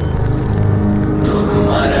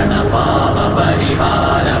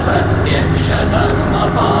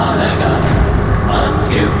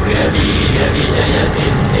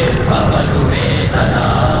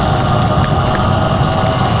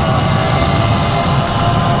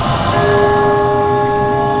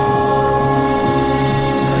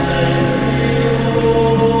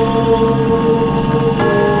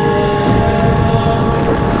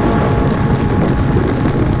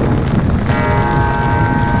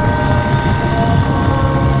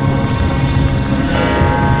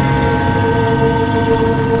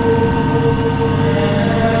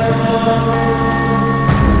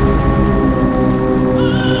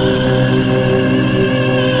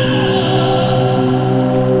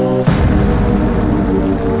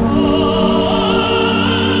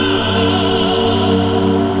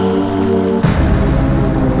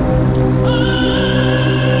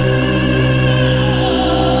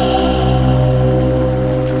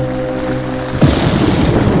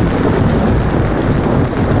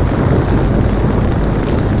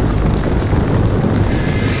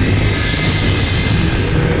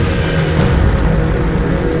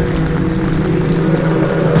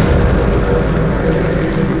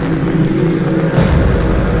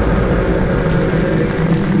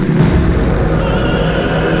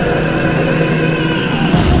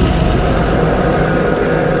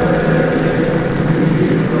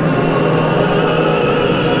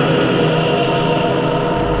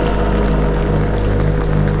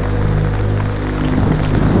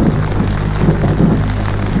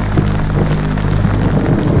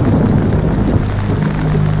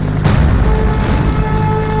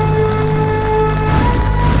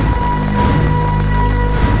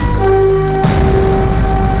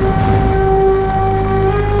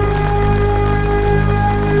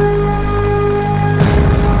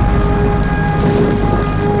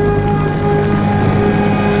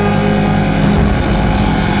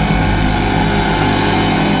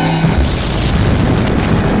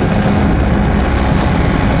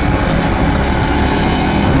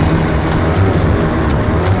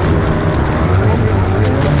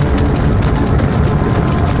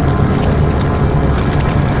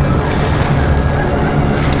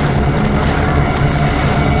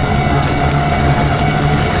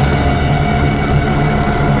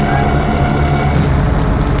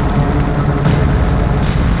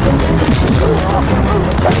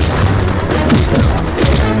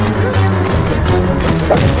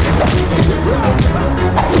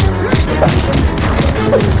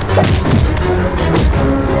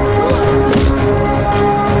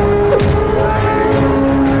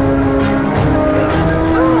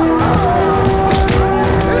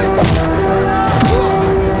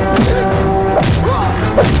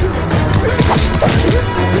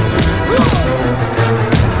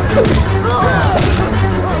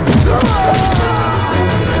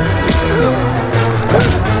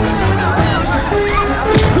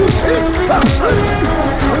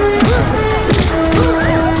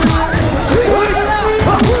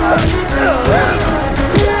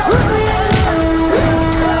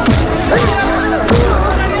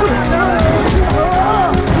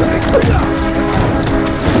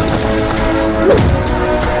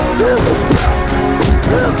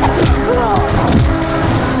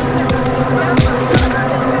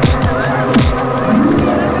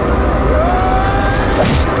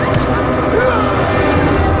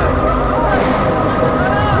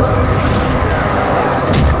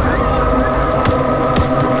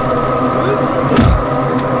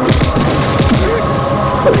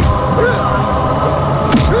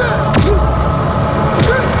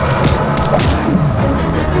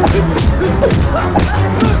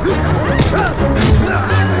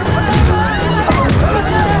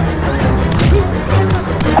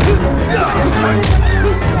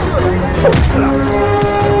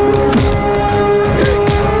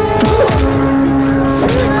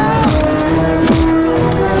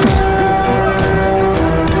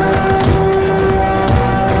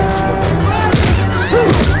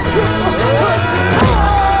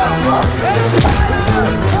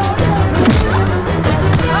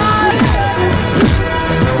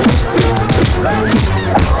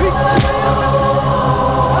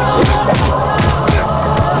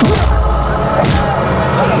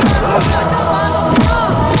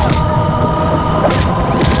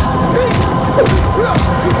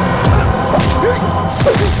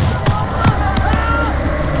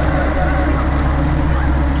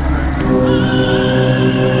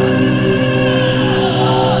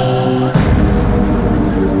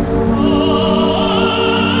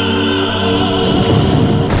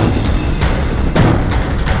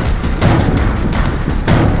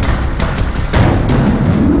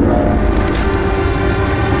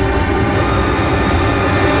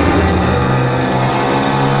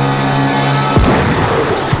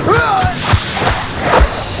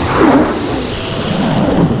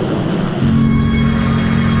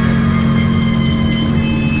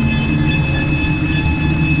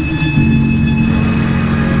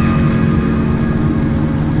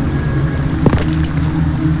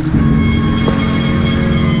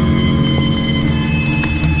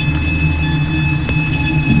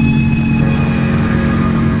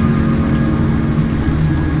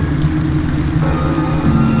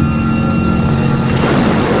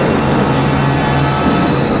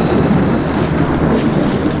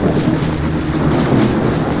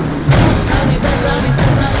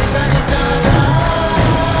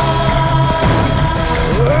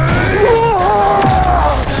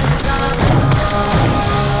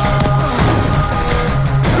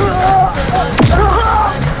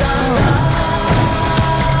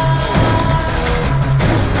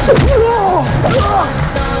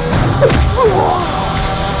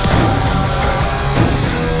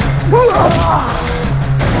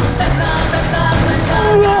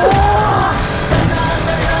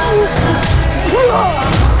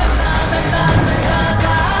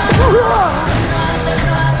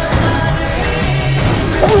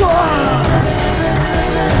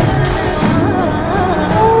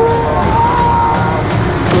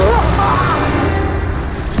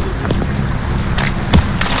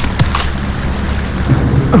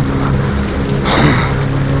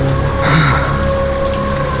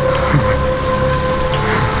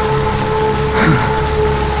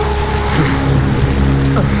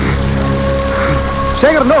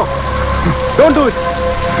 Shekhar, no, don't do it.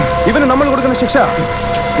 ഇവന് നമ്മൾ കൊടുക്കുന്ന ശിക്ഷ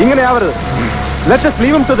ഇങ്ങനെയാവരുത്. Let us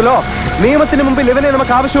leave him to the law. നിയമത്തിന് മുമ്പിൽ ഇവനെ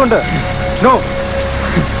നമുക്ക് ആവശ്യമുണ്ട്. No,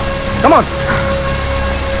 come on,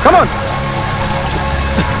 come on.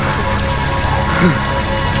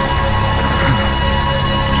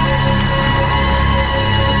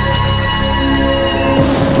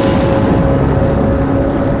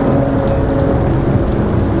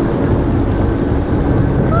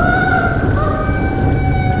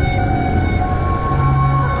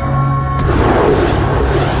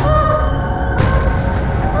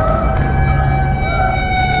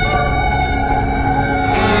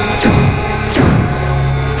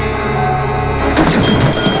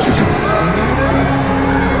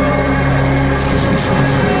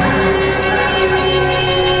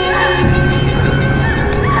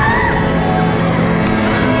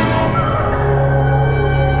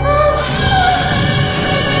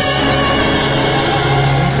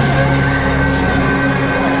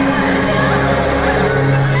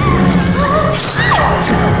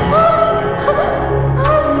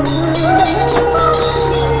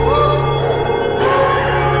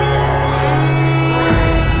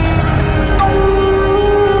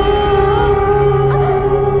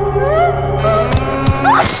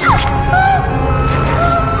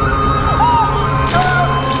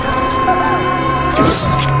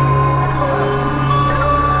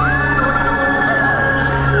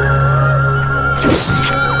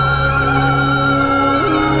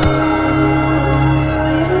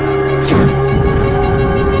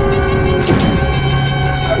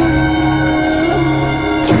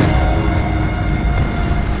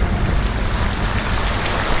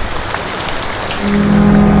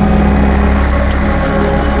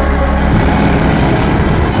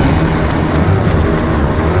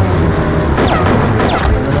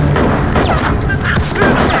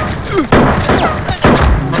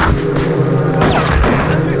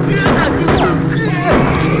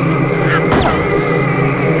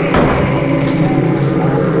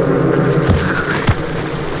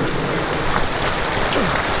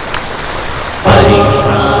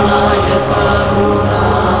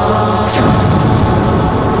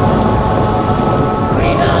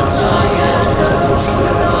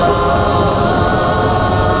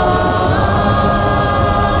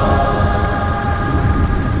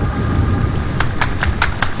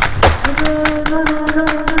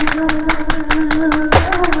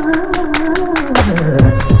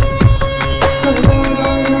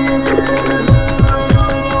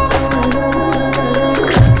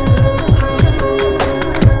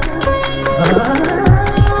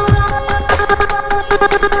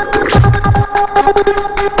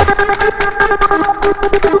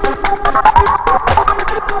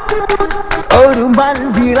 ഒരു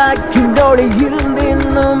മൺവിളക്കിൻ്റൊളിയിൽ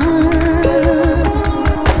നിന്നും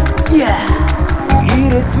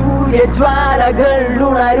ഇരു സൂര്യജ്വാലകൾ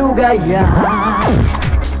ഉണരുകയാണ്.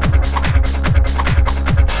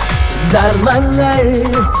 ധർമ്മങ്ങൾ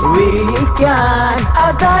വിരിയിക്കാൻ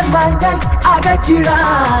അധർമ്മങ്ങൾ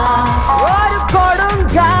അകറ്റിടാൻ ഒരു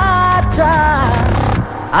കൊടുങ്കാറ്റ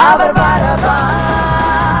അവർ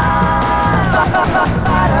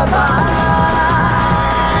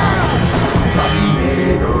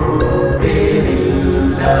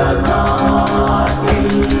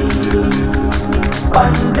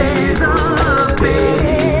പണ്ടേതോ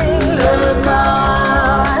പേരില്ല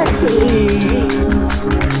നാട്ടിൽ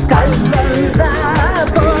കൽവെഴുത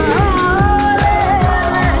പോലെ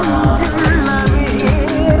നെഞ്ചുള്ള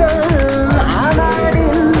വീരൻ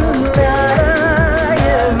നാടിൻ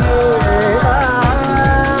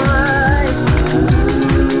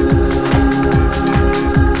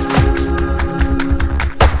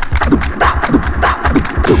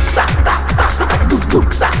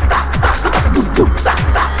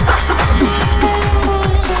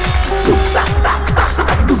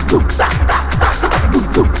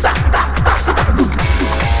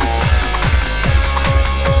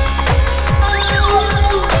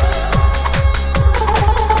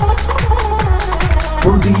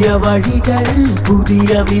പുതിയ വഴികൾ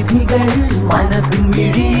പുതിയ വിധികൾ മനസ്സിൻ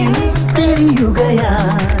വിഴിയിൽ തെളിയുകയാ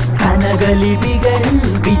കനകലിപികൾ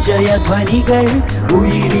വിജയധ്വനികൾ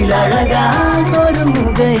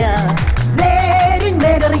ഉയിരിലഴകാതൊരുങ്ങുകയാ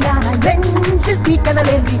നേരിന്നേറിയാൻ നെഞ്ചിൽ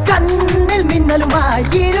തീക്കടലേന്തി കണ്ണിൽ മിന്നലുമായി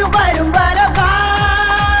ഇരുവരും വരവാ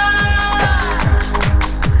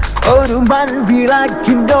ഒരു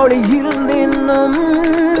മൺവിളക്കിൻ്റെ ഒളിയിൽ നിന്നും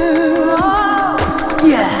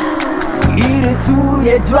ഇരു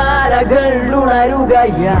സൂര്യജ്വാലകൾ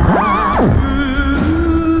ഉണരുകയാ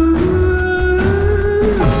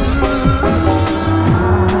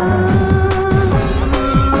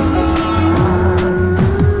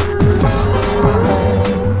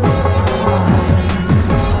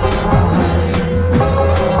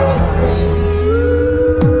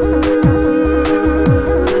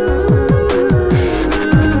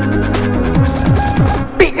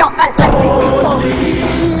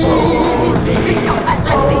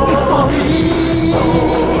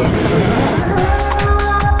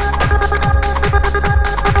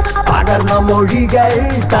പടർന്ന മൊഴികൾ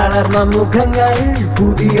തളർന്ന മുഖങ്ങൾ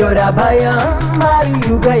പുതിയൊരഭയം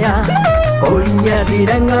അറിയുകയാ ഒഴിഞ്ഞ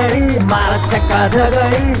ദിനങ്ങൾ മറച്ച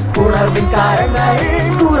കഥകൾ ഉണർവികാരങ്ങൾ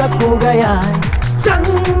തുറക്കുകയായി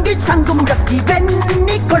ചങ്കി ചങ്കുമുഴക്കി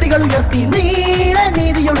വെന്നിക്കൊടികൾ ഉയർത്തി നീള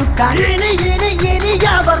നീതിയൊടുക്കാൻ ഇനി ഇനി ഇനി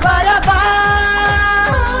അവർ വരവാ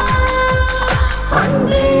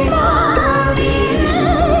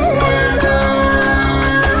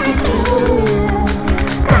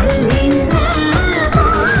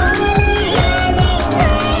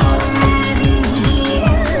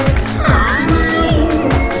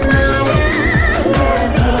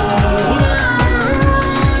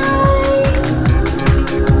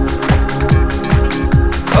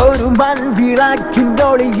ഒരു മൺവിളക്കിൻ്റെ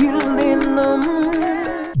ഒളിയിൽ നിന്നും